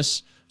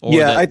randomness? Or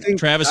I think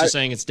Travis is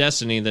saying it's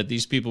destiny, that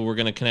these people were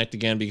going to connect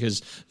again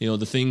because, you know,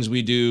 the things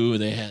we do,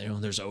 they had, you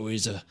know, there's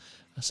always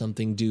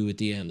something due at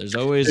the end. There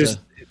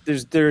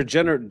are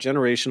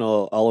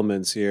generational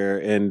elements here,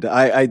 and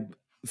I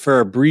for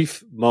a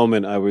brief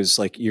moment I was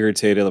like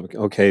irritated. Like,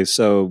 okay,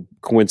 so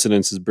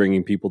coincidence is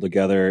bringing people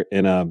together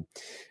in a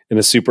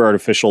super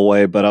artificial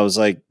way, but I was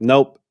like,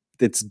 nope,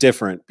 it's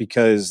different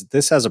because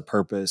this has a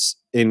purpose.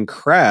 In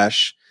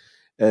Crash,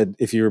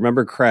 if you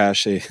remember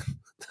Crash, a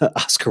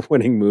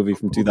Oscar-winning movie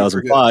from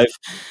 2005,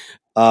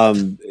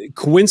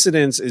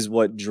 coincidence is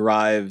what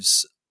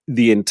drives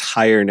the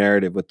entire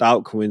narrative.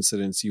 Without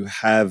coincidence, you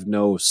have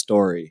no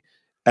story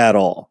at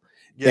all.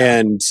 Yeah,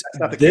 and that's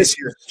not the case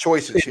here.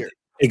 Choices here.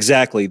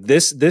 Exactly.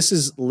 This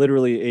is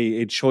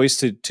literally a choice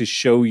to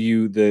show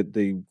you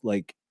the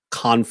like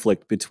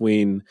conflict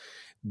between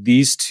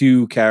these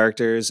two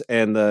characters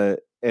and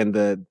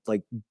the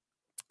like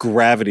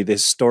gravity, the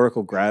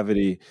historical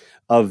gravity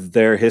of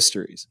their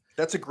histories.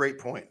 That's a great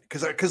point,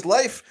 because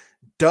life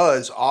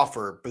does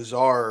offer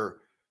bizarre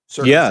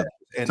circumstances.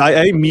 Yeah,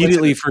 I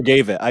immediately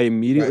forgave it. I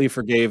immediately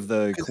forgave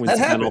the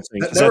coincidental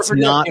thing, because that's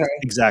not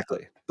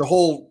exactly the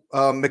whole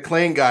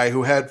McLean guy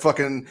who had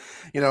fucking,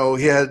 you know,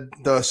 he had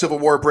the Civil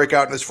War break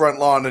out in his front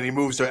lawn and he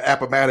moves to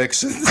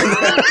Appomattox.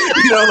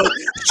 You know,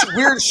 like,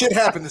 weird shit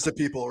happens to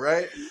people,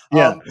 right?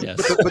 Yeah.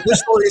 But this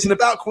story isn't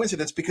about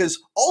coincidence, because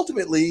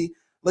ultimately,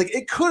 like,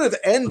 it could have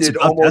ended it's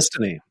about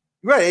destiny.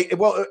 Right.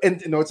 Well, and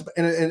you know, it's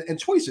and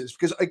choices,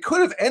 because it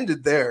could have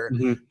ended there.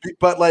 Mm-hmm.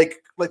 But like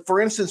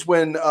for instance,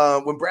 when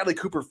Bradley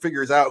Cooper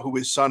figures out who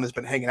his son has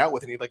been hanging out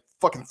with, and he like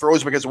fucking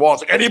throws him against the wall.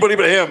 It's like, anybody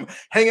but him.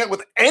 Hang out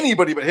with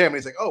anybody but him. And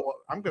he's like, oh, well,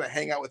 I'm gonna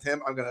hang out with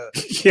him. I'm gonna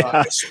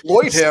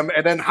exploit him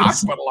and then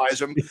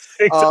hospitalize him.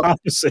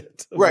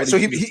 Opposite. Right. So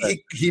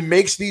he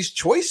makes these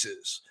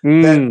choices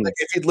that, like,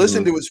 if he'd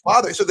listened to his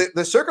father. So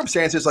the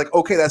circumstances, like,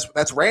 okay,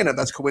 that's random,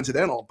 that's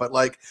coincidental. But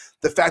like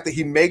the fact that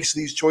he makes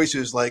these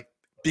choices, like,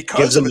 because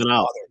gives him of his an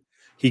out. father.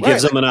 He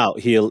gives him an out.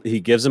 He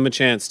gives him a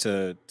chance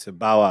to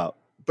bow out.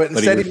 But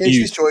instead, he makes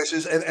these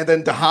choices, and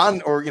then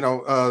Dahan, or, you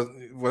know,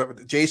 whatever,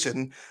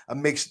 Jason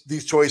makes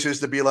these choices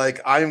to be like,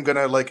 I'm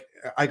gonna, like,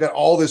 I got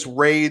all this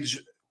rage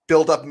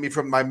built up in me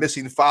from my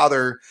missing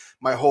father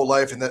my whole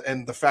life,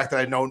 and the fact that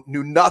I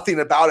knew nothing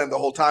about him the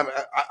whole time.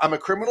 I'm a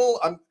criminal.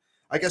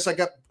 I guess I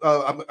got.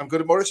 I'm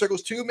good at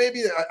motorcycles too.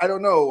 Maybe I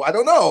don't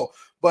know.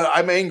 But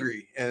I'm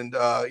angry, and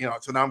you know,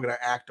 so now I'm going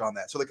to act on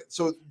that.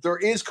 So there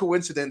is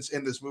coincidence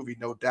in this movie,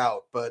 no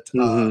doubt. But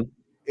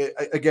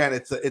again,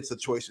 it's the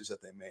choices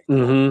that they make.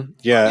 Mm-hmm.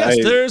 Yeah,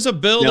 Yes, there's a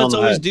bill nail on that's the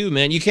always head. due,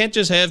 man. You can't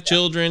just have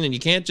children and you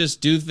can't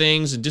just do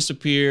things and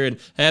disappear and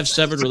have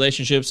severed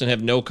relationships and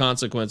have no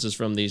consequences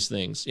from these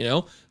things. You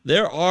know,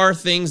 there are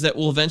things that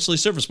will eventually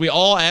surface. We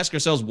all ask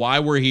ourselves why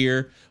we're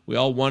here. We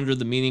all wonder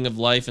the meaning of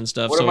life and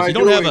stuff. What so am if I you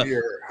don't doing have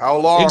here? How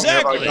long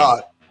have I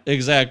got?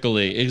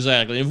 Exactly.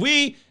 If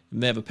we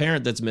have a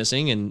parent that's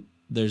missing and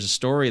there's a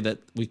story that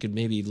we could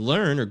maybe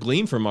learn or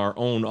glean from our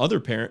own other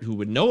parent who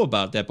would know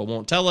about that but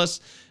won't tell us.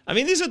 I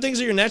mean, these are things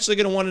that you're naturally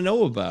going to want to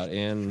know about,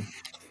 and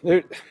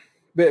it's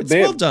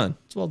well done.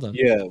 It's well done.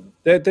 Yeah,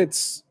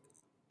 that's.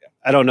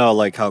 I don't know,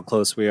 like how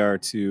close we are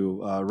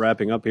to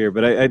wrapping up here,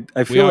 but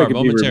I feel like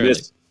it'd be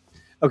remiss.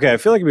 Okay, I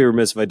feel like it'd be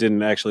remiss if I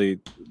didn't actually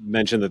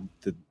mention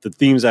the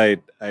themes I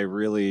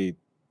really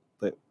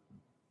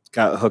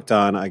got hooked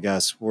on. I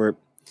guess were.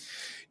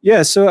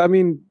 Yeah, so I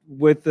mean,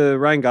 with the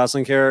Ryan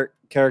Gosling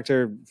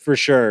character, for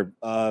sure,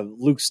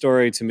 Luke's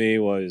story to me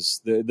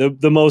was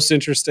the most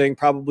interesting,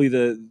 probably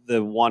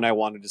the one I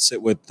wanted to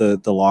sit with the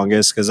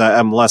longest, because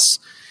I'm less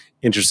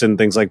interested in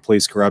things like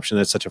police corruption.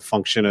 That's such a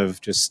function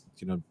of just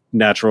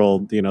natural,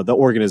 the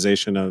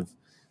organization of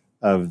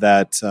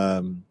that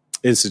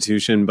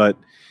institution. But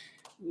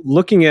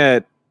looking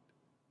at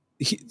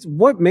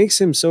what makes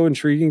him so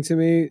intriguing to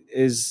me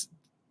is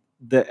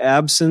the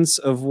absence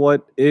of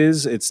what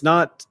is. It's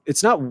not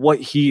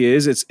what he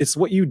is. It's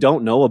what you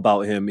don't know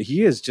about him.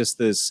 He is just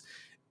this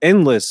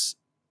endless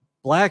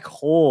black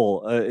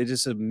hole. It's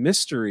just a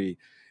mystery,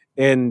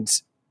 and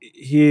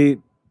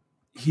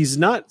he's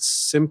not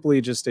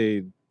simply just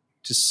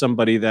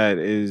somebody that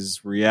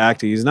is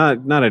reacting. He's not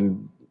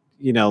an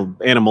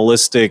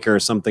animalistic or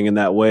something in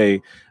that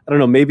way. I don't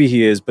know. Maybe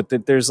he is,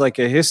 but there's like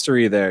a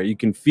history there. You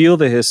can feel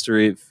the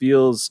history. It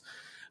feels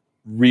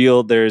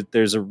real.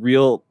 There's a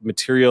real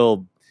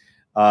material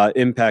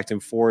impact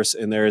and force,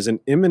 and there is an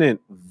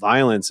imminent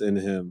violence in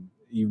him.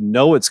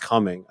 It's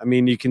coming. I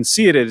mean, you can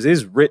see it. It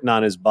is written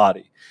on his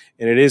body,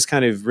 and it is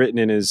kind of written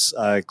in his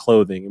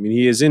clothing. I mean,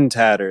 he is in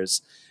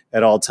tatters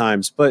at all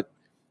times. But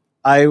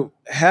I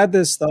had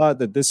this thought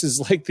that this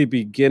is like the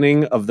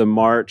beginning of the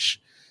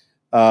march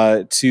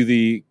to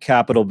the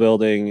Capitol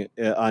building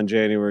on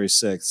January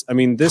 6th. I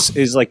mean, this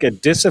is like a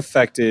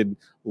disaffected,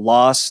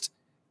 lost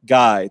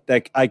guy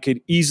that I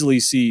could easily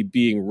see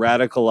being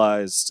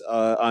radicalized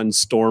on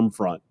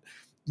Stormfront.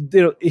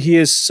 He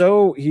is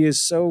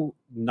so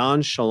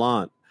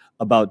nonchalant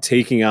about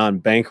taking on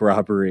bank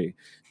robbery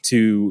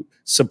to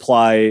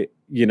supply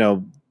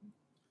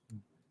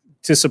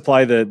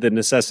the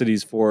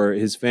necessities for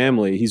his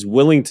family. He's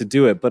willing to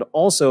do it, but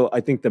also I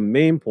think the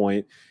main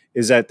point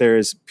is that there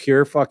is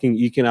pure fucking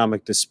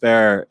economic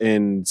despair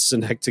in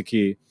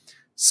Schenectady,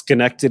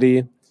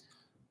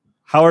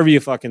 however you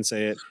fucking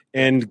say it.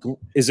 And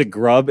is it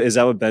Grub? Is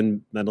that what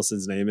Ben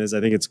Mendelsohn's name is?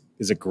 I think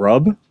is it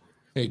Grub?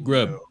 Hey,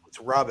 Grub. No, it's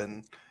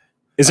Robin.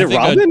 Is it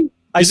Robin?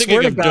 I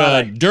swear to of,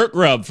 God. Dirt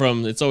Grub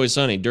from It's Always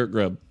Sunny. Dirt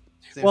Grub.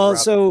 Well,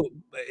 so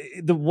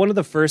one of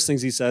the first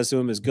things he says to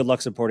him is "Good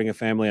luck supporting a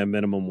family on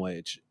minimum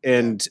wage,"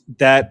 and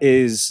that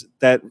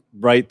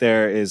right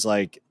there is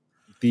like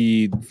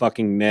the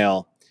fucking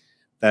nail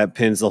that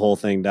pins the whole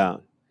thing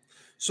down.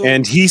 So,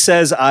 and he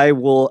says, I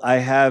will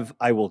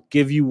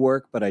give you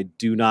work, but I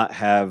do not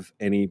have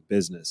any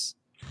business.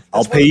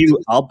 I'll pay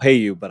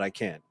you, but I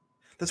can't.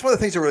 That's one of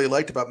the things I really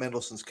liked about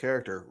Mendelsohn's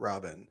character,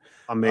 Robin.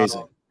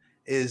 Amazing.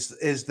 Is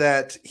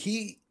that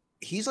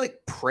he's like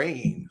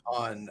preying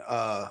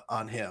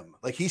on him.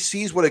 Like he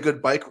sees what a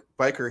good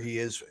biker he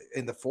is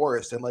in the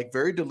forest, and like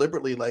very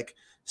deliberately like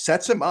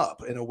sets him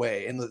up in a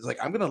way, and like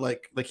I'm gonna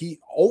like he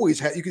always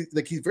had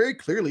he very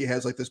clearly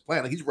has like this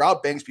plan. Like he's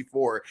robbed banks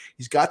before.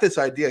 He's got this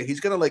idea. He's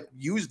gonna like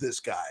use this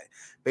guy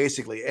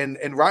basically. And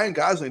Ryan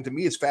Gosling, to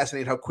me, is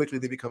fascinating how quickly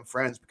they become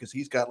friends, because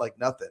he's got like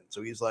nothing.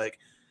 So he's like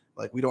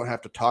we don't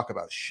have to talk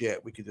about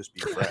shit. We could just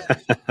be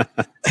friends.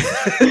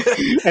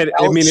 And,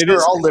 I mean,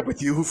 I'll live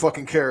with you. Who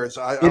fucking cares?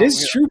 It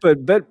is true,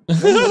 but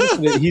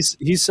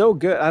he's so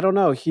good. I don't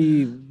know.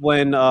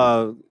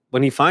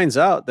 When he finds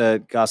out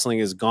that Gosling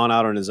has gone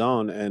out on his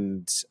own,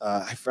 and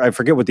I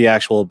forget what the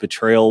actual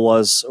betrayal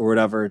was or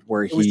whatever,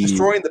 where he was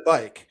destroying the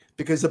bike,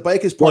 because the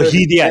bike is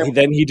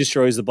then he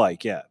destroys the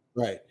bike. Yeah.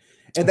 Right.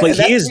 But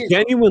he is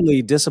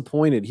genuinely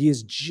disappointed. He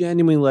is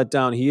genuinely let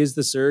down. He is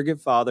the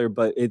surrogate father,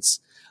 but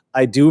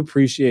I do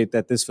appreciate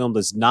that this film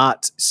does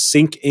not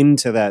sink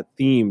into that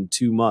theme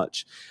too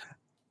much.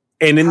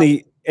 And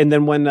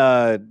then when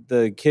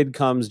the kid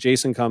comes,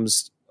 Jason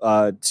comes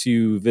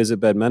to visit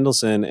Ben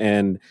Mendelsohn,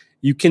 and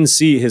you can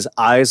see his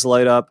eyes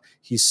light up.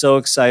 He's so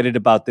excited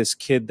about this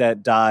kid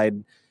that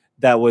died.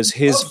 That was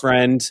his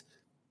friend.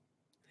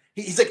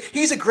 He's like,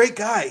 he's a great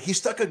guy. He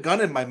stuck a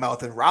gun in my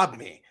mouth and robbed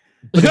me.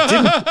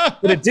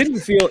 But it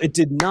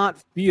did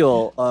not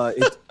feel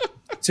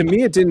to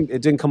me, it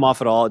didn't come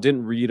off at all. It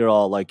didn't read at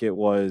all like it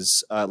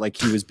was like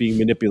he was being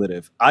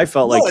manipulative. I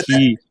felt like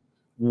he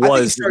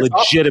was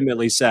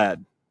legitimately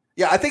sad.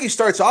 Yeah, I think he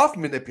starts off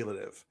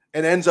manipulative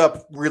and ends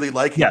up really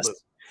liking Luke.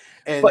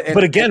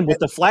 But again, with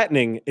the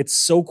flattening, it's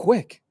so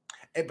quick,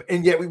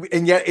 and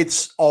yet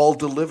it's all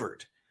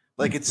delivered.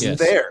 Like it's Yes.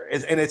 there,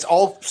 and it's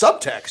all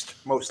subtext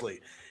mostly.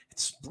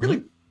 It's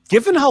really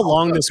Given how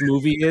long this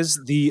movie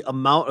is, the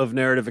amount of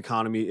narrative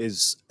economy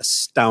is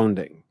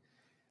astounding.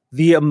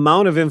 The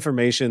amount of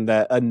information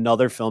that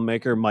another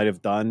filmmaker might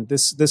have done,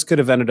 this could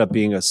have ended up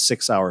being a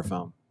 6-hour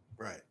film.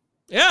 right.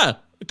 Yeah,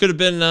 it could have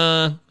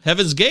been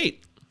Heaven's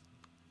Gate.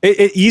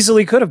 It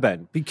easily could have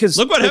been, because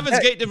Look what Heaven's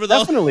Gate did with all.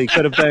 definitely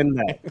could have been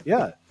that.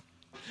 Yeah.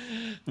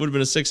 Would have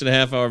been a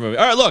 6.5 hour movie.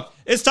 All right, look,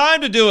 it's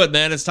time to do it,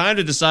 man. It's time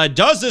to decide,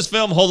 does this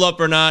film hold up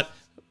or not?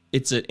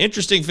 It's an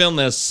interesting film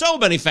that has so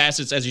many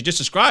facets, as you just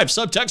described.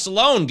 Subtext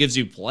alone gives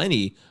you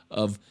plenty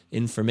of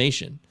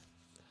information.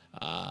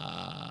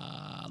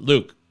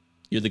 Luke,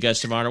 you're the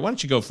guest of honor. Why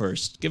don't you go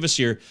first? Give us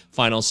your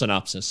final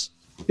synopsis.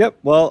 Yep.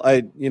 Well,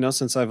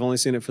 since I've only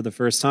seen it for the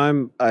first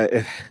time,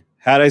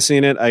 had I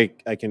seen it,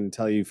 I can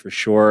tell you for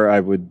sure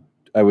I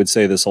would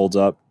say this holds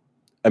up.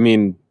 I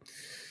mean,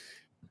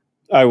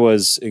 I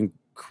was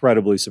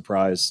incredibly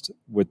surprised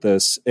with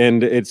this,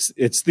 and it's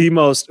the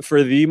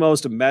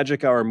most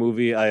Magic Hour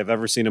movie I have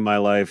ever seen in my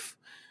life.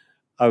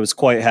 I was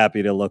quite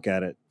happy to look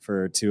at it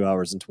for 2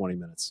 hours and 20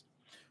 minutes.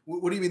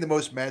 What do you mean the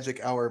most Magic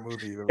Hour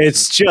movie you've ever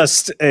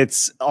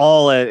It's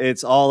all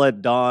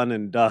at dawn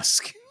and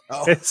dusk.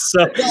 Oh, It's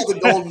so, the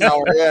golden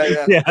hour.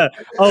 Yeah. yeah.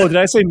 Oh, did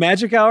I say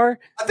Magic Hour?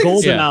 I think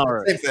it's Golden yeah,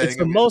 Hour. same thing.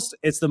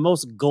 It's the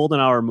most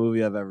golden hour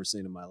movie I've ever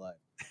seen in my life.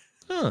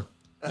 Huh.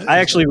 I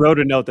actually wrote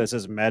a note that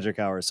says Magic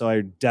Hour, so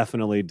I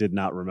definitely did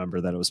not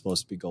remember that it was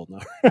supposed to be Golden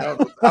Hour. I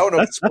don't know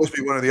if it's supposed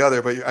to be one or the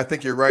other, but I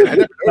think you're right. I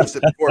never noticed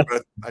it before,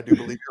 but I do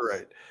believe you're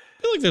right.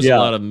 I feel like there's a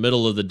lot of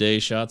middle of the day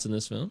shots in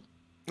this film.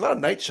 A lot of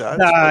night shots.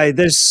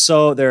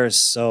 There are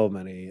so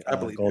many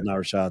Golden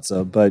Hour shots,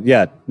 though. But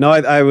yeah, no,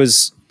 I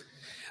was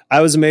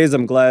amazed.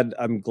 I'm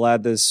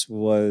glad this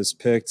was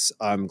picked.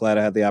 I'm glad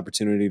I had the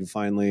opportunity to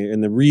finally,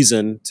 and the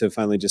reason to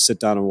finally just sit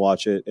down and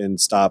watch it and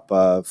stop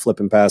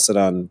flipping past it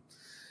on,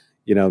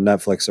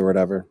 Netflix or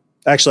whatever.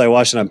 Actually, I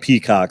watched it on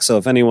Peacock. So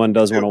if anyone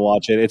does want to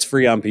watch it, it's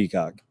free on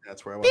Peacock.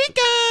 That's where I watch it.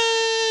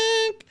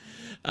 Peacock!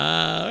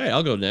 All right,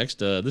 I'll go next.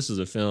 This is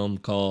a film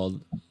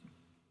called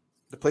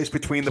The Place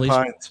Between the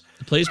Pines.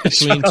 The Place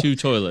Between Two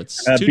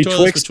Toilets.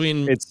 Toilets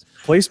between. It's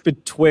place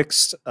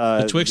betwixt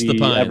the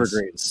pines.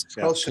 evergreens. It's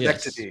called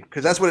Schenectady,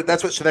 because that's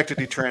what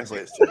Schenectady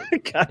translates to.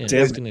 God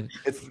damn it.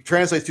 It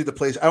translates to the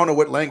place. I don't know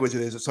what language it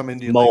is. It's some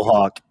Indian Mohawk.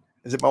 language.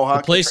 Is it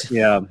Mohawk? The place,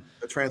 yeah.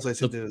 It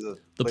translates into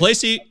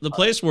the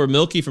place where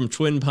Milky from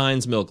Twin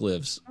Pines Milk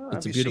lives.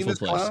 It's a beautiful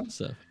place. Clown?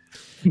 So,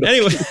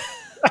 anyway,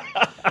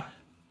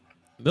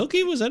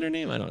 Milky, was that her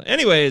name? I don't know.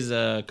 Anyways,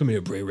 come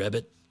here, Bray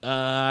Rabbit.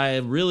 I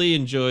really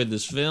enjoyed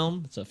this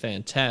film. It's a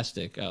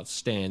fantastic,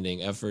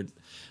 outstanding effort.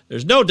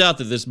 There's no doubt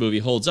that this movie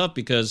holds up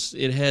because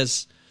it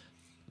has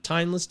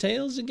timeless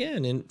tales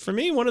again. And for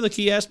me, one of the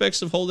key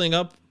aspects of holding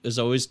up is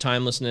always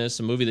timelessness.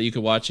 A movie that you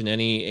could watch in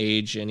any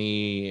age,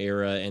 any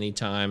era, any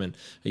time, and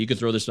you could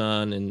throw this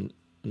on in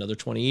another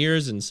 20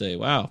 years and say,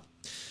 wow,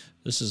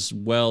 this is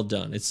well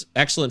done. It's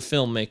excellent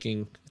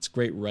filmmaking. It's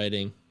great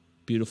writing,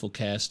 beautiful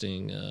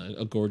casting,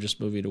 a gorgeous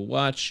movie to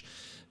watch.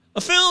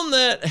 A film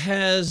that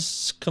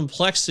has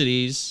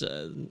complexities.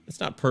 It's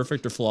not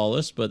perfect or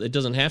flawless, but it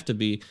doesn't have to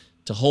be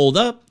to hold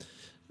up.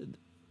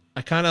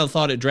 I kind of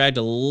thought it dragged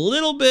a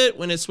little bit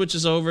when it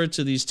switches over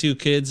to these two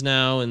kids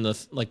now in the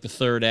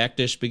third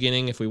act-ish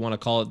beginning, if we want to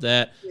call it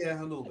that.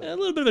 Yeah, a little bit. A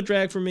little bit of a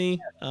drag for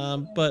me,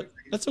 but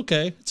that's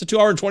okay. It's a 2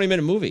 hour and 20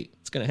 minute movie.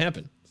 It's going to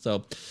happen.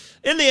 So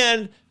in the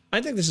end, I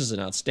think this is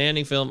an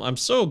outstanding film. I'm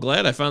so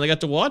glad I finally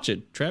got to watch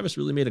it. Travis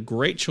really made a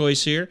great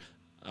choice here.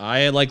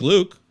 I, like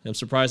Luke, am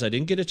surprised I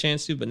didn't get a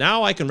chance to, but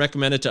now I can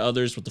recommend it to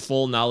others with the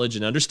full knowledge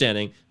and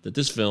understanding that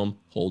this film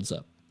holds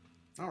up.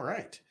 All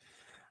right.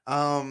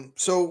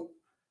 So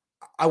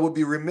I would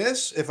be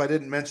remiss if I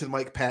didn't mention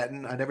Mike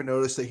Patton. I never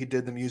noticed that he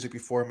did the music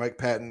before. Mike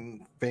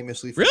Patton,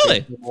 famously for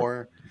Really?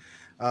 More.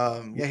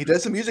 Yeah, he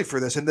does the music for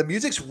this, and the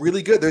music's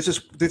really good. There's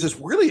this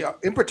really,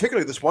 in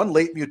particular, this one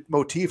late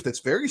motif that's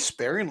very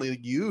sparingly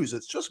used.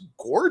 It's just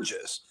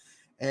gorgeous,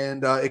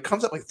 and it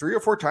comes up like 3 or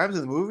 4 times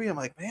in the movie. I'm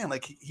like, man,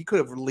 like he could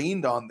have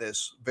leaned on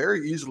this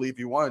very easily if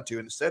he wanted to.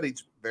 Instead,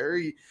 he's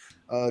very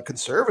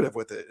conservative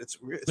with it. It's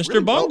Mr.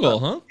 Really Bungle, well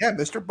huh? Yeah,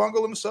 Mr.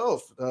 Bungle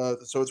himself.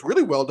 So it's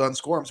really well done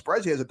score. I'm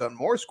surprised he hasn't done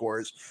more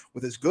scores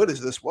with as good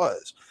as this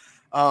was.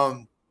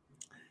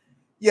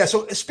 Yeah,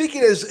 so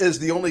speaking as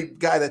the only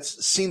guy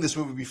that's seen this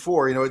movie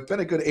before, it's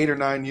been a good 8 or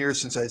 9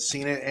 years since I've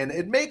seen it, and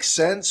it makes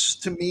sense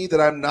to me that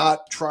I'm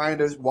not trying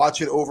to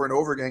watch it over and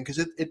over again because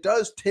it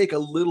does take a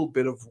little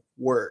bit of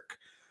work.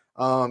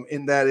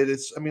 In that it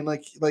is, I mean,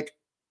 like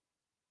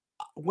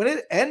when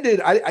it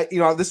ended, I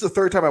this is the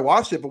third time I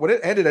watched it, but when it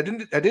ended, I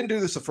didn't do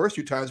this the first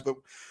 2 times, but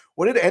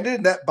when it ended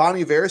and that Bon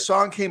Iver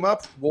song came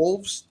up,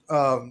 Wolves,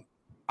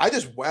 I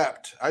just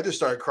wept. I just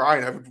started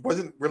crying. I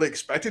wasn't really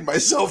expecting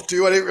myself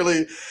to.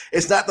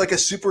 It's not like a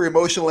super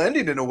emotional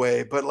ending in a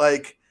way, but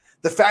like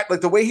the fact,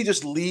 like the way he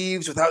just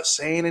leaves without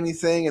saying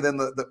anything. And then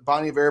the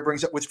Bon Iver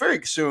brings up, which very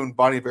soon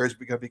Bon Iver is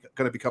going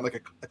to become like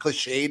a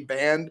cliched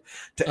band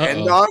to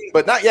end on,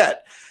 but not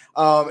yet.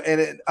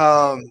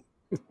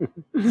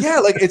 Yeah,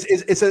 like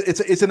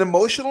it's an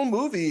emotional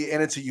movie,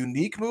 and it's a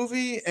unique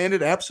movie, and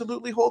it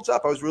absolutely holds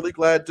up. I was really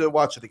glad to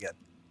watch it again.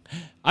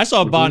 I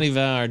saw Bon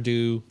Iver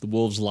do the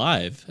Wolves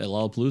live at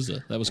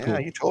Lollapalooza. That was cool. Yeah,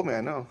 you told me.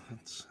 I know.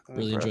 I'm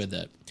really impressed. enjoyed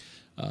that.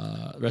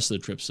 The rest of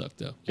the trip sucked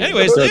though.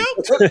 Anyways, Leo.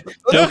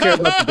 Don't care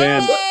about the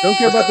band. Don't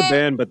care about the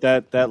band, but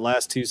that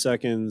last 2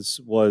 seconds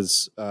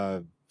was,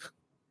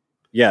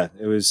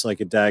 it was like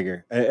a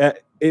dagger.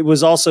 It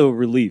was also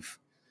relief.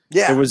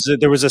 Yeah,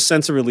 there was a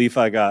sense of relief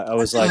I got. I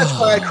was like, that's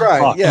why I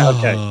cried. fuck, Yeah,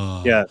 okay,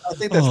 yeah. I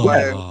think that's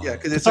why.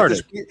 Because it's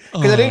Cathartic.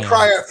 because I didn't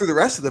cry out through the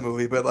rest of the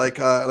movie, but it's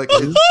kind of like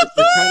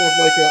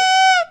a.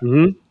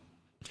 Mm-hmm.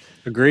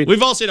 Agreed.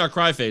 We've all seen our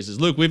cry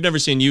faces. Luke, we've never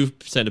seen you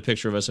send a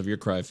picture of us of your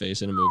cry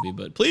face in a movie,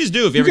 but please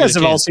do if you You ever guys get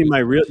a have all chance. seen my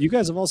real. You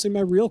guys have all seen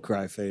my real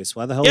cry face.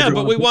 Why the hell? Yeah, would you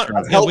but we want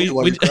want.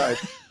 to cry? Yeah,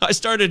 I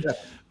started.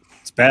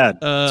 It's bad.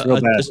 It's real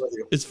bad.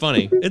 It's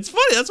funny. It's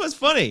funny. That's what's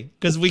funny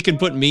because we can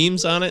put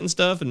memes on it and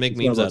stuff and make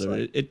memes out of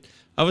it.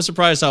 I was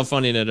surprised how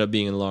funny it ended up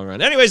being in the long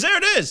run. Anyways, there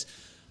it is.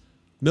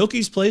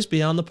 Milky's Place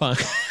Beyond the Pond.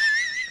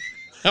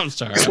 I'm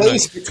sorry.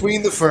 Place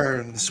Between the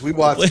Ferns. We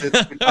watched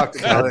it. We talked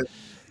about it.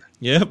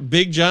 Yep,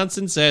 Big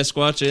Johnson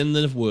Sasquatch in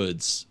the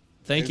woods.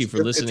 Thank you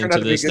for listening to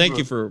this. Thank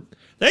you for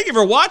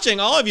watching,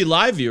 all of you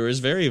live viewers.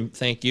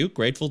 Thank you.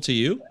 Grateful to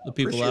you, the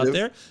people Appreciate out it.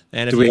 there.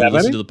 And if Do we you have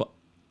listen any? to the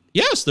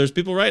yes, there's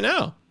people right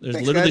now. There's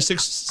Thanks, literally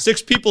guys.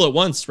 six people at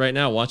once right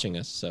now watching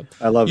us. So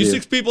I love you.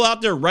 6 people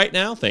out there right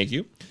now. Thank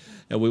you.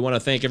 And we want to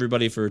thank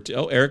everybody for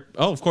Eric.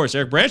 Oh, of course,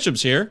 Eric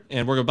Brancham's here,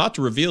 and we're about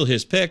to reveal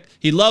his pick.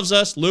 He loves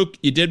us. Luke,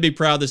 you did me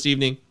proud this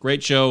evening.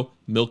 Great show.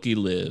 Milky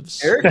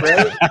lives. Eric,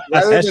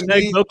 rather than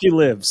me, Milky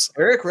lives.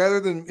 Eric,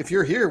 rather than if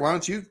you're here, why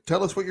don't you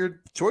tell us what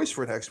your choice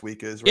for next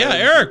week is? Yeah, rather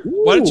than- Eric,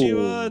 why don't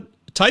you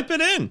type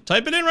it in?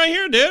 Type it in right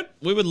here, dude.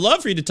 We would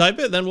love for you to type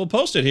it. Then we'll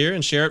post it here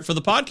and share it for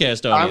the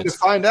podcast Time to audience.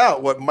 find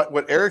out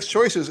what Eric's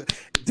choice is.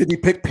 Did he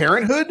pick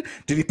Parenthood?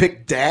 Did he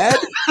pick Dad?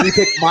 Did he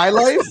pick My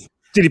Life?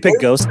 Did he pick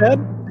Ghost Dad?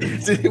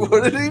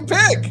 What did he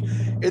pick?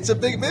 It's a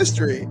big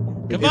mystery.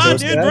 Come on,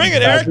 dude, bring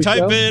it, Eric.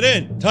 Type it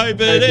in. Type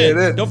it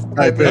in. Don't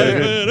Type type it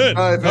it in.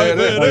 Type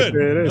it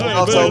in. Or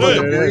else I'll look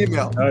at your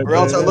email. Or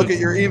else I'll look at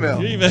your email.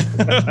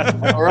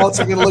 Or else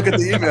I'm going to look at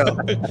the email.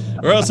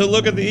 Or else he'll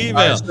look at the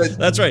email. All right,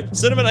 That's right.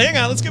 Cinnamon, hang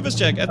on. Let's give this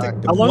check. I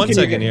think How long one can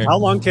second you, here. How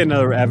long can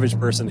an average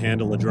person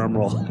handle a drum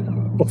roll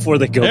before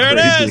they go There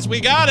crazy? it is.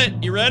 We got it.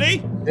 You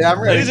ready? Yeah,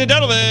 I'm ready. Ladies and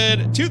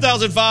gentlemen,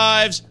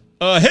 2005's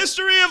A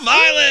History of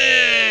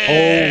Violence.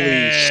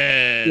 Holy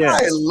shit.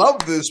 I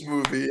love this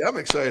movie. I'm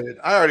excited.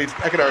 I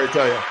can already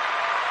tell you.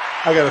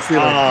 I got a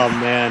feeling. Oh,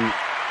 man.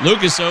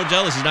 Luke is so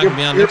jealous he's not going to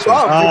be on You're next week.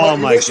 bummed. Oh,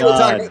 You my wish you were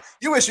God.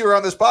 you wish you were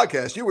on this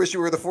podcast. You wish you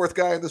were the fourth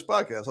guy in this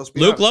podcast. Let's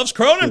be Luke honest. loves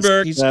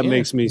Cronenberg. He's- That yeah,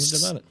 makes me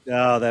he's about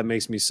it. that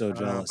makes me so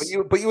jealous.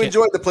 But you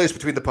enjoyed the place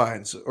between the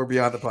pines or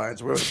beyond the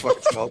pines, whatever the fuck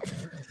it's called.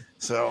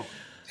 So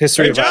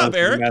History Great of job, Violence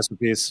is Eric. a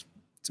masterpiece.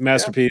 It's a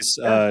masterpiece,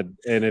 and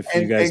if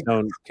you guys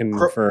don't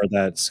confer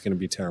that, it's going to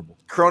be terrible.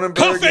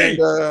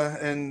 Cronenberg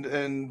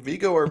and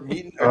Vigo are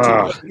meeting teaming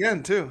up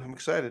again too. I'm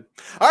excited.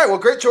 All right, well,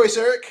 great choice,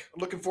 Eric.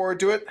 Looking forward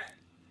to it.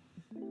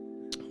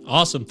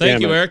 Awesome. Thank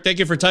Damn you, it. Eric. Thank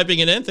you for typing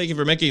it in. Thank you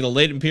for making a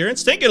late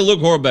appearance. Thank you to Luke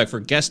Horbeck for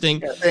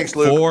guesting Thanks,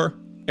 Luke. for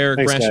Eric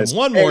Thanks, Bransham guys.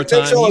 one Hey, more time.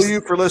 thanks all of He's-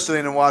 you for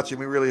listening and watching.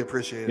 We really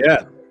appreciate it.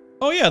 Yeah.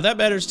 Oh, yeah, that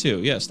matters too.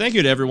 Yes. Thank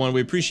you to everyone.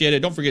 We appreciate it.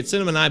 Don't forget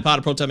cinnamoniPod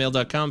at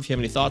protonmail.com if you have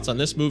any thoughts on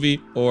this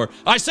movie or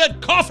I said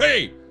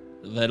coffee.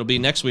 That'll be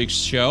next week's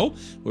show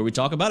where we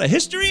talk about A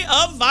History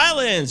of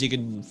Violence. You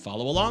can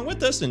follow along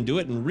with us and do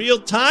it in real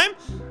time.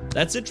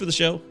 That's it for the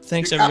show.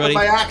 Thanks, You're counting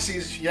everybody. my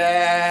axes,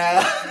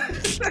 yeah.